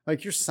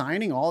 Like you're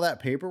signing all that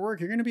paperwork.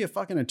 You're going to be a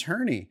fucking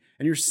attorney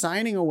and you're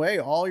signing away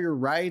all your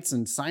rights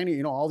and signing,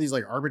 you know, all these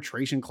like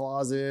arbitration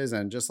clauses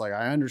and just like,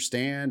 I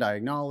understand, I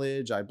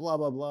acknowledge, I blah,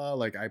 blah, blah.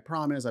 Like I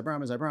promise.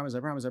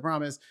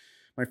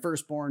 My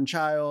firstborn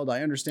child,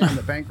 I understand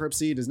that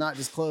bankruptcy does not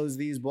disclose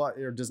these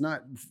or does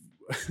not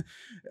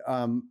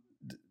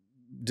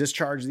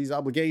discharge these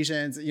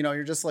obligations. You know,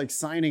 you're just like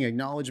signing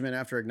acknowledgement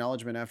after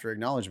acknowledgement after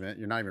acknowledgement.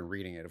 You're not even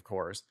reading it, of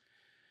course.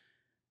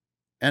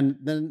 And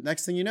then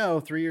next thing you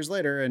know, 3 years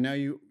later, and now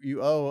you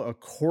owe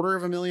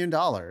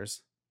 $250,000.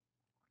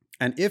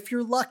 And if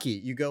you're lucky,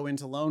 you go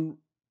into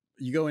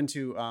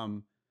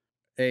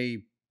a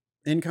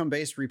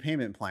income-based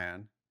repayment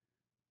plan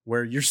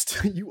where you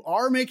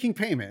are making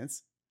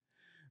payments,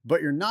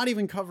 but you're not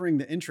even covering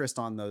the interest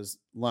on those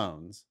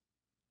loans.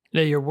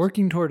 Yeah, you're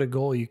working toward a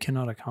goal you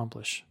cannot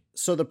accomplish.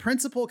 So the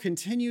principal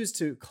continues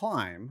to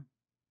climb,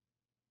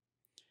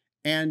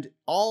 and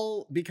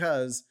all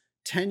because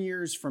 10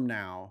 years from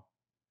now,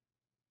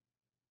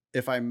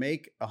 if I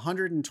make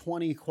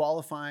 120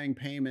 qualifying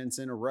payments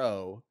in a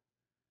row,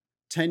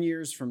 10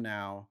 years from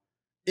now,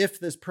 if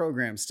this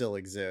program still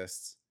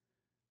exists,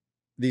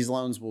 these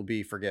loans will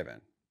be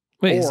forgiven.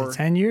 Wait, is it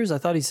 10 years? I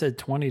thought he said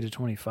 20 to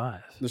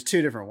 25. There's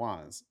two different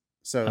ones.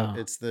 So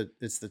it's the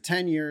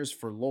 10 years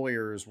for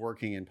lawyers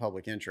working in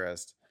public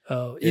interest.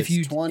 Oh, if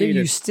you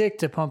stick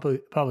to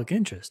public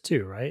interest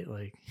too, right?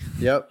 Like,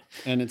 yep.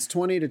 And it's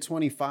 20 to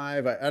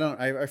 25.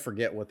 I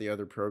forget what the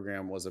other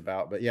program was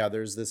about, but yeah,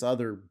 there's this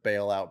other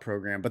bailout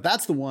program, but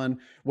that's the one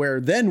where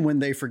then when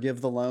they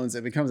forgive the loans,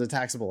 it becomes a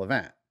taxable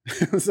event.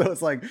 So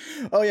it's like,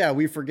 oh yeah,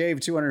 we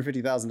forgave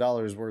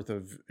 $250,000 worth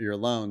of your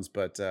loans,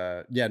 but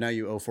yeah, now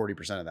you owe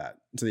 40% of that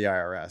to the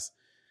IRS.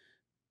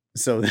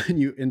 So then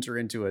you enter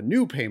into a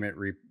new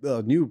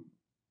new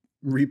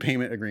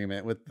repayment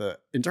agreement with the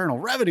Internal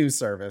Revenue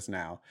Service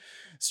now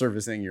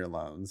servicing your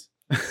loans.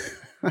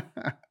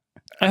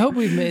 I hope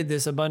we've made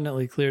this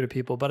abundantly clear to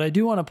people, but I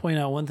do want to point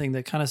out one thing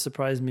that kind of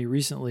surprised me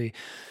recently.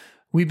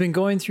 We've been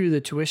going through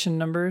the tuition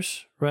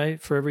numbers,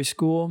 right? For every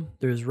school,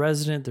 there's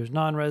resident, there's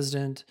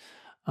non-resident,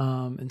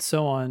 and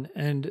so on.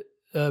 And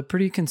a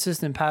pretty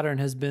consistent pattern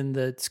has been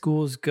that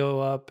schools go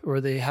up,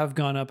 or they have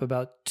gone up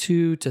about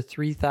 $2,000 to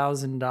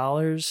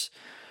 $3,000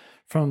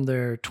 from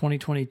their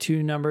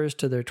 2022 numbers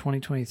to their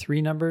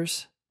 2023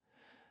 numbers.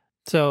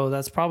 So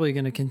that's probably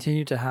going to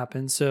continue to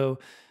happen. So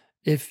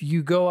if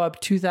you go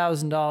up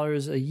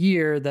 $2,000 a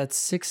year, that's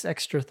 $6,000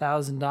 extra.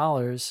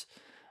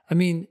 I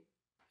mean,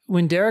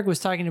 when Derek was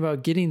talking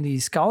about getting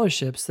these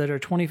scholarships that are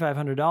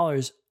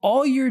 $2,500,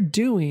 all you're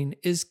doing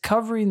is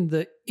covering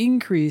the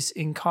increase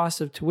in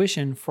cost of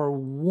tuition for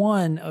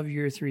one of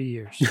your 3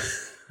 years.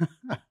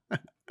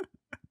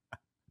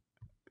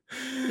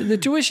 The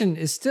tuition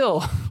is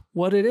still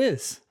what it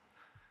is.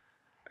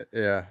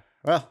 Yeah.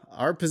 Well,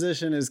 our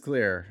position is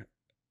clear.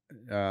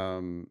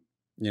 You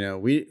know,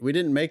 we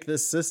didn't make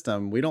this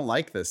system. We don't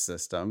like this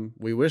system.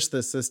 We wish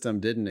this system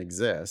didn't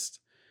exist.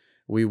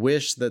 We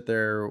wish that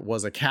there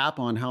was a cap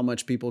on how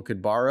much people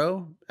could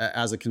borrow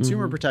as a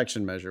consumer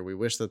protection measure. We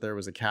wish that there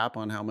was a cap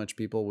on how much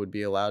people would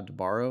be allowed to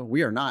borrow.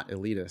 We are not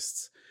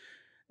elitists.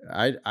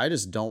 I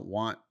just don't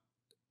want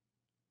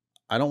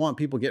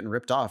people getting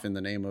ripped off in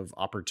the name of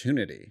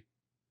opportunity.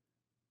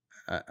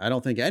 I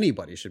don't think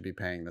anybody should be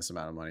paying this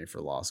amount of money for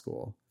law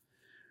school,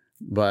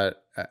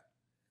 but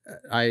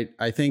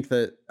I think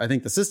the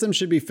system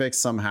should be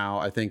fixed somehow.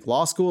 I think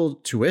law school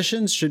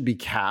tuitions should be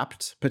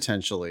capped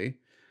potentially,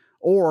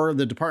 or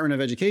the Department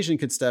of Education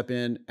could step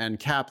in and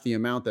cap the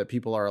amount that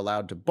people are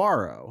allowed to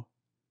borrow,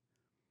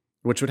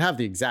 which would have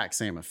the exact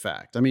same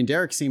effect. I mean,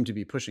 Derek seemed to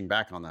be pushing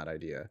back on that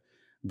idea,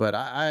 but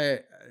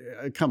I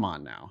come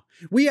on now.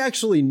 We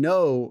actually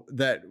know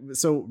that.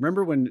 So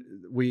remember when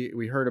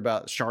we heard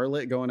about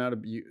Charlotte going out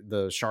of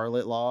the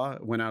Charlotte law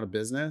went out of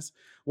business?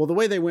 Well, the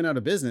way they went out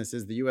of business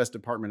is the U.S.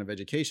 Department of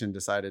Education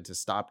decided to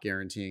stop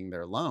guaranteeing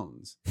their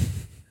loans.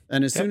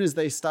 And as soon as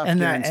they stopped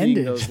And that guaranteeing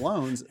ended. those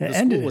loans, the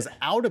ended school was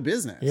out of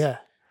business. Yeah.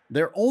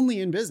 They're only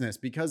in business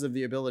because of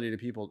the ability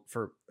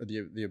for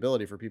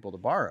ability for people to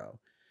borrow.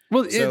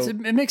 Well, So-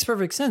 it makes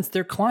perfect sense.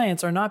 Their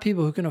clients are not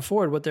people who can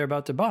afford what they're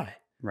about to buy.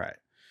 Right.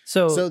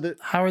 So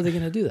how are they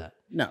going to do that?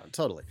 No,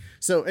 totally.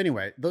 So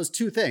anyway, those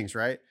two things,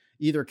 right?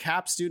 Either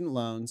cap student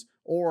loans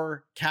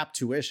or cap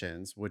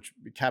tuitions, which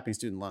capping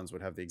student loans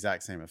would have the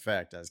exact same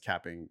effect as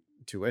capping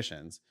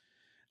tuitions.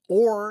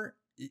 Or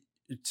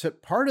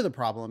part of the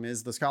problem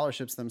is the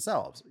scholarships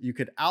themselves. You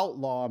could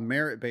outlaw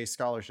merit-based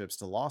scholarships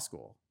to law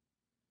school.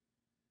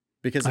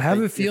 Because I have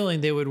a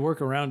feeling they would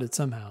work around it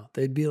somehow.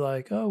 They'd be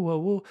like, "Oh,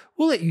 well,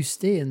 we'll let you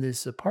stay in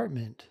this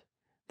apartment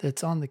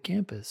that's on the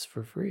campus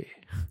for free."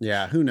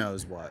 Yeah, who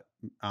knows what.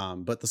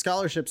 But the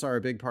scholarships are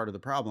a big part of the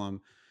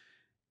problem.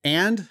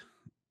 And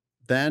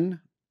then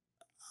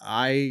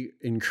I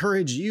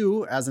encourage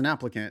you as an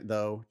applicant,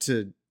 though,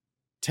 to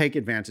take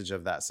advantage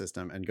of that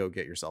system and go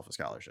get yourself a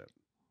scholarship.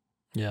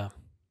 Yeah.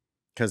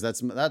 Because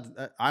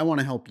I want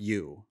to help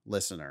you,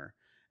 listener.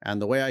 And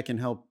the way I can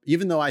help,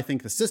 even though I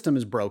think the system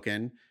is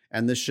broken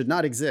and this should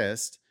not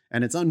exist,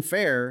 and it's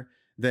unfair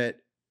that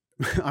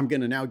I'm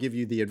going to now give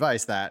you the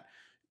advice that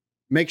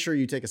make sure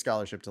you take a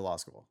scholarship to law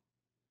school,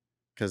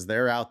 because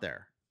they're out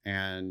there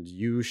and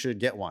you should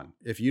get one.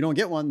 If you don't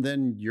get one,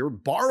 then you're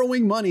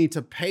borrowing money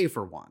to pay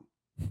for one.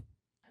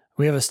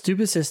 We have a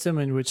stupid system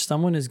in which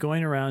someone is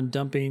going around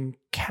dumping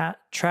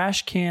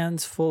trash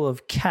cans full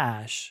of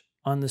cash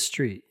on the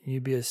street.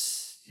 You'd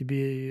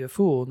be a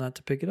fool not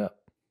to pick it up.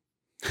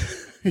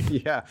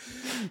 Yeah.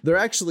 They're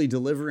actually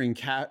delivering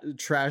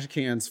trash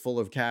cans full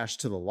of cash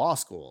to the law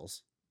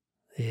schools.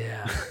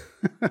 Yeah.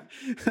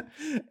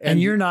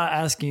 and you're not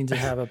asking to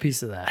have a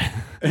piece of that.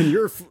 And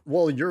you're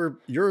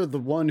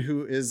the one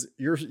who is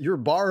you're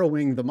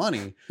borrowing the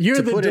money You're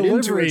to the put it into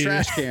a delivery.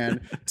 trash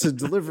can to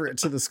deliver it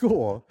to the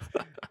school.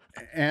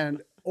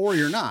 Or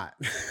you're not.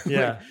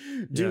 Yeah.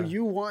 Do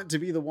you want to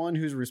be the one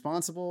who's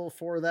responsible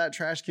for that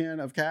trash can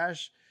of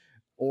cash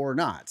or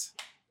not?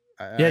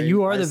 Yeah,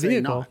 you are I the say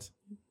vehicle. not.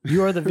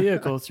 You are the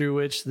vehicle through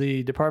which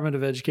the Department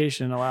of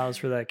Education allows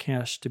for that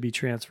cash to be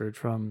transferred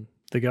from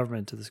the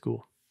government to the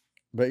school.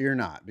 But you're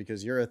not,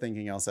 because you're a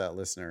Thinking LSAT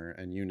listener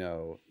and you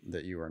know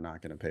that you are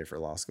not going to pay for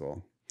law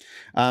school.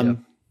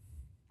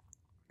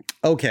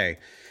 Okay.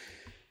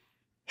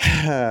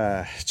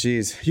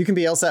 Geez, you can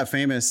be LSAT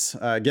famous.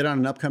 Get on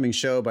an upcoming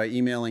show by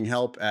emailing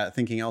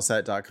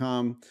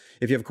help@thinkinglsat.com.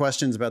 If you have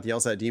questions about the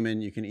LSAT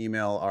Demon, you can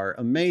email our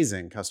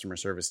amazing customer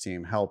service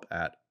team,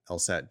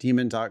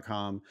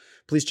 help@lsatdemon.com.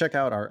 Please check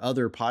out our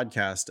other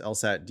podcast,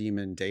 LSAT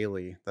Demon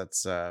Daily.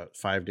 That's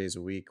 5 days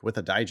a week with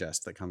a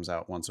digest that comes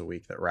out once a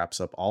week that wraps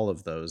up all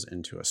of those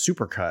into a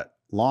supercut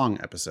long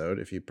episode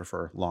if you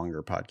prefer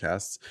longer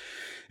podcasts.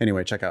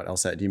 Anyway, check out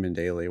LSAT Demon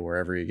Daily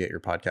wherever you get your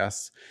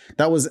podcasts.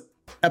 That was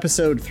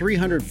episode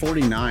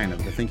 349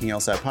 of the Thinking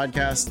LSAT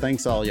podcast.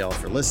 Thanks all y'all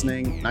for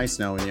listening. Nice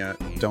knowing you.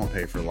 Don't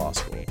pay for law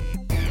school.